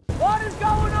bushes. What is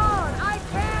going on? I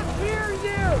can't hear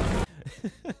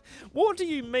What do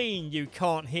you mean you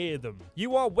can't hear them?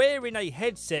 You are wearing a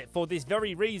headset for this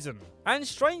very reason. And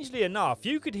strangely enough,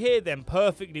 you could hear them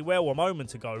perfectly well a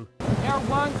moment ago. Air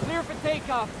 1, clear for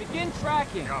takeoff. Begin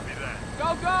tracking. Copy that.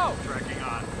 Go, go! Tracking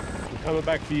on. We're coming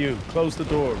back for you. Close the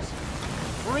doors.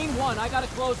 Marine 1, I gotta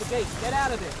close the gates. Get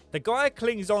out of there. The guy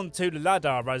clings on to the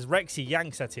ladder as Rexy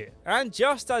yanks at it. And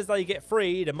just as they get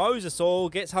free, the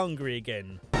mosasaur gets hungry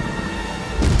again.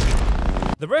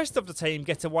 The rest of the team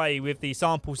get away with the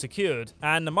sample secured,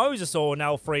 and the mosasaur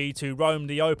now free to roam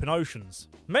the open oceans.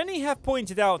 Many have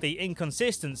pointed out the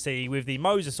inconsistency with the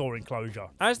mosasaur enclosure,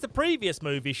 as the previous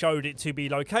movie showed it to be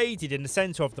located in the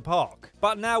centre of the park,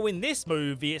 but now in this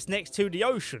movie it's next to the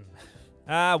ocean.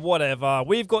 Whatever,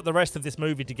 we've got the rest of this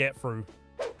movie to get through.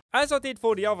 As I did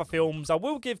for the other films, I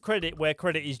will give credit where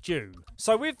credit is due.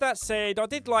 So with that said, I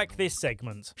did like this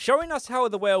segment, showing us how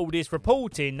the world is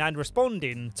reporting and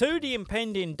responding to the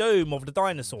impending doom of the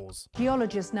dinosaurs.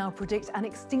 Geologists now predict an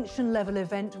extinction-level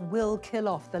event will kill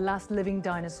off the last living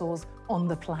dinosaurs on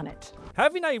the planet.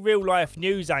 Having a real-life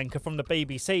news anchor from the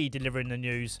BBC delivering the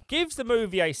news gives the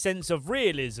movie a sense of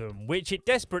realism, which it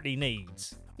desperately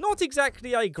needs. Not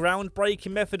exactly a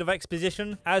groundbreaking method of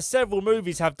exposition, as several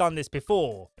movies have done this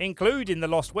before, including The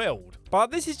Lost World,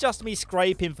 but this is just me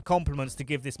scraping for compliments to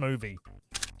give this movie.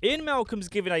 Ian Malcolm's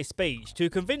giving a speech to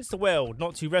convince the world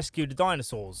not to rescue the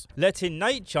dinosaurs, letting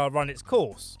nature run its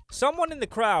course. Someone in the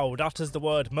crowd utters the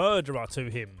word murderer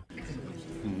to him.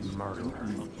 Murderer.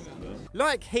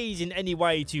 Like he's in any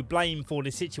way to blame for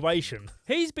this situation.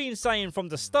 He's been saying from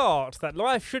the start that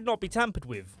life should not be tampered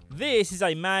with. This is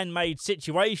a man-made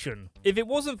situation. If it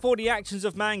wasn't for the actions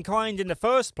of mankind in the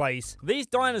first place, these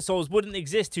dinosaurs wouldn't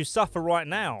exist to suffer right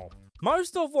now.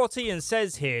 Most of what Ian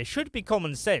says here should be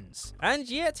common sense, and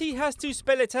yet he has to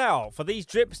spell it out for these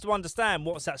drips to understand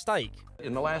what's at stake.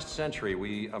 In the last century,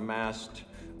 we amassed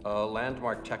a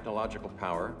landmark technological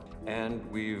power, and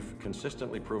we've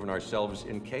consistently proven ourselves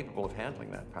incapable of handling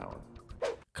that power.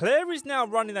 Claire is now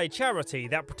running a charity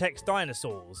that protects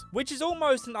dinosaurs, which is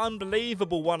almost an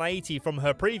unbelievable 180 from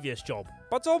her previous job.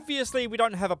 But obviously we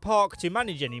don't have a park to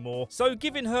manage anymore, so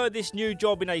giving her this new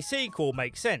job in a sequel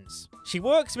makes sense. She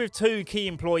works with two key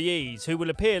employees who will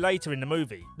appear later in the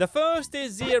movie. The first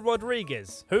is Zia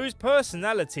Rodriguez, whose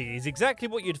personality is exactly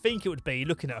what you'd think it would be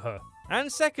looking at her. And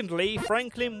secondly,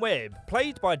 Franklin Webb,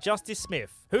 played by Justice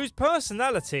Smith, whose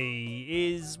personality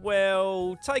is,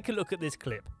 well, take a look at this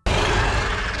clip.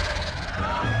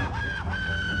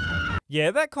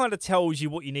 Yeah, that kind of tells you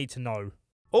what you need to know.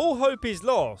 All hope is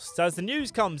lost as the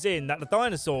news comes in that the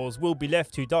dinosaurs will be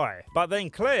left to die. But then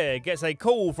Claire gets a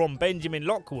call from Benjamin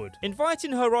Lockwood,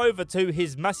 inviting her over to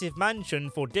his massive mansion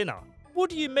for dinner. What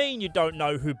do you mean you don't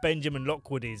know who Benjamin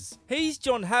Lockwood is? He's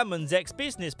John Hammond's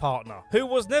ex-business partner, who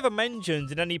was never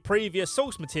mentioned in any previous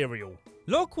source material.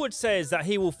 Lockwood says that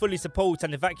he will fully support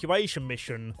an evacuation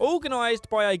mission organised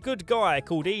by a good guy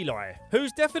called Eli,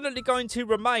 who's definitely going to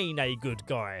remain a good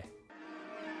guy.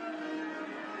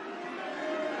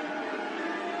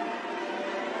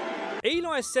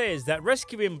 Eli says that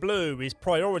rescuing Blue is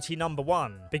priority number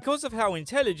one because of how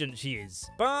intelligent she is.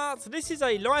 But this is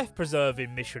a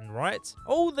life-preserving mission, right?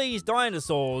 All these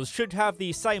dinosaurs should have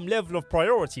the same level of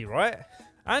priority, right?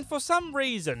 And for some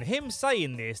reason, him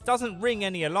saying this doesn't ring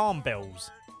any alarm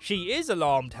bells. She is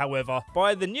alarmed, however,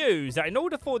 by the news that in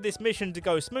order for this mission to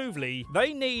go smoothly,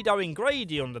 they need Owen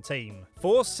Grady on the team.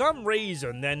 For some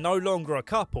reason, they're no longer a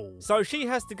couple, so she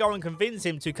has to go and convince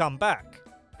him to come back.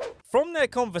 From their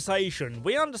conversation,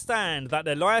 we understand that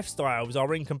their lifestyles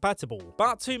are incompatible,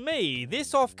 but to me,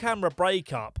 this off-camera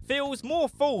breakup feels more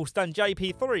false than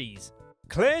JP3's.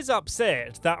 Claire's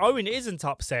upset that Owen isn't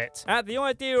upset at the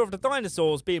idea of the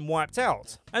dinosaurs being wiped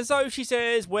out. And so she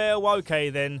says, well, okay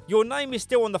then, your name is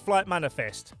still on the flight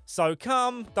manifest. So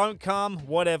come, don't come,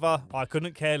 whatever, I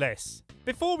couldn't care less.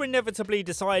 Before inevitably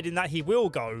deciding that he will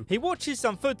go, he watches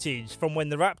some footage from when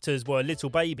the raptors were little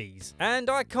babies. And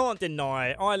I can't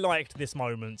deny, I liked this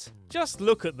moment. Just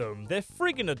look at them, they're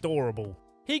friggin' adorable.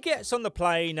 He gets on the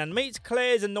plane and meets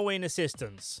Claire's annoying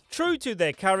assistants. True to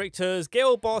their characters,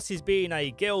 Girl Boss is being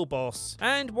a girl boss,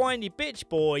 and Whiny Bitch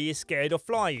Boy is scared of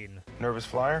flying. Nervous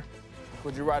flyer?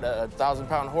 Would you ride a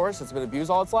 1,000-pound horse that's been abused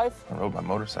all its life? I rode my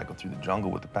motorcycle through the jungle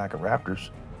with a pack of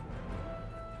raptors.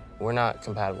 We're not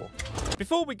compatible.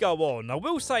 Before we go on, I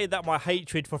will say that my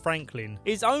hatred for Franklin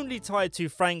is only tied to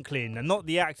Franklin and not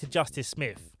the actor Justice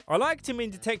Smith. I liked him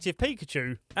in Detective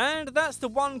Pikachu, and that's the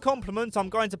one compliment I'm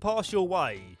going to pass your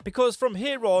way. Because from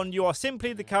here on, you are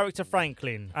simply the character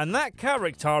Franklin, and that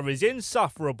character is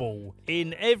insufferable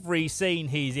in every scene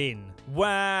he's in.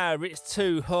 Wow, it's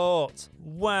too hot.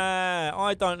 Wow,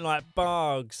 I don't like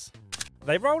bugs.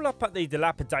 They roll up at the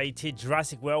dilapidated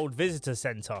Jurassic World Visitor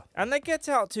Centre, and they get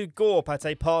out to gawp at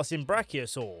a passing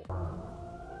brachiosaur.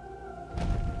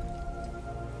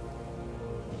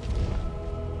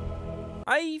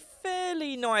 A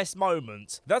fairly nice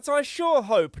moment that I sure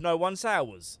hope no one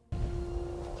sours.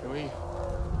 Can we?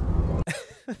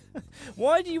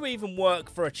 Why do you even work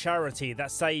for a charity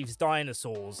that saves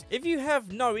dinosaurs if you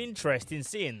have no interest in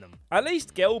seeing them? At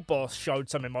least Girl Boss showed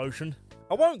some emotion.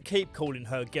 I won't keep calling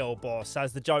her Girl Boss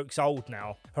as the joke's old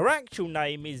now. Her actual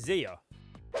name is Zia.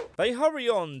 They hurry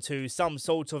on to some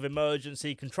sort of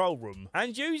emergency control room,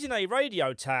 and using a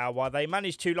radio tower they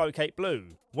manage to locate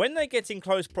Blue. When they get in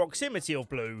close proximity of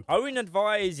Blue, Owen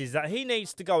advises that he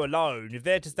needs to go alone if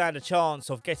they're to stand a chance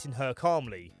of getting her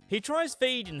calmly. He tries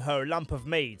feeding her a lump of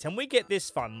meat, and we get this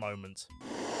fun moment.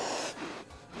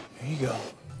 Here you go.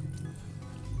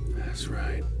 That's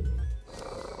right.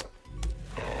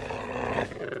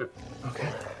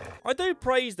 Okay. I do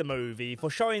praise the movie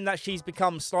for showing that she's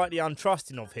become slightly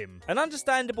untrusting of him. An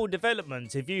understandable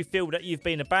development if you feel that you've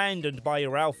been abandoned by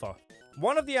your alpha.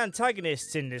 One of the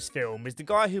antagonists in this film is the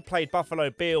guy who played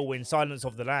Buffalo Bill in Silence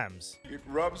of the Lambs. It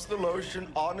rubs the lotion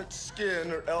on its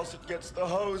skin or else it gets the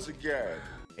hose again.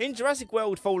 In Jurassic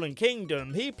World Fallen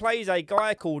Kingdom, he plays a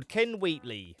guy called Ken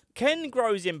Wheatley. Ken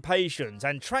grows impatient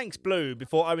and tranks Blue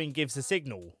before Owen gives the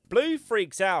signal. Blue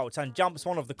freaks out and jumps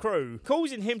one of the crew,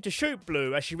 causing him to shoot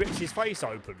Blue as she rips his face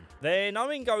open. Then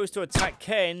Owen goes to attack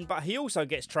Ken, but he also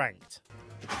gets tranked.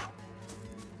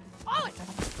 Owen!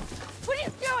 What are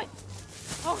you doing?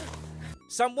 Oh.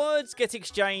 Some words get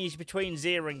exchanged between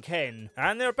Zia and Ken,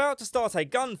 and they're about to start a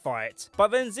gunfight, but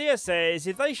then Zia says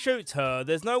if they shoot her,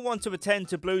 there's no one to attend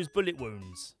to Blue's bullet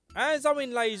wounds. As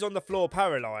Owen lays on the floor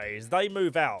paralysed, they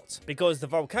move out, because the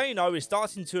volcano is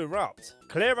starting to erupt.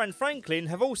 Claire and Franklin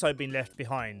have also been left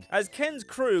behind, as Ken's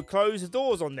crew close the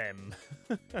doors on them.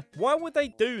 Why would they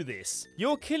do this?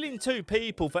 You're killing 2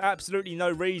 people for absolutely no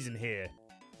reason here.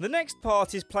 The next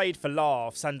part is played for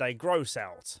laughs and a gross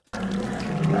out.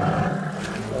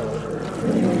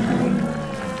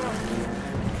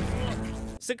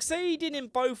 Succeeding in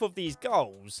both of these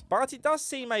goals, but it does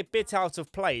seem a bit out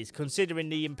of place considering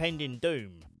the impending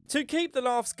doom. To keep the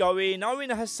laughs going,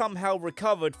 Owen has somehow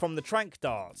recovered from the trank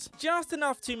darts, just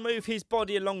enough to move his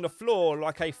body along the floor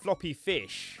like a floppy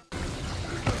fish.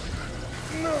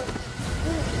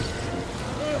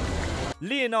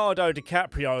 Leonardo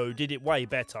DiCaprio did it way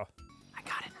better. I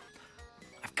got it.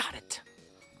 I've got it.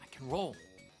 I can roll.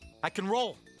 I can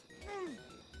roll.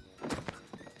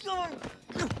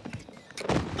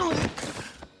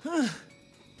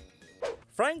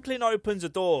 Franklin opens a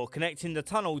door connecting the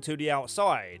tunnel to the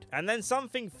outside, and then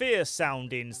something fierce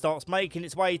sounding starts making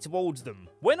its way towards them.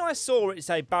 When I saw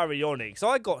it's a baryonyx,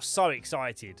 I got so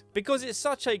excited, because it's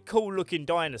such a cool looking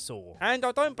dinosaur, and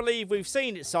I don't believe we've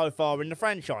seen it so far in the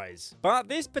franchise. But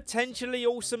this potentially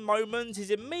awesome moment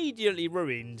is immediately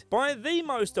ruined by the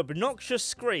most obnoxious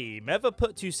scream ever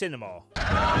put to cinema.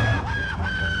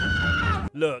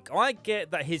 Look, I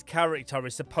get that his character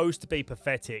is supposed to be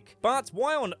pathetic, but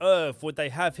why on earth would they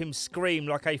have him scream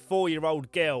like a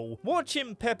 4-year-old girl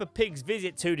watching Peppa Pig's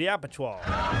visit to the abattoir?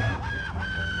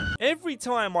 Every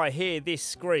time I hear this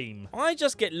scream, I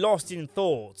just get lost in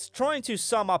thoughts, trying to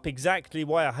sum up exactly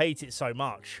why I hate it so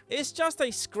much. It's just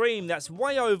a scream that's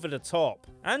way over the top,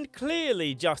 and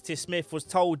clearly Justice Smith was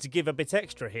told to give a bit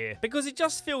extra here, because it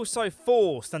just feels so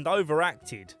forced and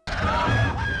overacted.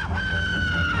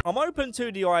 I'm open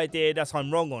to the idea that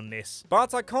I'm wrong on this,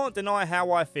 but I can't deny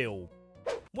how I feel.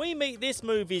 We meet this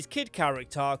movie's kid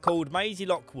character called Maisie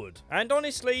Lockwood, and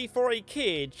honestly, for a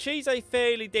kid, she's a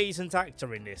fairly decent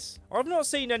actor in this. I've not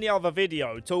seen any other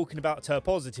video talking about her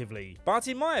positively, but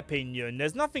in my opinion,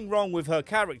 there's nothing wrong with her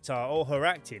character or her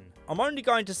acting. I'm only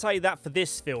going to say that for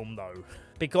this film though,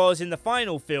 because in the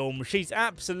final film, she's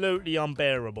absolutely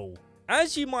unbearable.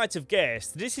 As you might have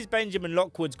guessed, this is Benjamin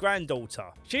Lockwood's granddaughter.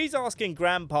 She's asking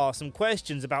Grandpa some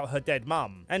questions about her dead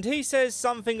mum, and he says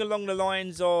something along the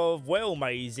lines of, "Well,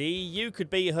 Maisie, you could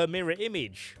be her mirror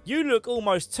image. You look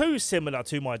almost too similar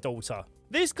to my daughter."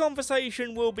 This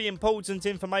conversation will be important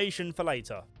information for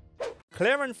later.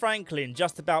 Claire and Franklin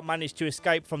just about manage to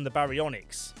escape from the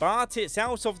baryonyx, but it's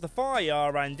out of the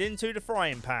fire and into the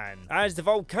frying pan, as the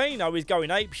volcano is going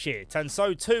apeshit, and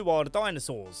so too are the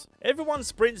dinosaurs. Everyone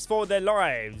sprints for their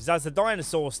lives as the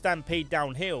dinosaurs stampede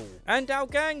downhill, and our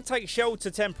gang takes shelter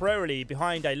temporarily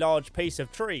behind a large piece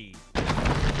of tree.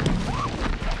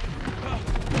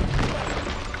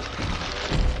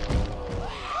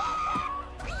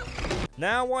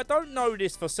 Now, I don't know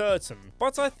this for certain,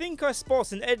 but I think I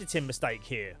spot an editing mistake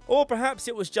here. Or perhaps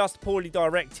it was just poorly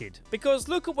directed, because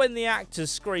look at when the actors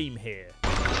scream here.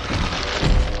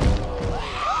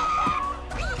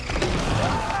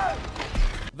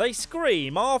 They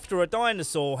scream after a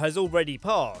dinosaur has already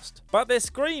passed, but they're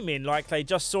screaming like they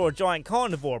just saw a giant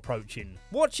carnivore approaching.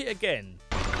 Watch it again.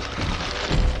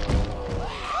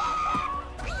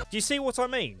 Do you see what I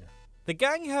mean? The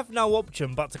gang have no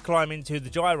option but to climb into the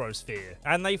gyrosphere,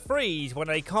 and they freeze when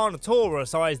a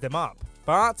Carnotaurus eyes them up.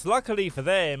 But luckily for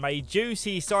them, a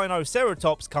juicy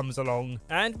Sinoceratops comes along,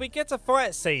 and we get a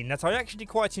fight scene that I actually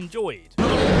quite enjoyed.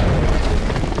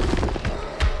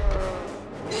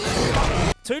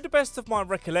 To the best of my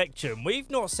recollection, we've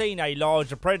not seen a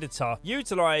larger predator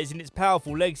utilising its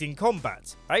powerful legs in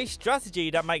combat, a strategy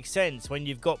that makes sense when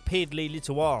you've got piddly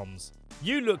little arms.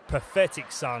 You look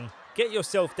pathetic, son. Get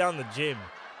yourself down the gym.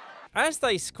 As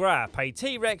they scrap, a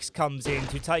T-Rex comes in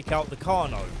to take out the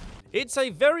Carno. It's a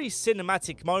very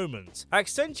cinematic moment,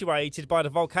 accentuated by the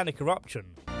volcanic eruption.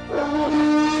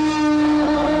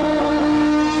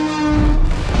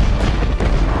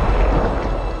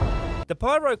 The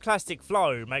pyroclastic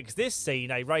flow makes this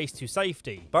scene a race to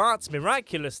safety, but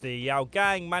miraculously our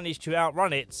gang managed to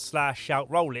outrun it /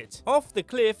 outroll it off the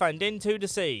cliff and into the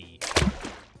sea.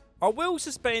 I will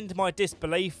suspend my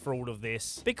disbelief for all of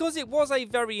this, because it was a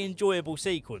very enjoyable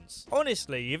sequence.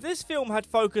 Honestly, if this film had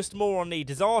focused more on the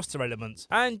disaster element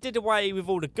and did away with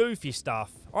all the goofy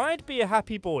stuff, I'd be a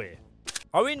happy boy.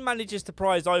 Owen manages to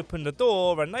prise open the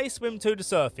door and they swim to the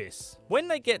surface. When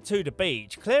they get to the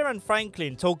beach, Claire and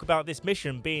Franklin talk about this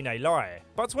mission being a lie.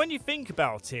 But when you think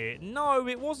about it, no,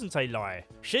 it wasn't a lie.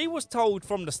 She was told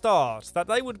from the start that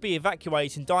they would be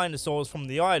evacuating dinosaurs from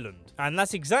the island, and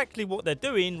that's exactly what they're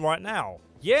doing right now.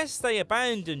 Yes, they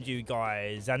abandoned you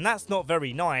guys, and that's not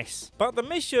very nice, but the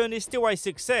mission is still a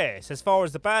success as far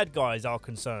as the bad guys are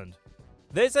concerned.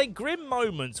 There's a grim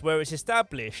moment where it's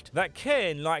established that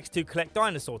Ken likes to collect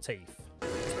dinosaur teeth.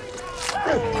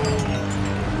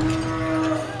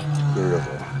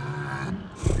 Beautiful.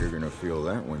 You're gonna feel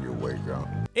that when you wake up.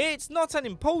 It's not an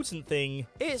important thing,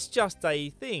 it's just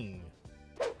a thing.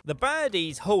 The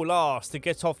baddies haul ass to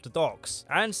get off the docks,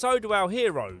 and so do our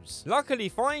heroes, luckily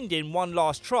finding one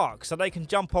last truck so they can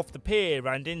jump off the pier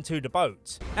and into the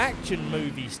boat. Action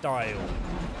movie style.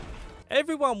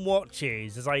 Everyone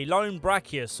watches as a lone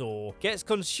brachiosaur gets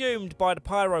consumed by the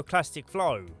pyroclastic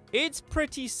flow. It's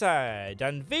pretty sad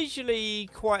and visually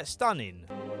quite stunning.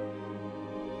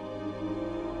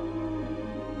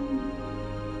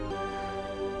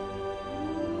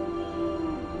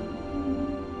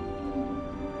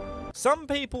 Some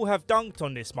people have dunked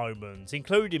on this moment,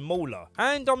 including Mauler,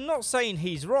 and I'm not saying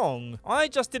he's wrong, I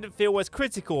just didn't feel as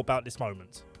critical about this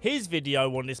moment. His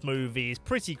video on this movie is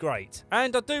pretty great,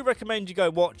 and I do recommend you go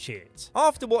watch it,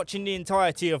 after watching the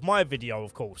entirety of my video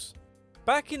of course.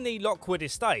 Back in the Lockwood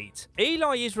estate,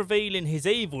 Eli is revealing his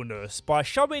evilness by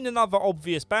showing another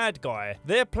obvious bad guy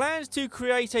their plans to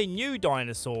create a new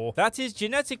dinosaur that is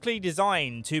genetically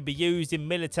designed to be used in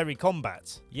military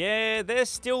combat. Yeah, they're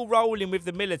still rolling with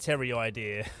the military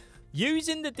idea.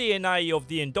 Using the DNA of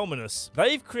the Indominus,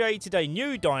 they've created a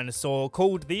new dinosaur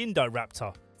called the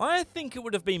Indoraptor. I think it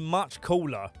would have been much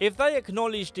cooler if they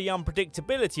acknowledged the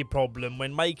unpredictability problem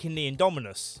when making the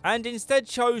Indominus, and instead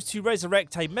chose to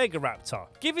resurrect a Megaraptor,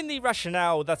 given the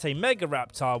rationale that a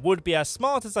Megaraptor would be as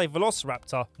smart as a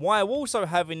Velociraptor, while also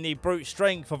having the brute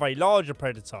strength of a larger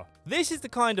predator. This is the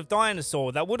kind of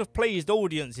dinosaur that would have pleased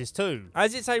audiences too,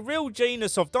 as it's a real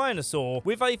genus of dinosaur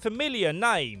with a familiar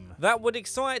name that would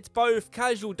excite both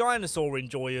casual dinosaur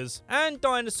enjoyers and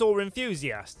dinosaur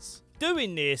enthusiasts.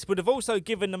 Doing this would have also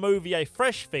given the movie a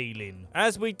fresh feeling,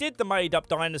 as we did the made-up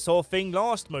dinosaur thing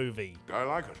last movie. I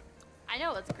like it. I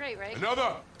know, it's great, right?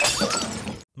 Another!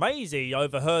 Maisie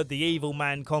overheard the evil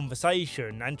man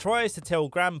conversation and tries to tell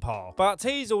Grandpa, but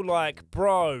he's all like,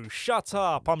 "Bro, shut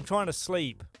up, I'm trying to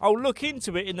sleep. I'll look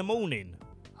into it in the morning."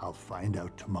 I'll find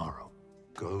out tomorrow.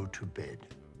 Go to bed.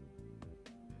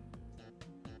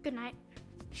 Good night.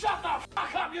 Shut the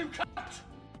fuck up, you cunt!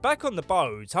 Back on the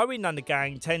boat, Owen and the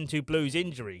gang tend to Blue's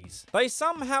injuries. They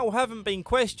somehow haven't been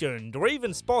questioned or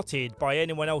even spotted by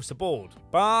anyone else aboard,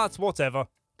 but whatever.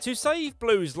 To save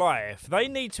Blue's life, they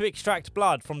need to extract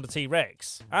blood from the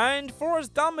T-Rex, and for as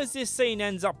dumb as this scene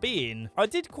ends up being, I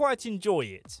did quite enjoy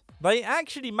it. They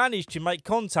actually managed to make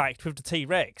contact with the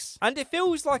T-Rex, and it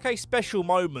feels like a special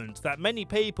moment that many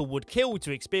people would kill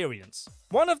to experience.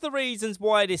 One of the reasons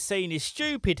why this scene is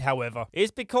stupid, however,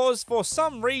 is because for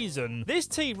some reason, this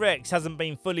T-Rex hasn't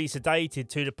been fully sedated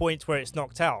to the point where it's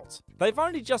knocked out. They've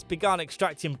only just begun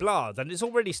extracting blood and it's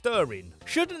already stirring.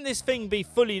 Shouldn't this thing be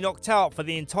fully knocked out for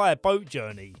the entire boat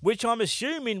journey, which I'm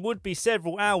assuming would be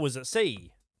several hours at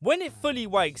sea? When it fully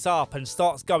wakes up and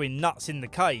starts going nuts in the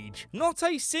cage, not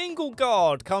a single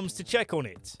guard comes to check on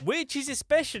it, which is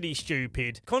especially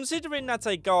stupid considering that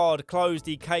a guard closed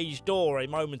the cage door a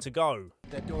moment ago.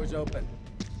 That door's open.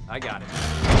 I got it.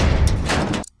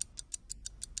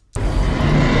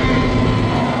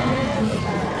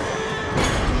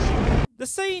 The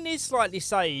scene is slightly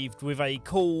saved with a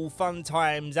cool, fun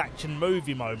times action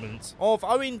movie moment of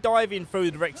Owen diving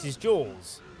through the Rex's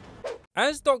jaws.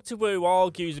 As Dr. Wu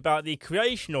argues about the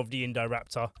creation of the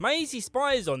Indoraptor, Maisie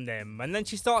spies on them and then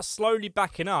she starts slowly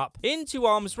backing up into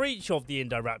arm's reach of the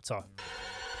Indoraptor.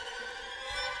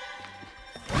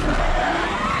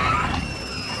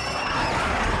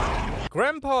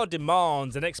 Grandpa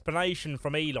demands an explanation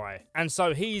from Eli, and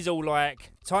so he's all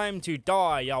like, "Time to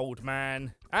die, old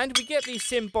man." And we get the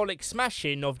symbolic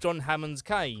smashing of John Hammond's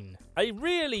cane. A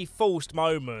really forced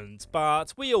moment,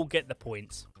 but we all get the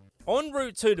point. En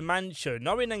route to the mansion,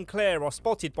 Owen and Claire are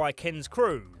spotted by Ken's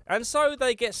crew, and so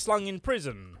they get slung in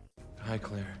prison. Hi,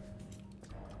 Claire.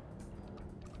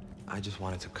 I just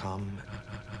wanted to come.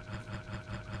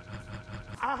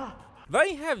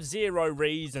 They have zero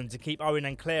reason to keep Owen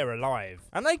and Claire alive,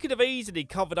 and they could have easily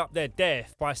covered up their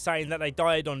death by saying that they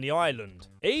died on the island.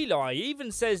 Eli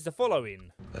even says the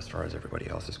following: As far as everybody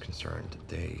else is concerned,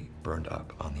 they burned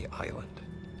up on the island.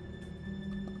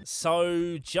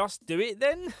 So just do it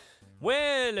then?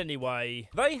 Well, anyway,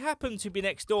 they happen to be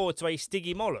next door to a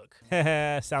Stiggy Moloch.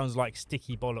 Sounds like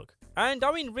sticky bollock. And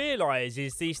Owen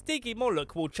realises the Stiggy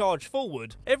Moloch will charge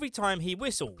forward every time he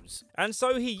whistles, and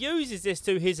so he uses this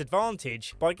to his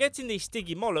advantage by getting the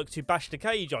Stiggy Moloch to bash the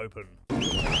cage open.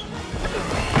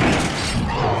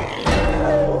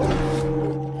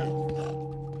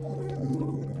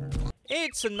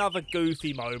 It's another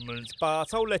goofy moment,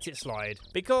 but I'll let it slide,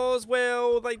 because,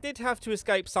 well, they did have to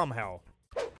escape somehow.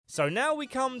 So now we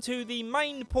come to the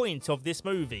main point of this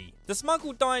movie. The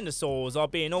smuggled dinosaurs are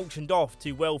being auctioned off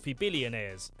to wealthy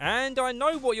billionaires. And I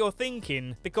know what you're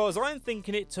thinking, because I'm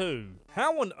thinking it too.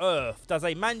 How on earth does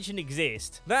a mansion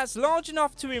exist that's large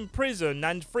enough to imprison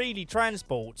and freely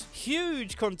transport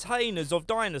huge containers of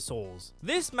dinosaurs?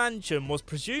 This mansion was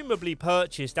presumably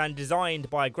purchased and designed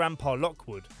by Grandpa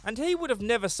Lockwood, and he would have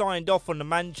never signed off on the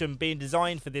mansion being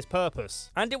designed for this purpose.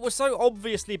 And it was so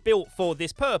obviously built for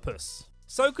this purpose.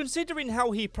 So considering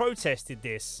how he protested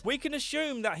this, we can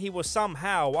assume that he was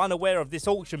somehow unaware of this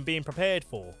auction being prepared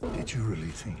for. Did you really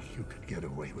think you could get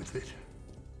away with it?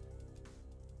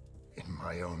 In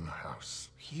my own house.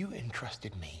 You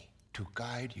entrusted me to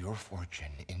guide your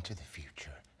fortune into the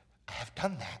future. I have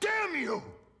done that. Damn you!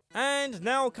 And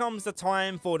now comes the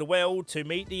time for the world to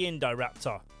meet the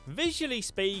Indoraptor. Visually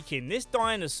speaking, this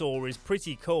dinosaur is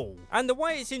pretty cool, and the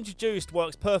way it's introduced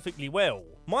works perfectly well.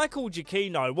 Michael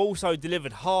Giacchino also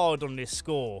delivered hard on this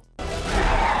score.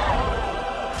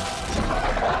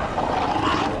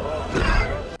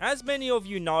 As many of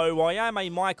you know, I am a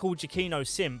Michael Giacchino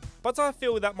simp, but I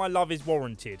feel that my love is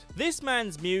warranted. This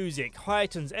man's music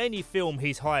heightens any film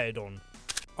he's hired on.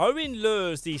 Owen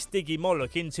lures the Stiggy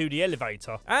Moloch into the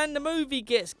elevator, and the movie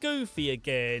gets goofy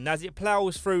again as it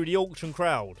plows through the auction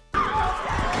crowd.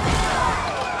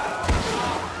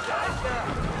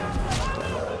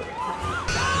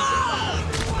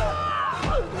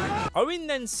 Owen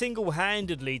then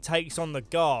single-handedly takes on the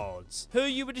guards, who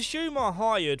you would assume are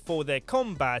hired for their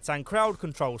combat and crowd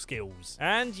control skills,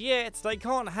 and yet they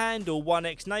can't handle one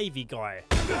ex-Navy guy.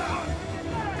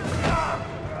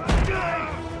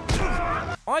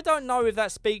 I don't know if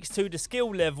that speaks to the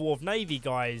skill level of Navy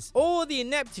guys, or the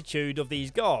ineptitude of these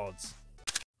guards.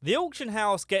 The auction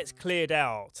house gets cleared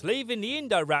out, leaving the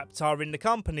Indoraptor in the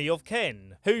company of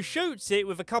Ken, who shoots it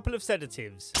with a couple of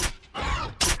sedatives.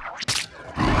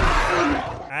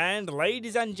 And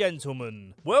ladies and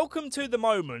gentlemen, welcome to the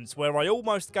moment where I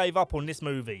almost gave up on this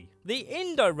movie. The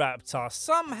Indoraptor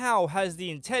somehow has the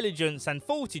intelligence and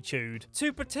fortitude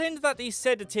to pretend that these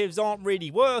sedatives aren't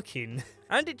really working,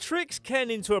 and it tricks Ken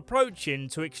into approaching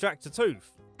to extract a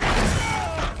tooth.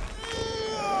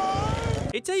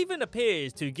 It even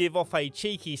appears to give off a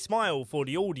cheeky smile for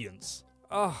the audience.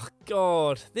 Oh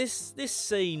god, this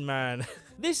scene, man.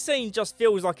 This scene just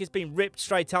feels like it's been ripped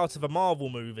straight out of a Marvel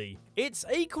movie. It's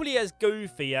equally as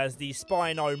goofy as the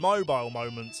Spino Mobile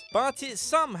moment, but it's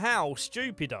somehow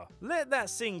stupider. Let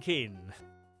that sink in.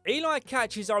 Eli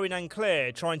catches Owen and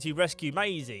Claire trying to rescue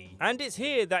Maisie, and it's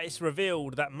here that it's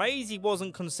revealed that Maisie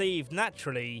wasn't conceived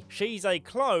naturally, she's a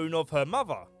clone of her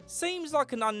mother. Seems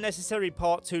like an unnecessary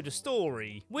part to the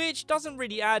story, which doesn't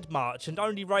really add much and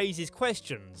only raises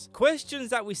questions. Questions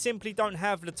that we simply don't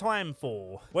have the time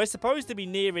for. We're supposed to be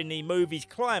nearing the movie's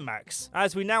climax,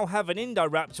 as we now have an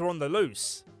Indoraptor on the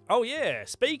loose. Oh yeah,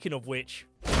 speaking of which...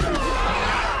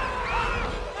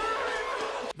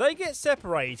 They get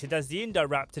separated as the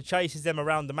Indoraptor chases them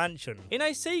around the mansion, in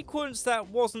a sequence that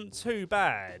wasn't too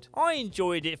bad. I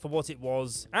enjoyed it for what it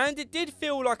was, and it did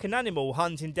feel like an animal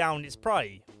hunting down its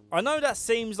prey. I know that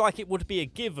seems like it would be a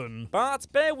given, but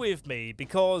bear with me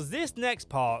because this next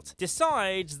part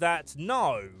decides that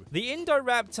no, the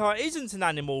Indoraptor isn't an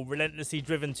animal relentlessly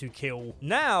driven to kill.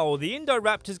 Now, the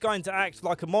Indoraptor's going to act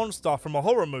like a monster from a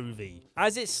horror movie,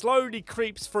 as it slowly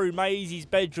creeps through Maisie's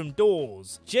bedroom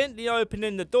doors, gently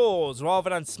opening the doors rather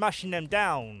than smashing them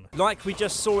down, like we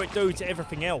just saw it do to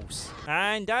everything else.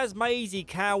 And as Maisie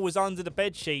cowers under the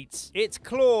bedsheets, its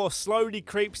claw slowly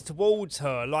creeps towards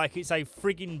her like it's a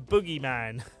friggin'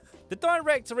 boogeyman. The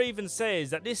director even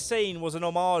says that this scene was an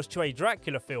homage to a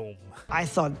Dracula film. I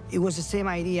thought it was the same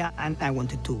idea and I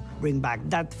wanted to bring back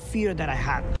that fear that I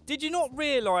had. Did you not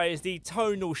realise the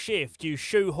tonal shift you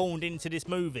shoehorned into this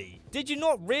movie? Did you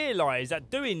not realise that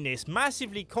doing this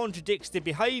massively contradicts the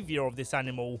behaviour of this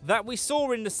animal that we saw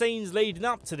in the scenes leading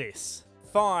up to this?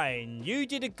 Fine, you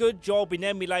did a good job in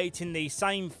emulating the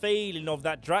same feeling of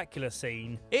that Dracula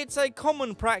scene. It's a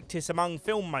common practice among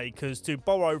filmmakers to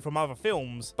borrow from other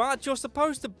films, but you're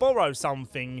supposed to borrow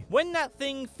something when that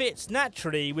thing fits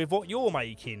naturally with what you're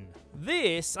making.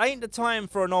 This ain't the time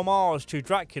for an homage to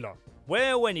Dracula.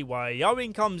 Well, anyway,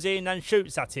 Owen comes in and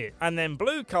shoots at it, and then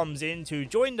Blue comes in to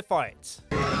join the fight.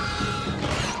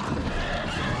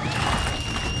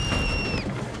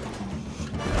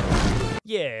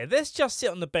 Yeah, let's just sit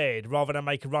on the bed rather than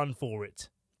make a run for it.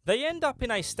 They end up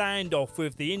in a standoff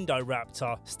with the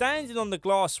Indoraptor, standing on the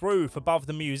glass roof above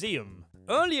the museum.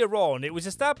 Earlier on, it was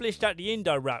established that the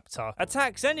Indoraptor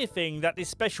attacks anything that this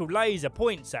special laser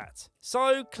points at.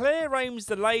 So Claire aims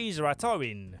the laser at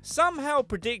Owen, somehow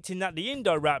predicting that the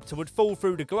Indoraptor would fall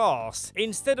through the glass,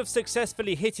 instead of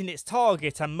successfully hitting its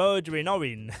target and murdering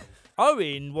Owen.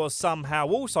 Owen was somehow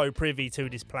also privy to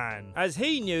this plan, as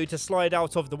he knew to slide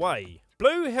out of the way.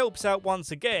 Blue helps out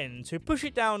once again to push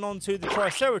it down onto the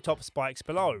Triceratops spikes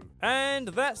below. And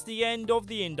that's the end of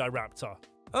the Indoraptor.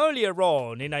 Earlier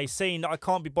on, in a scene that I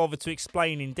can't be bothered to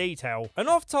explain in detail, an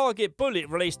off-target bullet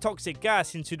released toxic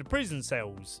gas into the prison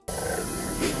cells.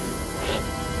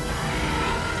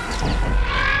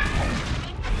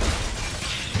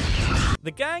 The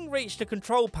gang reach the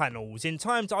control panels in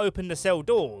time to open the cell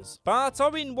doors, but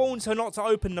Owen warns her not to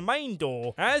open the main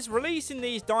door, as releasing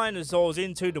these dinosaurs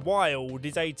into the wild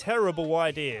is a terrible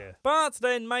idea. But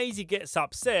then Maisie gets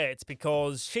upset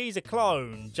because she's a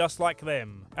clone, just like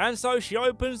them, and so she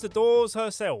opens the doors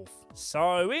herself.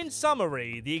 So, in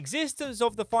summary, the existence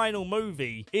of the final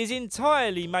movie is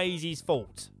entirely Maisie's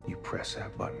fault. You press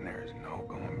that button, there's no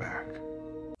going back.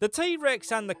 The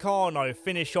T-Rex and the Carno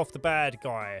finish off the bad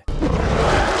guy.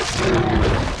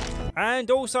 And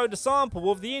also the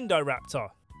sample of the Indoraptor.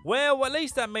 Well, at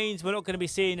least that means we're not going to be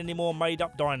seeing any more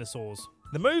made-up dinosaurs.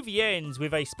 The movie ends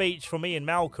with a speech from Ian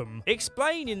Malcolm,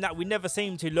 explaining that we never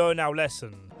seem to learn our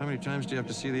lesson. How many times do you have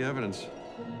to see the evidence?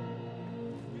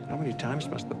 How many times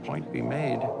must the point be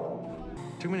made?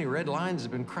 Too many red lines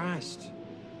have been crossed.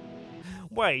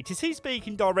 Wait, is he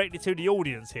speaking directly to the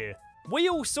audience here? We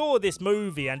all saw this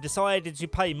movie and decided to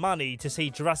pay money to see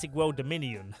Jurassic World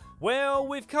Dominion. Well,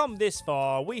 we've come this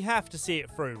far, we have to see it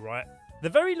through, right? The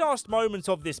very last moments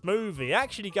of this movie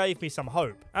actually gave me some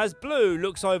hope, as Blue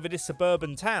looks over this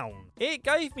suburban town. It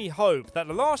gave me hope that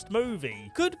the last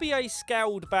movie could be a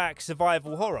scaled back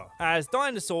survival horror, as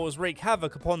dinosaurs wreak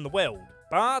havoc upon the world.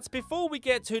 But before we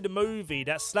get to the movie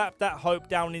that slapped that hope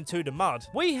down into the mud,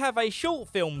 we have a short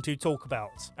film to talk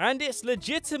about. And it's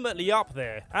legitimately up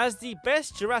there as the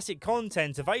best Jurassic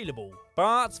content available.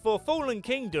 But for Fallen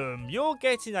Kingdom, you're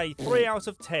getting a 3 out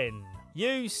of 10.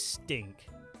 You stink.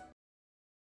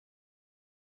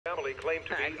 Family claimed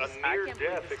to be a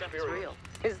near-death experience.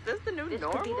 Is this the new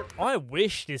normal? I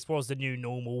wish this was the new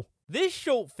normal. This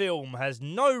short film has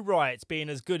no right being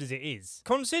as good as it is,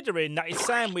 considering that it's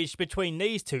sandwiched between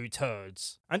these two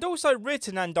turds, and also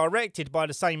written and directed by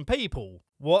the same people.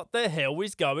 What the hell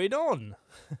is going on?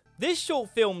 This short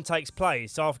film takes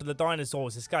place after the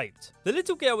dinosaurs escaped. The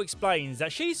little girl explains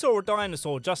that she saw a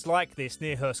dinosaur just like this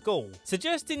near her school,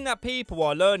 suggesting that people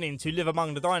are learning to live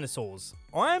among the dinosaurs.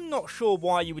 I am not sure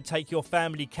why you would take your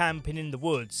family camping in the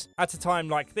woods at a time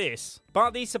like this,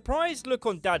 but the surprised look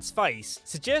on Dad's face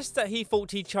suggests that he thought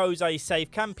he chose a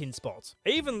safe camping spot.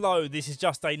 Even though this is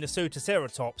just a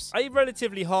Triceratops, a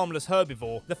relatively harmless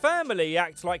herbivore, the family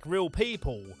act like real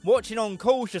people, watching on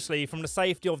cautiously from the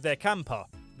safety of their camper.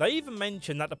 They even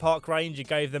mention that the park ranger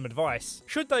gave them advice,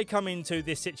 should they come into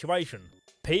this situation.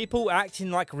 People acting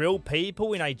like real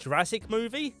people in a Jurassic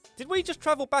movie? Did we just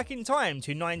travel back in time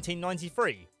to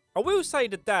 1993? I will say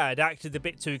the dad acted a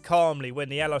bit too calmly when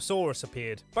the Allosaurus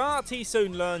appeared, but he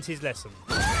soon learned his lesson.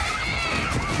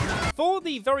 For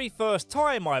the very first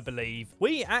time, I believe,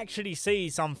 we actually see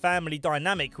some family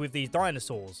dynamic with these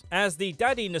dinosaurs, as the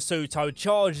daddy Nasuto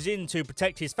charges in to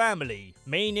protect his family,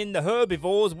 meaning the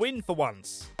herbivores win for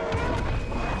once.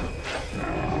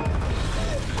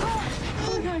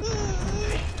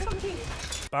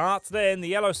 But then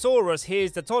the Allosaurus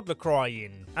hears the toddler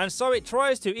crying, and so it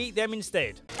tries to eat them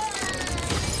instead.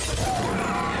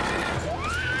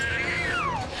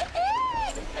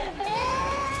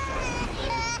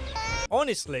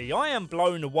 Honestly, I am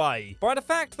blown away by the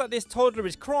fact that this toddler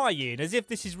is crying as if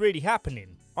this is really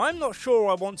happening. I'm not sure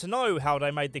I want to know how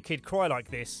they made the kid cry like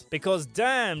this, because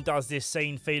damn does this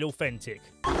scene feel authentic.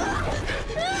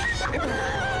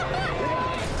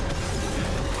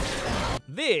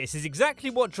 This is exactly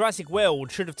what Jurassic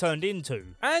World should have turned into,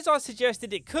 as I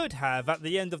suggested it could have at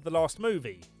the end of the last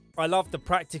movie. I love the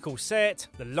practical set,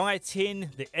 the lighting,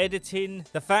 the editing,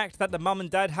 the fact that the mum and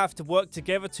dad have to work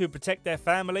together to protect their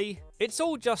family. It's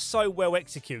all just so well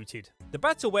executed. The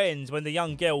battle ends when the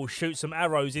young girl shoots some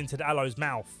arrows into the Allo's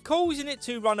mouth, causing it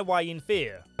to run away in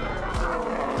fear.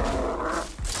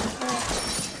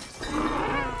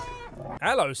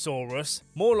 Allosaurus,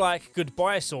 more like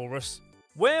Goodbye-saurus.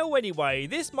 Well, anyway,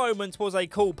 this moment was a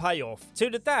cool payoff to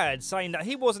the dad saying that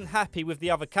he wasn't happy with the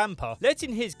other camper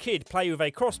letting his kid play with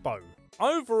a crossbow.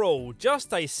 Overall,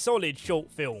 just a solid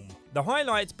short film, the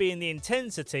highlights being the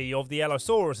intensity of the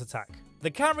Allosaurus attack.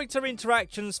 The character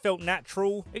interactions felt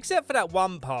natural, except for that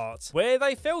one part, where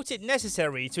they felt it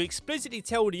necessary to explicitly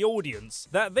tell the audience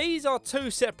that these are two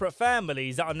separate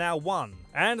families that are now one,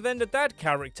 and then the dad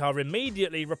character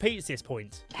immediately repeats this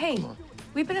point. Hey,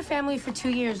 we've been a family for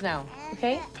 2 years now,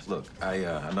 okay? Look,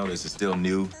 I know this is still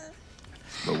new,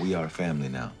 but we are a family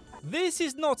now. This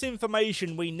is not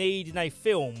information we need in a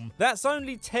film that's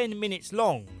only 10 minutes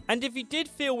long, and if you did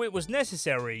feel it was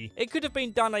necessary, it could have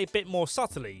been done a bit more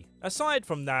subtly. Aside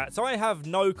from that, I have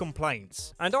no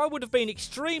complaints, and I would have been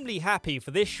extremely happy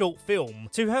for this short film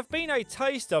to have been a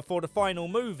taster for the final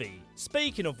movie.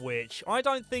 Speaking of which, I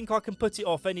don't think I can put it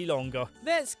off any longer.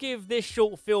 Let's give this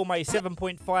short film a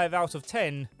 7.5 out of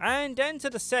 10, and enter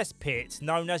the cesspit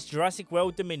known as Jurassic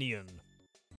World Dominion.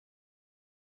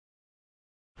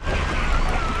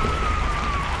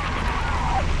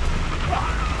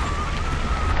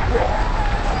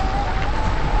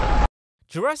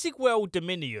 Jurassic World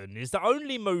Dominion is the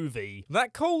only movie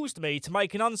that caused me to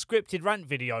make an unscripted rant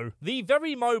video the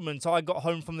very moment I got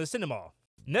home from the cinema.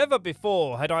 Never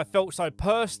before had I felt so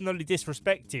personally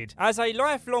disrespected as a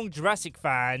lifelong Jurassic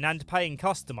fan and paying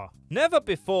customer. Never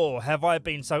before have I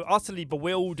been so utterly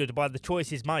bewildered by the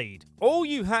choices made. All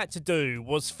you had to do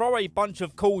was throw a bunch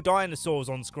of cool dinosaurs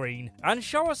on screen and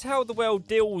show us how the world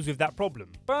deals with that problem.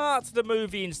 But the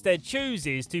movie instead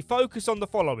chooses to focus on the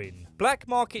following: black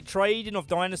market trading of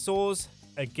dinosaurs,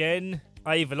 again,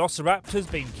 a velociraptor's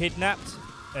been kidnapped,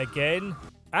 again,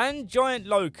 and giant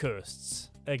locusts,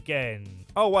 again.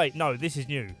 Oh wait, no, this is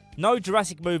new. No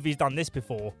Jurassic movie's done this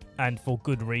before, and for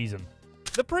good reason.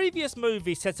 The previous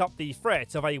movie set up the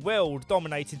threat of a world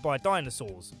dominated by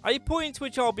dinosaurs, a point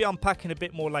which I'll be unpacking a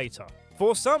bit more later.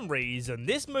 For some reason,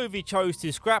 this movie chose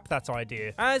to scrap that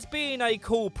idea as being a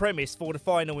cool premise for the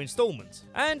final installment,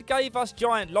 and gave us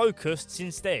giant locusts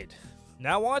instead.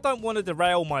 Now, I don't want to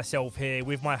derail myself here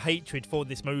with my hatred for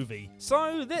this movie,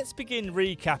 so let's begin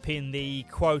recapping the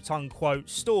quote-unquote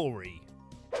story.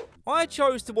 I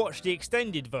chose to watch the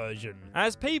extended version,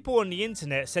 as people on the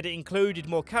internet said it included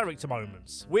more character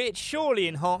moments, which surely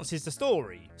enhances the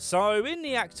story. So in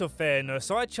the act of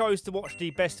fairness, I chose to watch the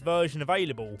best version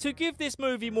available, to give this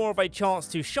movie more of a chance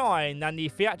to shine than the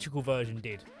theatrical version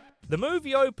did. The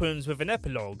movie opens with an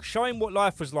epilogue showing what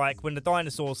life was like when the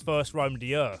dinosaurs first roamed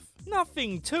the earth.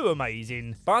 Nothing too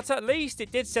amazing, but at least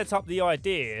it did set up the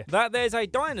idea that there's a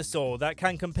dinosaur that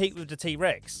can compete with the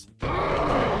T-Rex.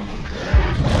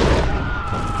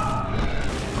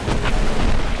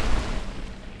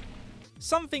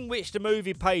 Something which the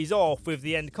movie pays off with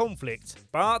the end conflict.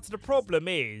 But the problem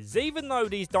is, even though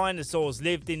these dinosaurs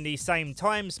lived in the same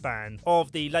time span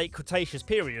of the late Cretaceous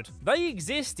period, they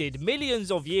existed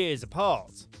millions of years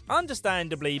apart.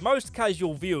 Understandably, most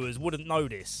casual viewers wouldn't know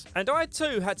this, and I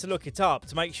too had to look it up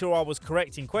to make sure I was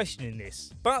correct in questioning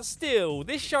this. But still,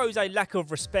 this shows a lack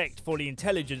of respect for the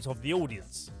intelligence of the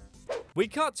audience. We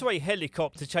cut to a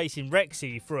helicopter chasing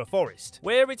Rexy through a forest,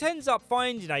 where it ends up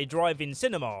finding a drive-in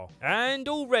cinema, and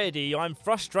already I'm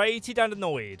frustrated and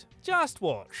annoyed. Just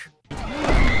watch.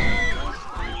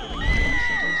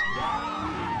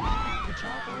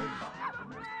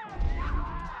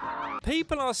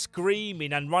 People are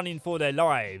screaming and running for their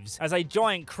lives as a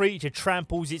giant creature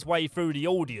tramples its way through the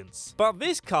audience. But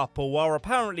this couple are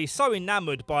apparently so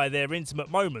enamoured by their intimate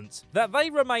moments that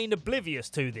they remain oblivious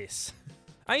to this.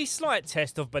 A slight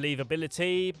test of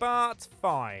believability, but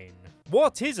fine.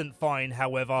 What isn't fine,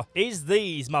 however, is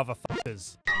these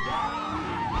motherfuckers.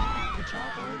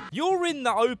 You're in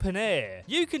the open air.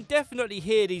 You can definitely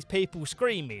hear these people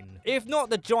screaming, if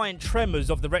not the giant tremors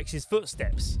of the Rex's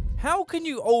footsteps. How can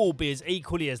you all be as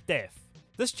equally as deaf?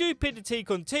 The stupidity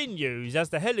continues as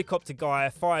the helicopter guy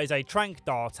fires a tranq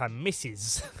dart and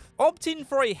misses, opting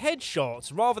for a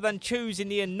headshot rather than choosing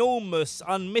the enormous,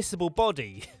 unmissable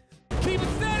body. Keep it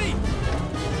steady!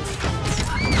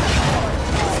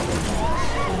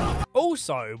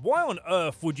 Also, why on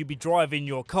earth would you be driving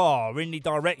your car in the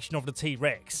direction of the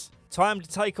T-Rex? Time to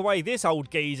take away this old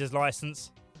geezer's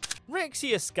license.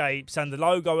 Rexy escapes and the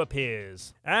logo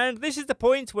appears. And this is the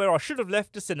point where I should have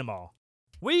left the cinema.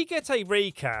 We get a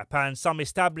recap and some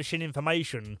establishing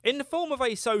information in the form of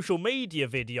a social media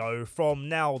video from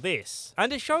Now This,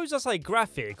 and it shows us a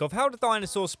graphic of how the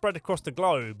dinosaurs spread across the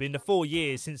globe in the 4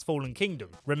 years since Fallen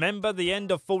Kingdom. Remember the end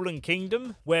of Fallen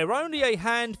Kingdom, where only a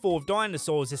handful of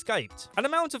dinosaurs escaped? An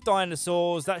amount of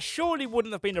dinosaurs that surely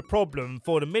wouldn't have been a problem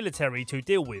for the military to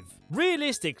deal with.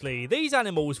 Realistically, these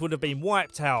animals would have been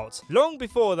wiped out long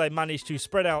before they managed to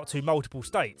spread out to multiple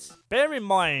states. Bear in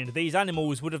mind, these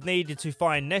animals would have needed to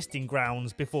find nesting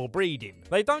grounds before breeding.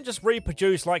 They don't just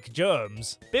reproduce like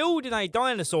germs. Building a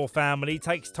dinosaur family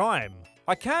takes time.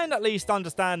 I can at least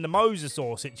understand the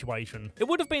mosasaur situation. It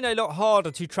would have been a lot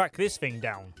harder to track this thing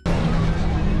down.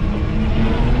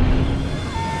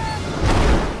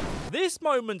 This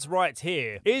moment right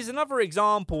here is another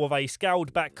example of a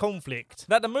scaled back conflict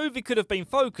that the movie could have been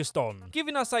focused on,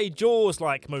 giving us a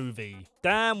Jaws-like movie.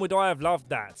 Damn, would I have loved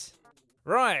that.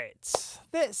 Right,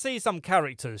 let's see some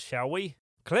characters, shall we?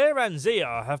 Claire and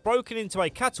Zia have broken into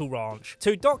a cattle ranch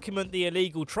to document the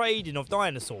illegal trading of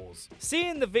dinosaurs.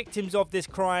 Seeing the victims of this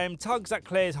crime tugs at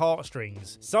Claire's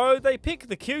heartstrings, so they pick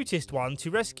the cutest one to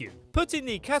rescue, putting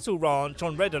the cattle ranch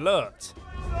on red alert.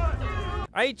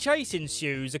 A chase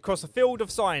ensues across a field of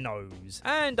cynos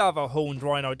and other horned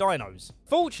rhino dinos.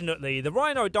 Fortunately, the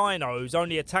rhino dinos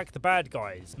only attack the bad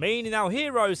guys, meaning our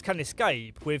heroes can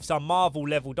escape with some Marvel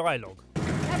level dialogue.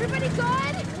 Everybody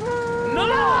good?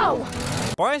 No!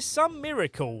 By some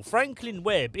miracle, Franklin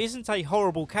Webb isn't a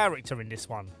horrible character in this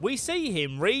one. We see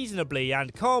him reasonably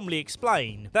and calmly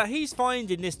explain that he's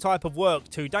finding this type of work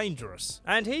too dangerous,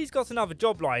 and he's got another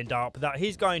job lined up that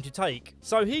he's going to take,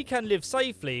 so he can live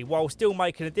safely while still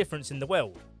making a difference in the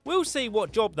world. We'll see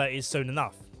what job that is soon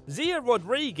enough. Zia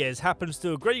Rodriguez happens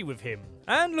to agree with him.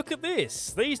 And look at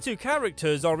this, these two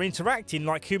characters are interacting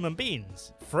like human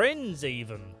beings. Friends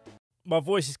even. My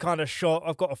voice is kind of shot,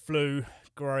 I've got a flu.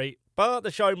 Great. But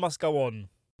the show must go on.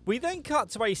 We then cut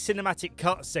to a cinematic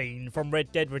cutscene from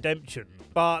Red Dead Redemption,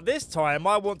 but this time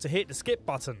I want to hit the skip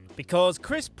button, because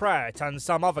Chris Pratt and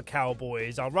some other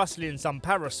cowboys are rustling some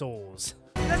parasaurs.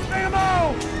 Let's bring them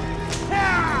all!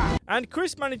 Yeah! And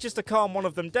Chris manages to calm one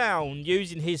of them down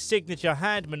using his signature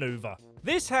hand maneuver.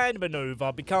 This hand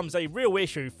maneuver becomes a real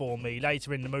issue for me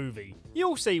later in the movie.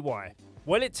 You'll see why.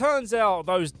 Well, it turns out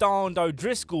those darned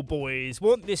O'Driscoll boys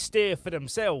want this steer for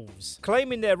themselves,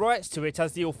 claiming their rights to it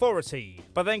as the authority.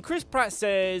 But then Chris Pratt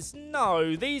says,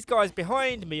 no, these guys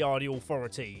behind me are the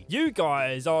authority. You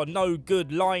guys are no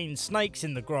good lying snakes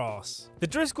in the grass. The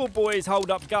Driscoll boys hold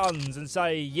up guns and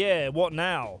say, yeah, what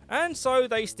now? And so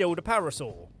they steal the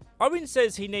parasaur. Owen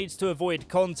says he needs to avoid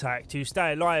contact to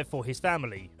stay alive for his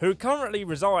family, who currently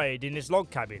reside in his log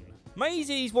cabin.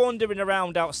 Maisie's wandering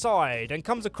around outside and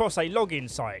comes across a login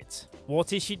site.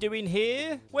 What is she doing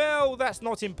here? Well, that's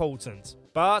not important.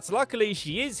 But luckily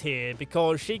she is here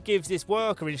because she gives this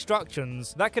worker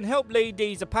instructions that can help lead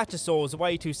these apatosaurs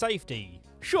away to safety.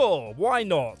 Sure, why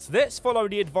not? Let's follow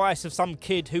the advice of some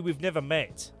kid who we've never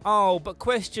met. Oh, but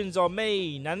questions are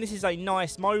mean, and this is a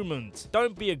nice moment.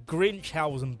 Don't be a Grinch,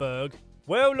 Hausenberg.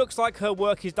 Well, looks like her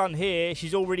work is done here.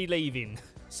 She's already leaving.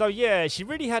 So yeah, she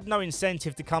really had no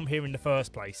incentive to come here in the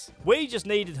first place. We just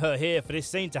needed her here for this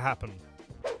scene to happen.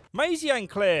 Maisie and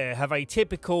Claire have a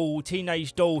typical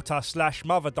teenage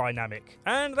daughter/mother dynamic,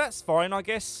 and that's fine, I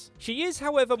guess. She is,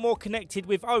 however, more connected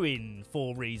with Owen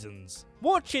for reasons.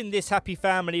 Watching this happy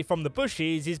family from the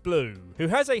bushes is Blue, who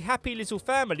has a happy little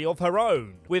family of her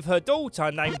own, with her daughter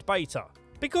named Beta.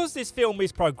 Because this film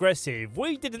is progressive,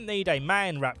 we didn't need a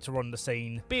man raptor on the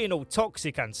scene, being all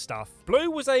toxic and stuff.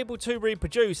 Blue was able to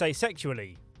reproduce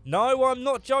asexually. No, I'm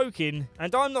not joking,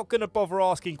 and I'm not going to bother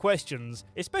asking questions,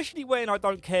 especially when I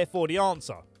don't care for the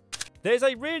answer. There's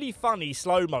a really funny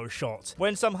slow-mo shot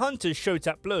when some hunters shoot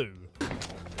at Blue.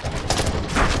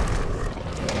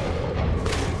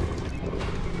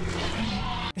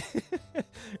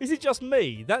 Is it just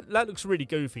me? That looks really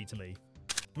goofy to me.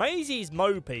 Maisie's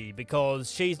mopey because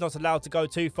she's not allowed to go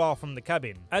too far from the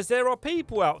cabin, as there are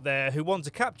people out there who want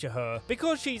to capture her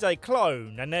because she's a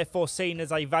clone and therefore seen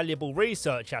as a valuable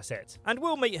research asset. And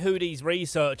we'll meet who these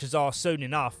researchers are soon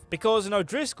enough, because an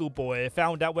O'Driscoll boy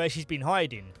found out where she's been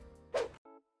hiding.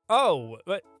 Oh,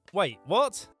 wait,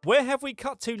 what? Where have we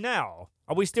cut to now?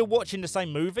 Are we still watching the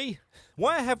same movie?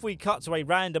 Why have we cut to a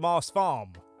random ass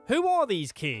farm? Who are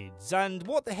these kids, and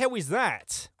what the hell is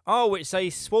that? Oh, it's a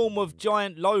swarm of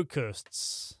giant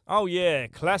locusts. Oh yeah,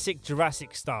 classic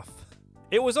Jurassic stuff.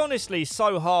 It was honestly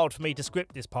so hard for me to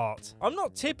script this part. I'm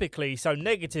not typically so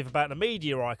negative about the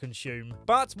media I consume,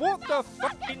 but what the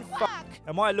fucking fuck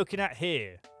am I looking at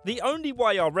here? The only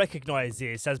way I recognise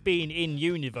this as being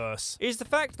in-universe is the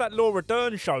fact that Laura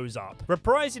Dern shows up,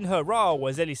 reprising her role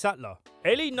as Ellie Sattler.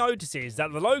 Ellie notices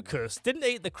that the locusts didn't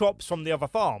eat the crops from the other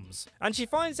farms, and she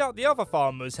finds out the other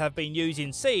farmers have been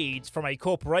using seeds from a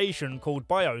corporation called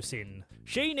Biosyn.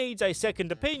 She needs a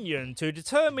second opinion to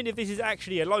determine if this is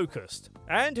actually a locust.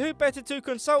 And who better to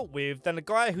consult with than a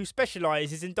guy who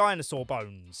specialises in dinosaur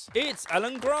bones? It's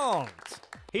Alan Grant.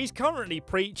 He's currently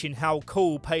preaching how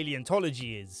cool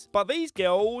paleontology is, but these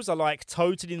girls are like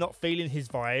totally not feeling his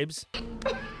vibes.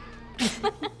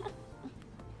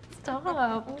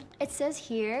 Stop. It says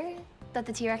here that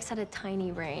the T-Rex had a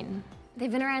tiny brain.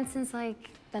 They've been around since like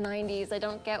the 90s. I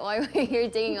don't get why we're here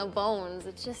digging up bones.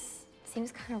 It just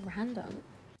seems kind of random.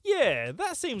 Yeah,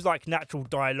 that seems like natural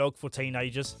dialogue for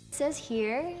teenagers. It says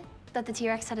here that the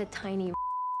T-Rex had a tiny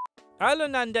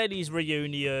Alan and Ellie's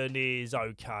reunion is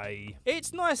okay.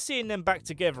 It's nice seeing them back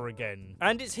together again.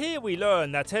 And it's here we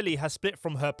learn that Ellie has split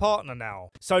from her partner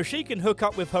now, so she can hook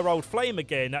up with her old flame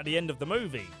again at the end of the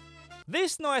movie.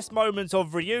 This nice moment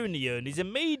of reunion is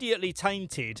immediately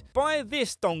tainted by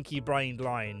this donkey-brained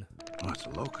line. Well, it's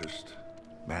a locust.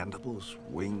 Mandibles,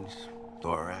 wings,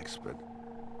 thorax, but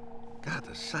God,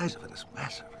 the size of it is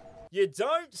massive. You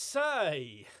don't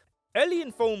say! Ellie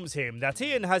informs him that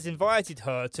Ian has invited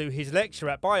her to his lecture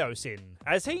at Biosyn,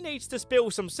 as he needs to spill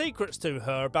some secrets to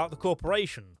her about the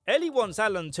corporation. Ellie wants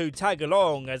Alan to tag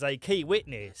along as a key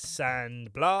witness,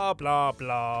 and blah blah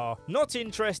blah. Not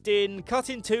interesting,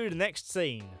 cutting to the next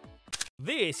scene.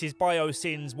 This is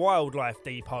Biosyn's wildlife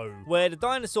depot, where the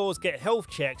dinosaurs get health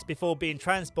checks before being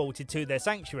transported to their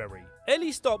sanctuary.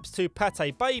 Ellie stops to pat a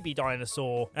baby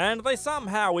dinosaur, and they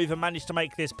somehow even manage to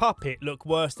make this puppet look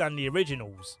worse than the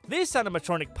originals. This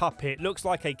animatronic puppet looks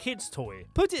like a kid's toy.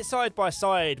 Put it side by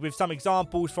side with some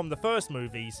examples from the first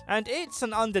movies, and it's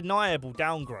an undeniable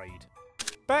downgrade.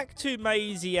 Back to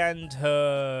Maisie and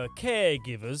her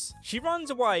caregivers. She runs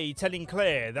away telling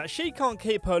Claire that she can't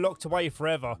keep her locked away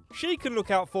forever. She can look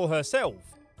out for herself.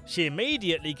 She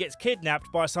immediately gets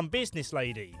kidnapped by some business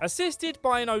lady, assisted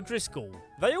by an O'Driscoll.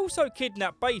 They also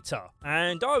kidnap Beta,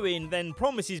 and Owen then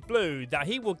promises Blue that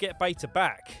he will get Beta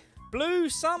back. Blue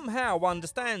somehow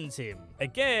understands him.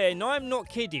 Again, I'm not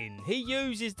kidding, he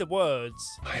uses the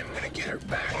words, I am gonna get her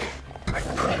back. I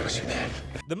promise you that.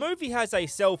 The movie has a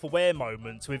self-aware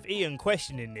moment with Ian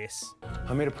questioning this.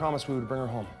 I made a promise we would bring her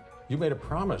home. You made a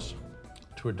promise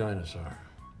to a dinosaur.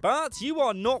 But you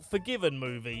are not forgiven,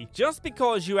 movie. Just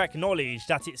because you acknowledge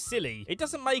that it's silly, it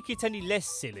doesn't make it any less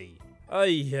silly.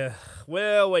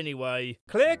 Well, anyway,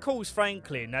 Claire calls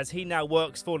Franklin as he now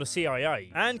works for the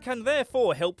CIA and can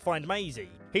therefore help find Maisie.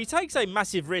 He takes a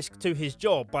massive risk to his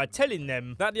job by telling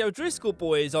them that the O'Driscoll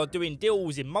boys are doing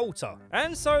deals in Malta,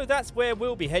 and so that's where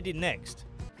we'll be heading next.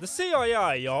 The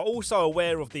CIA are also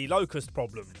aware of the locust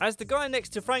problem, as the guy next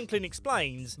to Franklin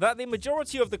explains that the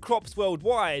majority of the crops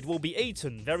worldwide will be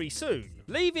eaten very soon,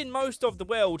 leaving most of the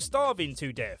world starving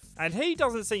to death, and he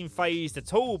doesn't seem fazed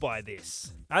at all by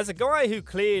this. As a guy who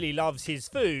clearly loves his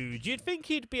food, you'd think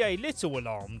he'd be a little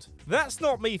alarmed. That's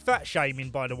not me fat shaming,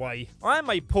 by the way. I'm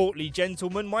a portly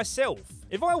gentleman myself.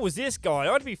 If I was this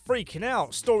guy, I'd be freaking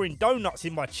out, storing donuts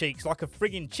in my cheeks like a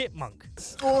friggin' chipmunk.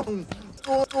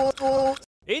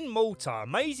 In Malta,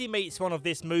 Maisie meets one of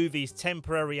this movie's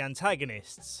temporary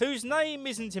antagonists, whose name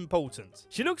isn't important.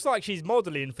 She looks like she's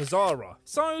modelling for Zara,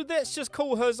 so let's just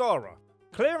call her Zara.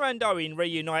 Claire and Owen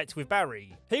reunite with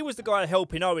Barry. He was the guy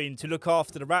helping Owen to look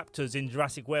after the raptors in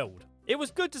Jurassic World. It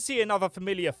was good to see another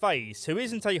familiar face who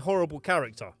isn't a horrible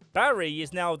character. Barry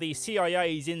is now the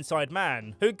CIA's inside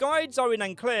man, who guides Owen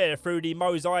and Claire through the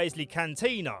Mos Eisley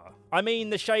Cantina. I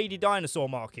mean the shady dinosaur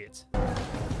market.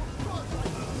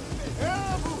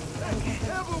 Okay.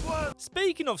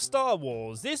 Speaking of Star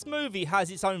Wars, this movie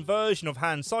has its own version of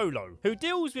Han Solo, who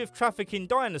deals with trafficking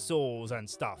dinosaurs and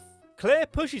stuff. Claire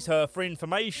pushes her for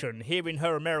information, hearing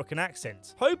her American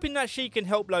accent, hoping that she can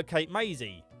help locate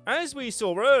Maisie. As we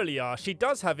saw earlier, she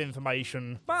does have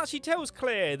information, but she tells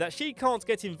Claire that she can't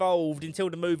get involved until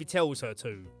the movie tells her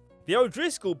to. The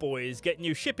O'Driscoll boys get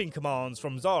new shipping commands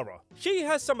from Zara. She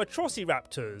has some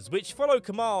Atrociraptors, which follow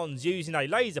commands using a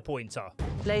laser pointer.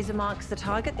 Laser marks the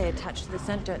target, they attach to the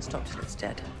scent, don't stop till it's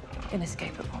dead.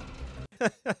 Inescapable.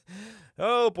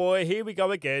 Oh boy, here we go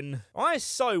again. I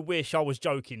so wish I was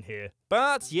joking here.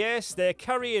 But yes, they're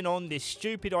carrying on this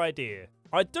stupid idea.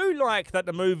 I do like that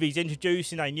the movie's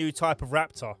introducing a new type of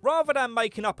raptor, rather than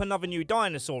making up another new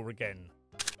dinosaur again.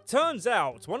 Turns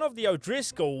out, one of the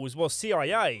O'Driscolls was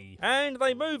CIA, and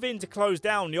they move in to close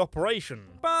down the operation,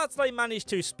 but they manage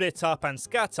to split up and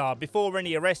scatter before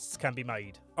any arrests can be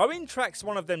made. Owen tracks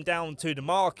one of them down to the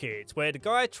market, where the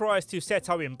guy tries to set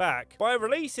Owen back by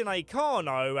releasing a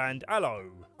Carno and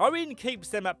Aloe. Owen keeps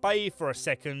them at bay for a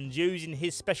second using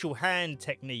his special hand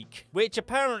technique, which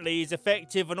apparently is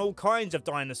effective on all kinds of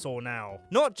dinosaur now,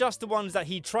 not just the ones that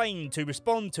he trained to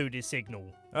respond to this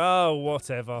signal. Oh,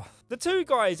 whatever. The two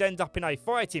guys end up in a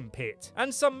fighting pit,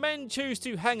 and some men choose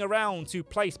to hang around to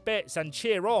place bets and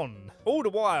cheer on. All the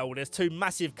while, there's two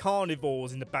massive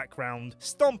carnivores in the background,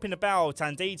 stomping about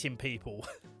and eating people.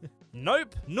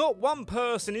 Nope, not one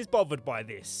person is bothered by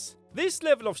this. This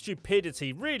level of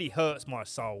stupidity really hurts my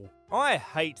soul. I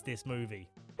hate this movie.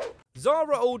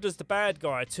 Zara orders the bad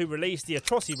guy to release the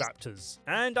Atrociraptors,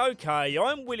 and okay,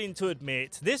 I'm willing to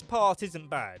admit this part isn't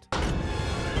bad.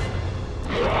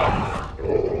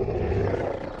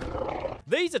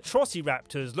 These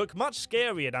Atrociraptors look much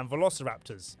scarier than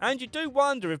Velociraptors, and you do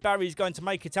wonder if Barry's going to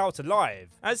make it out alive,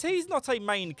 as he's not a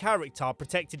main character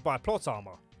protected by plot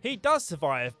armour. He does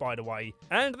survive, by the way,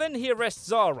 and then he arrests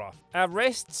Zara.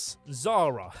 Arrests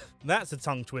Zara. That's a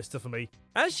tongue twister for me.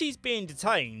 As she's being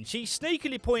detained, she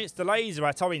sneakily points the laser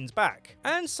at Owen's back,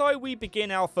 and so we begin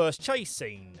our first chase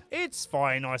scene. It's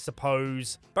fine, I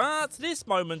suppose, but this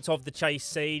moment of the chase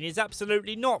scene is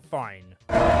absolutely not fine.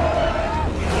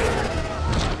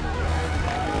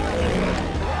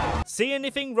 See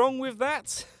anything wrong with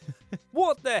that?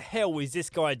 What the hell is this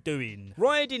guy doing?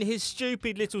 Riding his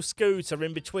stupid little scooter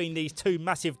in between these two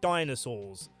massive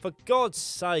dinosaurs. For God's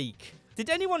sake. Did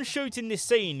anyone shooting this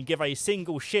scene give a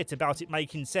single shit about it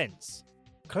making sense?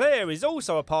 Claire is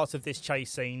also a part of this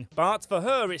chase scene, but for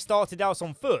her it started out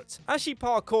on foot, as she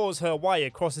parkours her way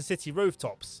across the city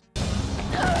rooftops.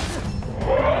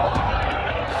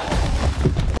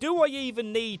 Do I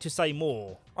even need to say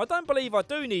more? I don't believe I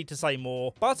do need to say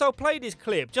more, but I'll play this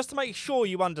clip just to make sure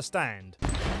you understand.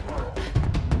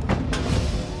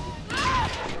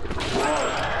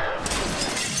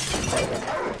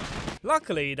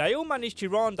 Luckily, they all manage to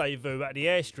rendezvous at the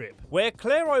airstrip, where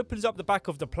Claire opens up the back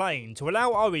of the plane to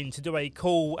allow Owen to do a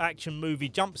cool action movie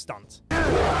jump stunt.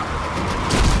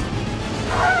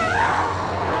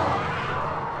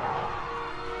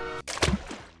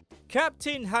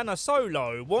 Captain Hanna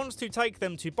Solo wants to take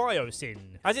them to Biosyn,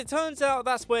 as it turns out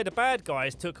that's where the bad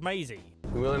guys took Maisie.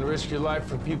 You willing to risk your life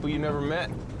for people you never met?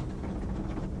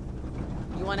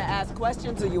 You want to ask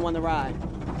questions or you want to ride?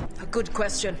 A good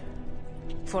question.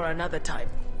 For another time.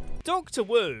 Dr.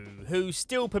 Wu, who's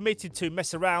still permitted to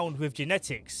mess around with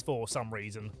genetics for some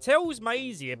reason, tells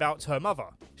Maisie about her mother.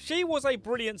 She was a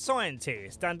brilliant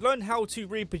scientist and learned how to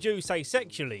reproduce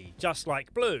asexually, just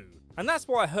like Blue. And that's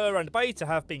why her and Beta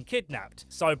have been kidnapped,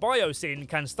 so Biosyn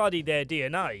can study their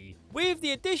DNA. With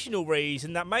the additional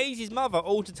reason that Maisie's mother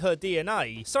altered her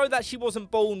DNA so that she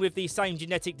wasn't born with the same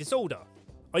genetic disorder.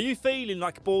 Are you feeling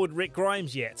like bored Rick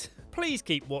Grimes yet? Please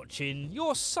keep watching,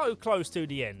 you're so close to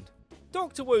the end.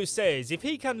 Dr. Wu says if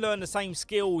he can learn the same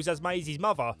skills as Maisie's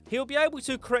mother, he'll be able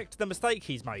to correct the mistake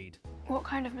he's made. What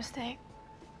kind of mistake?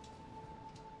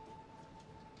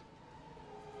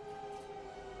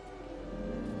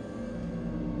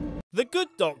 The good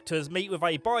doctors meet with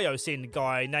a Biosyn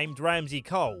guy named Ramsey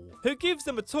Cole, who gives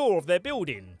them a tour of their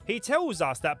building. He tells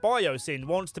us that Biosyn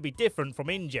wants to be different from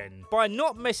InGen by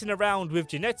not messing around with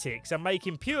genetics and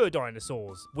making pure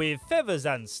dinosaurs, with feathers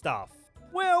and stuff.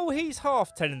 Well, he's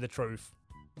half telling the truth.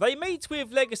 They meet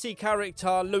with legacy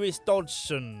character Lewis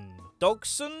Dodgson.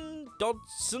 Dodgson?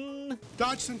 Dodgson!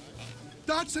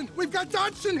 We've got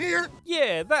Dodgson here!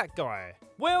 Yeah, that guy.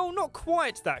 Well, not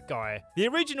quite that guy. The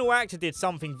original actor did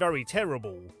something very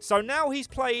terrible, so now he's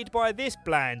played by this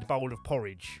bland bowl of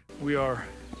porridge. We are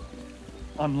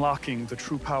unlocking the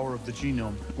true power of the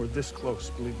genome. We're this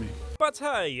close, believe me. But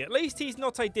hey, at least he's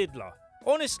not a diddler.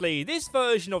 Honestly, this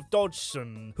version of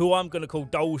Dodgson, who I'm going to call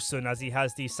Dawson as he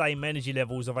has the same energy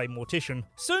levels of a mortician,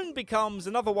 soon becomes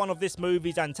another one of this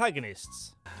movie's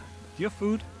antagonists. Do you have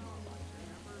food?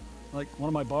 Like one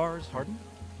of my bars? Pardon?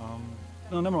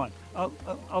 No, never mind.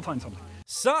 I'll find something.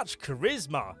 Such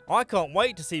charisma. I can't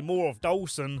wait to see more of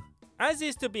Dawson. As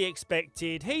is to be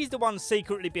expected, he's the one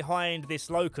secretly behind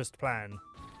this locust plan.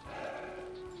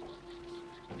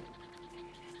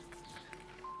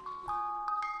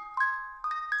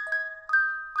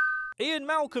 Ian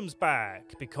Malcolm's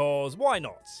back, because why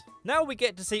not? Now we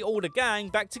get to see all the gang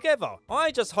back together. I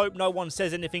just hope no one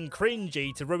says anything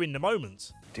cringy to ruin the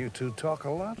moment. Do you two talk a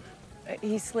lot?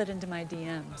 He slid into my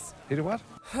DMs. He did what?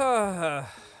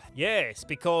 Yes,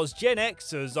 because Gen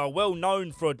Xers are well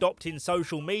known for adopting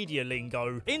social media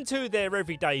lingo into their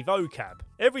everyday vocab.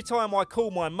 Every time I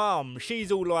call my mum,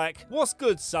 she's all like, "What's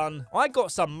good, son? I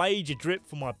got some major drip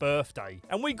for my birthday,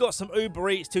 and we got some Uber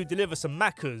Eats to deliver some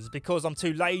Maccas because I'm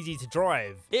too lazy to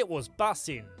drive." It was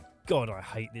bussin'. God, I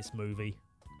hate this movie.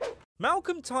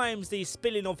 Malcolm times the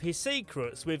spilling of his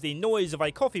secrets with the noise of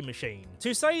a coffee machine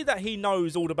to say that he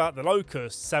knows all about the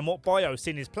locusts and what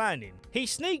Biosyn is planning. He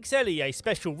sneaks Ellie a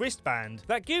special wristband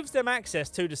that gives them access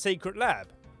to the secret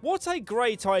lab. What a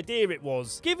great idea it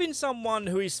was, giving someone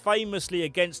who is famously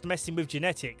against messing with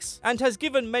genetics and has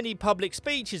given many public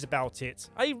speeches about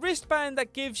it, a wristband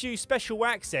that gives you special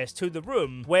access to the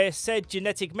room where said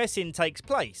genetic messing takes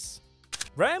place.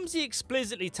 Ramsey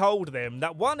explicitly told them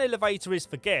that one elevator is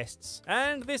for guests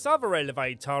and this other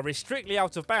elevator is strictly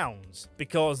out of bounds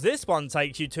because this one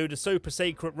takes you to the super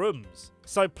secret rooms.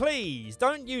 So please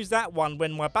don't use that one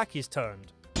when my back is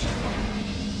turned.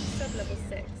 Sub-level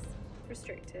 6.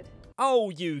 Restricted. Oh,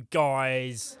 you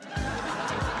guys.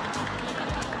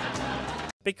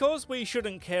 Because we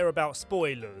shouldn't care about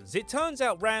spoilers, it turns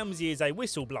out Ramsey is a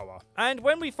whistleblower. And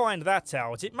when we find that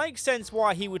out, it makes sense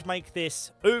why he would make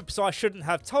this "oops, I shouldn't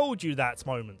have told you that"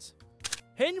 moment.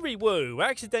 Henry Wu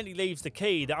accidentally leaves the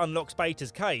key that unlocks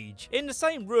Beta's cage in the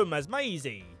same room as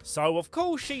Maisie, so of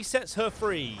course she sets her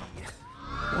free.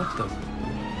 What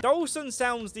the? Dawson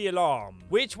sounds the alarm,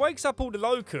 which wakes up all the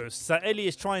locusts that Ellie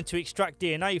is trying to extract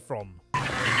DNA from.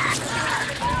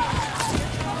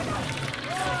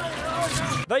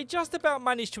 They just about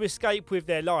manage to escape with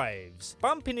their lives,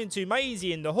 bumping into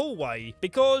Maisie in the hallway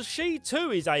because she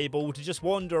too is able to just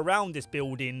wander around this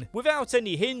building without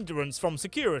any hindrance from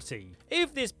security.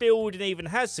 If this building even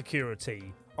has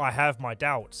security, I have my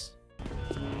doubts.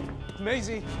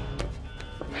 Maisie!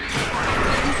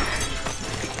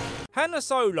 Hannah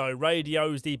Solo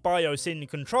radios the Biosyn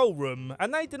control room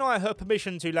and they deny her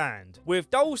permission to land, with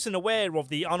Dawson aware of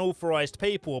the unauthorised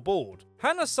people aboard.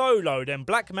 Hannah Solo then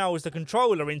blackmails the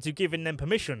controller into giving them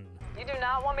permission. You do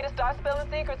not want me to start spilling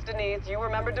secrets, Denise. You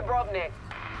remember Dubrovnik.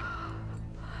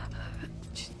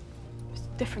 It's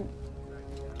different.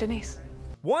 Denise.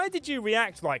 Why did you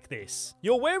react like this?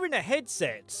 You're wearing a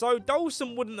headset, so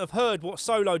Dawson wouldn't have heard what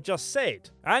Solo just said.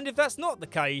 And if that's not the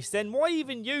case, then why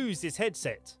even use this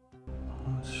headset?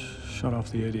 Shut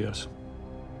off the ADS.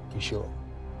 You sure?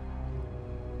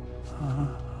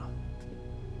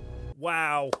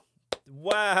 Wow.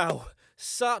 Wow.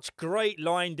 Such great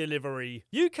line delivery.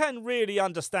 You can really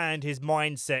understand his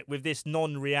mindset with this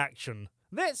non-reaction.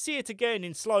 Let's see it again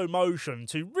in slow motion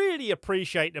to really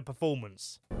appreciate the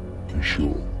performance. You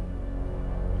sure?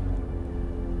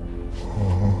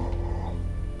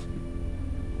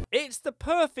 It's the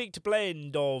perfect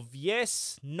blend of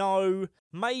yes, no,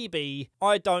 maybe,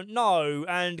 I don't know,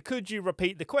 and could you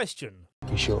repeat the question?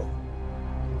 You sure?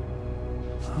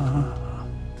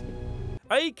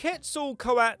 A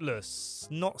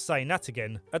Quetzalcoatlus, not saying that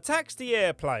again, attacks the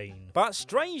airplane, but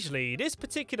strangely this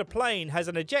particular plane has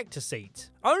an ejector seat.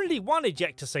 Only one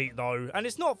ejector seat though, and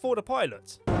it's not for the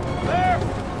pilot.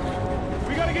 There!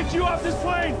 We gotta get you off this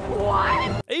plane!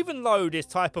 What? Even though this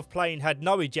type of plane had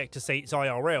no ejector seats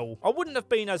IRL, I wouldn't have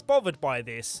been as bothered by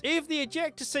this if the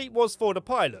ejector seat was for the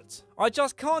pilot. I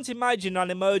just can't imagine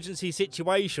an emergency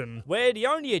situation where the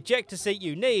only ejector seat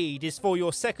you need is for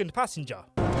your second passenger.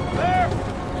 There!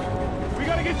 We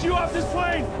gotta get you off this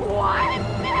plane! What?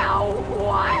 Now?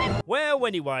 What? Well,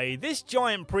 anyway, this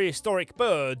giant prehistoric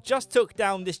bird just took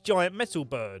down this giant metal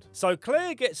bird, so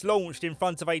Claire gets launched in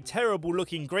front of a terrible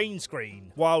looking green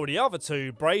screen, while the other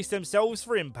two brace themselves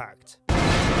for impact.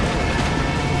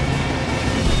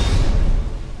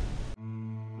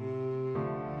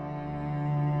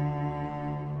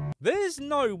 There's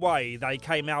no way they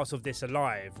came out of this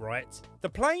alive, right?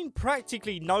 The plane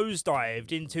practically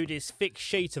nosedived into this thick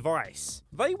sheet of ice.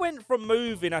 They went from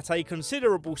moving at a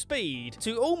considerable speed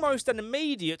to almost an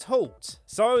immediate halt,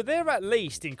 so they're at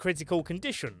least in critical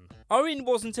condition. Owen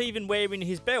wasn't even wearing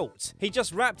his belt, he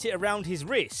just wrapped it around his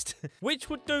wrist, which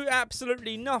would do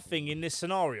absolutely nothing in this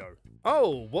scenario.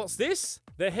 Oh, what's this?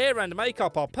 Their hair and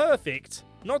makeup are perfect.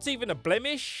 Not even a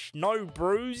blemish, no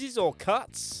bruises or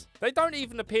cuts. They don't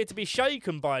even appear to be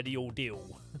shaken by the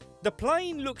ordeal. The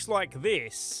plane looks like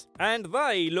this, and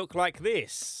they look like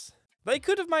this. They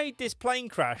could have made this plane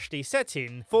crash the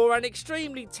setting for an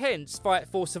extremely tense fight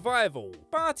for survival,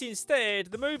 but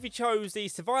instead the movie chose the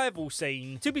survival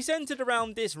scene to be centred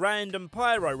around this random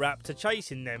Pyroraptor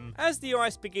chasing them as the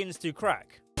ice begins to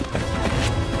crack.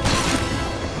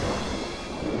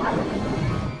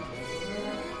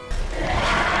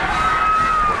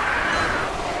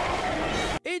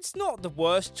 It's not the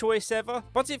worst choice ever,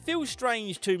 but it feels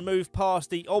strange to move past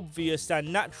the obvious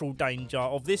and natural danger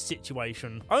of this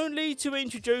situation, only to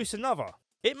introduce another.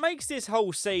 It makes this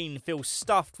whole scene feel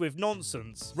stuffed with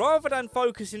nonsense, rather than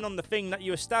focusing on the thing that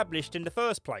you established in the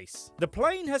first place. The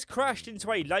plane has crashed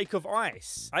into a lake of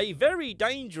ice, a very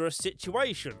dangerous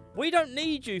situation. We don't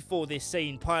need you for this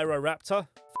scene, Pyroraptor.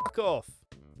 Fuck off.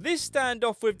 This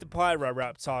standoff with the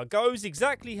Pyroraptor goes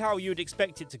exactly how you'd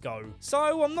expect it to go,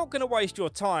 so I'm not going to waste your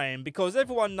time because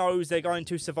everyone knows they're going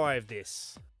to survive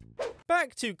this.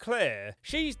 Back to Claire,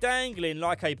 she's dangling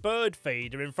like a bird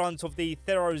feeder in front of the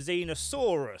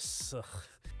Therizinosaurus.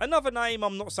 Another name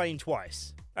I'm not saying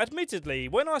twice. Admittedly,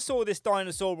 when I saw this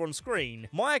dinosaur on screen,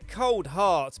 my cold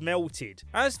heart melted,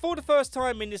 as for the first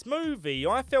time in this movie,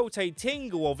 I felt a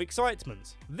tingle of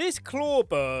excitement. This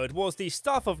clawbird was the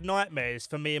stuff of nightmares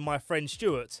for me and my friend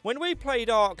Stuart when we played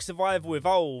Ark Survival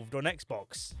Evolved on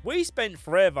Xbox. We spent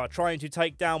forever trying to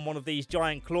take down one of these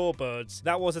giant clawbirds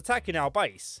that was attacking our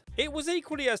base. It was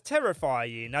equally as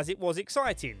terrifying as it was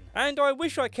exciting, and I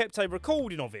wish I kept a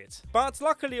recording of it, but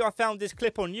luckily I found this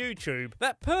clip on YouTube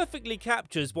that perfectly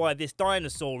captures why this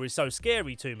dinosaur is so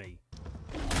scary to me.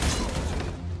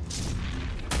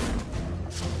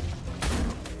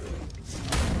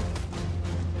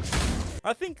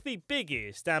 I think the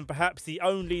biggest and perhaps the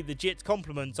only legit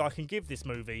compliment I can give this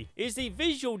movie is the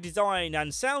visual design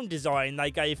and sound design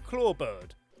they gave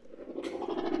Clawbird.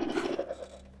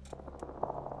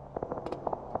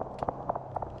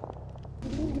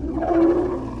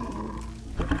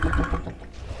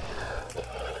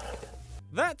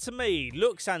 That to me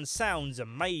looks and sounds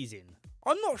amazing.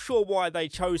 I'm not sure why they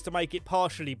chose to make it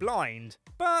partially blind,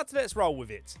 but let's roll with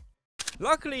it.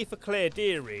 Luckily for Claire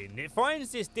Deering, it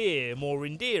finds this deer more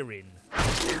endearing.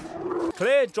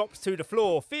 Claire drops to the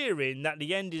floor fearing that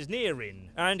the end is nearing,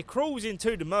 and crawls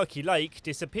into the murky lake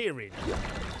disappearing.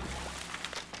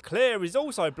 Claire is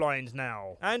also blind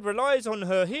now, and relies on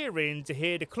her hearing to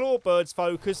hear the clawbird's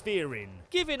focus veering,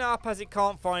 giving up as it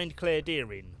can't find Claire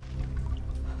Deering.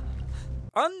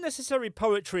 Unnecessary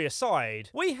poetry aside,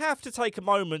 we have to take a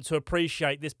moment to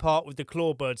appreciate this part with the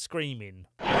clawbird screaming.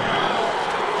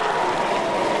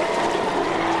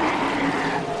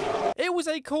 It was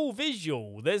a cool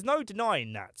visual, there's no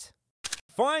denying that.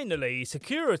 Finally,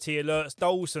 security alerts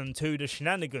Dawson to the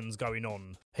shenanigans going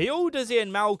on. He orders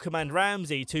Ian Malcolm and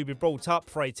Ramsey to be brought up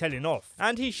for a telling off,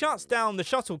 and he shuts down the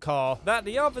shuttle car that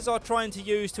the others are trying to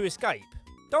use to escape.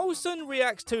 Dawson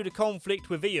reacts to the conflict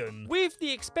with Ian with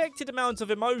the expected amount of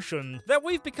emotion that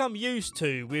we've become used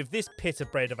to with this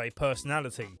pita-bread of a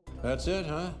personality. That's it,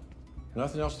 huh?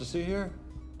 Nothing else to see here?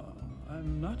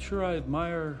 I'm not sure I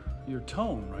admire your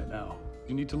tone right now.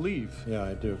 You need to leave. Yeah,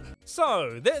 I do.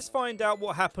 So, let's find out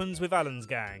what happens with Alan's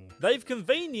gang. They've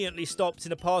conveniently stopped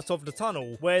in a part of the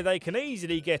tunnel where they can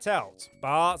easily get out.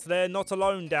 But they're not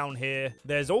alone down here.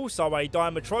 There's also a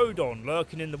Dimetrodon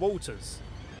lurking in the waters.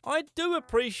 I do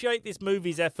appreciate this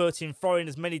movie's effort in throwing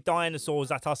as many dinosaurs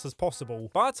at us as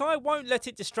possible, but I won't let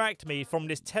it distract me from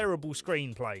this terrible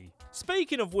screenplay.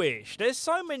 Speaking of which, there's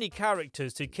so many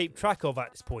characters to keep track of at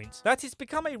this point that it's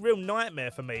become a real nightmare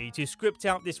for me to script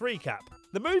out this recap.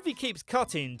 The movie keeps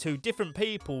cutting to different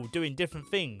people doing different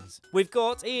things. We've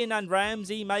got Ian and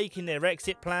Ramsey making their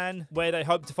exit plan, where they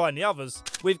hope to find the others.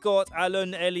 We've got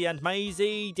Alan, Ellie and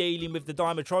Maisie dealing with the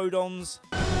Dimetrodons.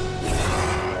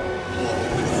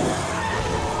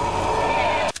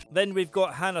 Then we've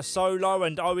got Hannah Solo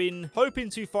and Owen hoping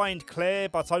to find Claire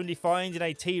but only finding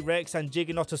a T-Rex and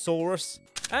Giganotosaurus.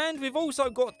 And we've also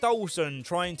got Dawson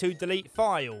trying to delete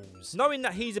files, knowing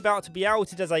that he's about to be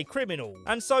outed as a criminal,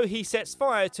 and so he sets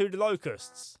fire to the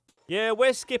locusts. Yeah,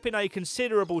 we're skipping a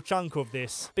considerable chunk of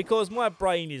this because my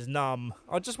brain is numb.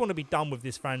 I just want to be done with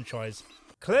this franchise.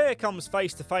 Claire comes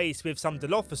face to face with some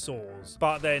Dilophosaurs,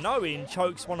 but then Owen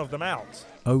chokes one of them out.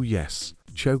 Oh yes,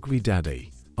 choke me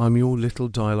daddy. I'm your little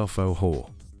Dilopho whore.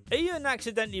 Ian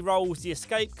accidentally rolls the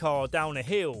escape car down a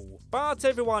hill, but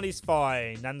everyone is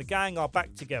fine and the gang are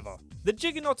back together. The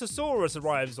Giganotosaurus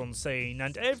arrives on scene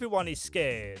and everyone is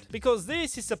scared, because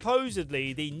this is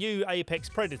supposedly the new apex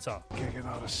predator.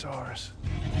 Giganotosaurus.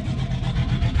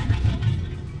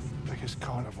 Biggest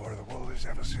carnivore the world has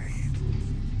ever seen.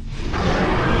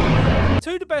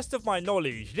 To the best of my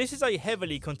knowledge, this is a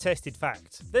heavily contested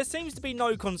fact. There seems to be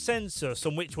no consensus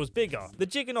on which was bigger, the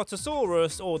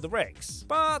Giganotosaurus or the Rex.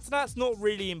 But that's not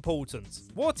really important.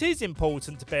 What is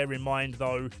important to bear in mind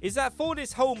though, is that for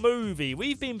this whole movie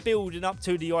we've been building up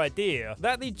to the idea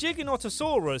that the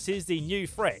Giganotosaurus is the new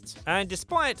threat. And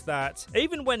despite that,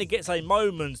 even when it gets a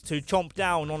moment to chomp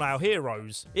down on our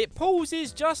heroes, it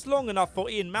pauses just long enough for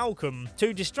Ian Malcolm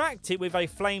to distract it with a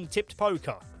flame-tipped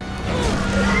poker.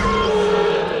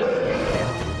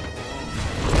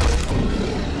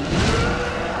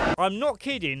 I'm not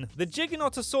kidding, the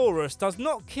Giganotosaurus does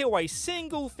not kill a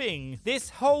single thing this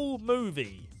whole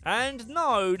movie. And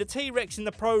no, the T-Rex in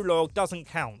the prologue doesn't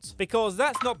count, because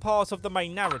that's not part of the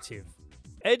main narrative.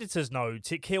 Editor's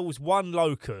note, it kills one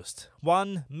locust.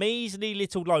 One measly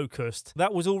little locust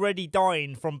that was already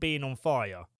dying from being on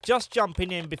fire. Just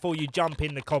jumping in before you jump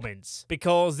in the comments,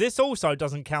 because this also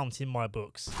doesn't count in my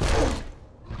books.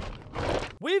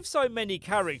 With so many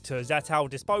characters at our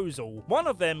disposal, one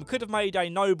of them could have made a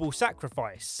noble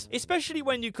sacrifice, especially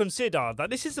when you consider that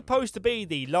this is supposed to be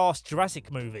the last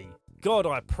Jurassic movie. God,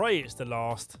 I pray it's the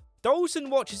last.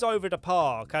 Dawson watches over the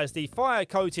park as the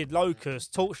fire-coated locusts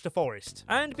torch the forest,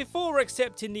 and before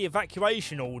accepting the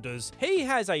evacuation orders, he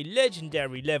has a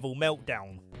legendary level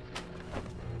meltdown.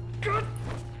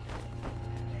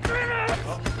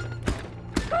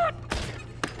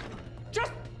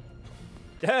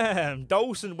 Damn,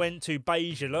 Dawson went to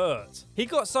beige alert. He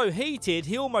got so heated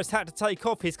he almost had to take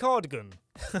off his cardigan.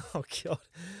 Oh god,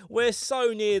 we're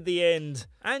so near the end,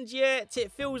 and yet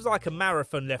it feels like a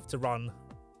marathon left to run.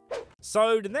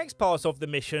 So the next part of the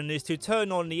mission is to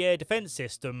turn on the air defense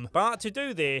system, but to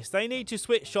do this they need to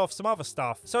switch off some other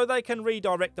stuff so they can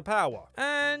redirect the power.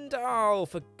 And oh,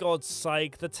 for God's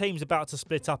sake, the team's about to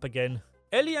split up again.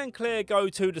 Ellie and Claire go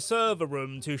to the server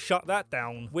room to shut that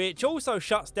down, which also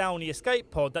shuts down the escape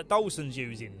pod that Dawson's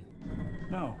using.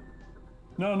 No.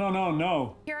 No, no, no,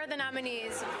 no. Here are the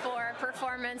nominees for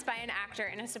performance by an actor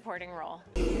in a supporting role.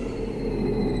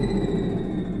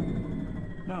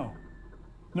 No.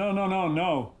 No, no, no,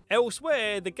 no.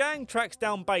 Elsewhere, the gang tracks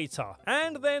down Beta,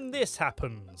 and then this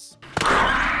happens.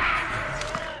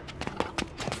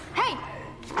 Hey!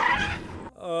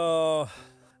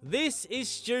 This is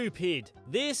stupid.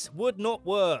 This would not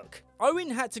work. Owen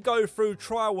had to go through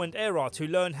trial and error to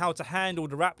learn how to handle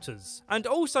the raptors, and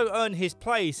also earn his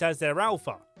place as their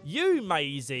alpha. You,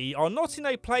 Maisie, are not in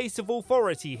a place of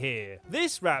authority here.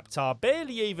 This raptor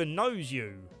barely even knows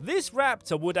you. This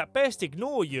raptor would at best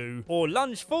ignore you, or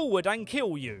lunge forward and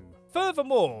kill you.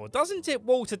 Furthermore, doesn't it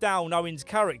water down Owen's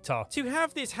character to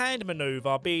have this hand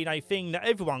maneuver being a thing that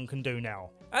everyone can do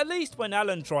now? At least when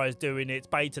Alan tries doing it,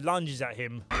 Beta lunges at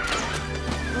him.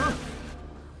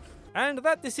 And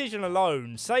that decision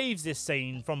alone saves this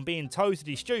scene from being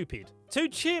totally stupid. To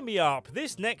cheer me up,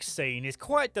 this next scene is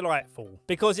quite delightful,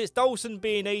 because it's Dawson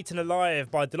being eaten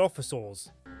alive by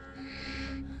Dilophosaurs.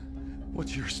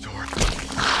 What's your story?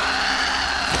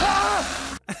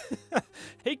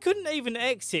 He couldn't even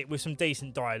exit with some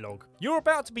decent dialogue. You're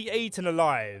about to be eaten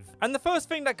alive, and the first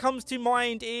thing that comes to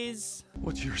mind is...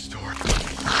 What's your story?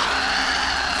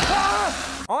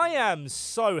 I am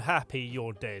so happy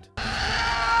you're dead.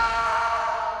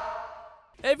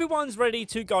 Everyone's ready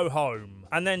to go home,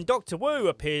 and then Dr. Wu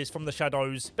appears from the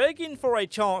shadows, begging for a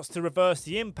chance to reverse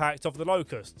the impact of the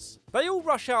locusts. They all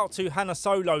rush out to Hanna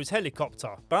Solo's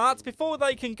helicopter, but before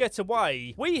they can get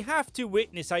away, we have to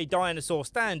witness a dinosaur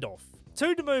standoff.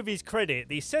 To the movie's credit,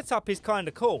 the setup is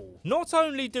kinda cool. Not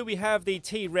only do we have the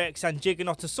T-Rex and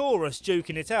Giganotosaurus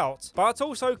duking it out, but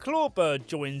also Clawbird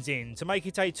joins in to make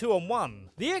it a 2-on-1.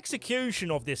 The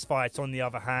execution of this fight, on the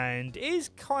other hand, is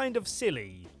kind of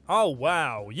silly. Oh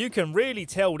wow, you can really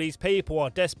tell these people are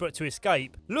desperate to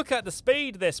escape. Look at the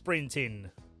speed they're sprinting.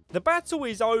 The battle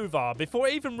is over before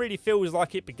it even really feels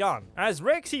like it begun, as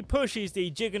Rexy pushes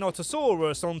the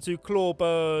Giganotosaurus onto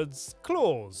Clawbird's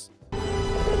claws.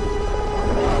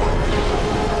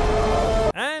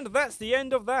 And that's the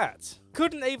end of that.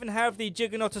 Couldn't even have the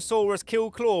Giganotosaurus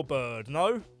kill Clawbird,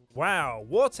 no? Wow,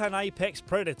 what an apex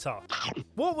predator.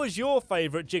 What was your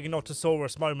favourite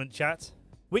Giganotosaurus moment, chat?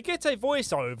 We get a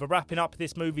voiceover wrapping up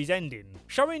this movie's ending,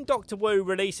 showing Dr. Wu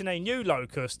releasing a new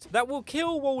locust that will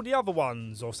kill all the other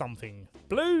ones or something.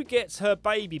 Blue gets her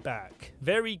baby back,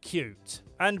 very cute.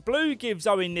 And Blue gives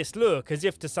Owen this look as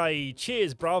if to say,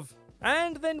 cheers bruv.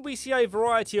 And then we see a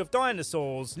variety of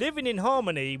dinosaurs living in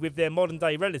harmony with their modern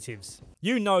day relatives.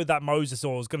 You know that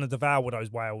mosasaur's gonna devour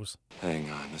those whales. Hang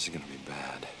on, this is gonna be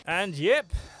bad. And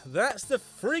yep, that's the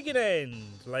friggin' end,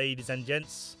 ladies and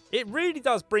gents. It really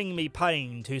does bring me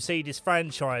pain to see this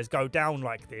franchise go down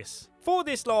like this. For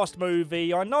this last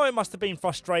movie, I know it must have been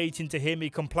frustrating to hear me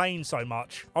complain so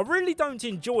much. I really don't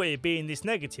enjoy being this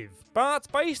negative,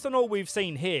 but based on all we've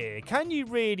seen here, can you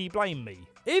really blame me?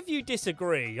 If you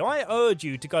disagree, I urge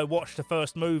you to go watch the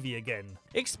first movie again.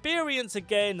 Experience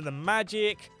again the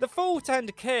magic, the thought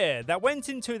and care that went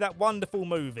into that wonderful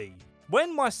movie.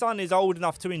 When my son is old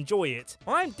enough to enjoy it,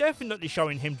 I'm definitely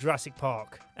showing him Jurassic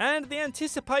Park. And the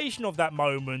anticipation of that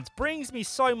moment brings me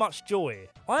so much joy.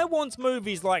 I want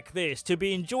movies like this to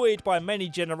be enjoyed by many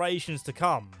generations to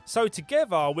come, so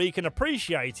together we can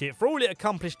appreciate it for all it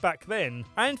accomplished back then,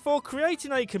 and for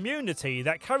creating a community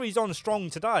that carries on strong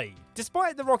today,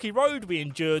 despite the rocky road we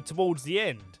endured towards the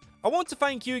end. I want to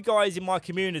thank you guys in my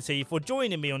community for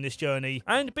joining me on this journey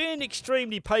and being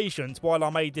extremely patient while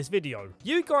I made this video.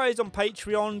 You guys on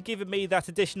Patreon giving me that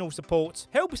additional support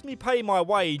helps me pay my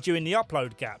way during the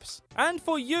upload gaps. And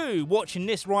for you watching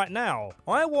this right now,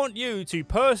 I want you to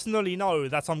personally know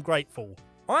that I'm grateful.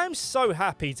 I'm so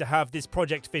happy to have this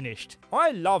project finished. I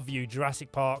love you,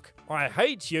 Jurassic Park. I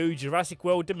hate you, Jurassic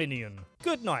World Dominion.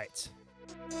 Good night.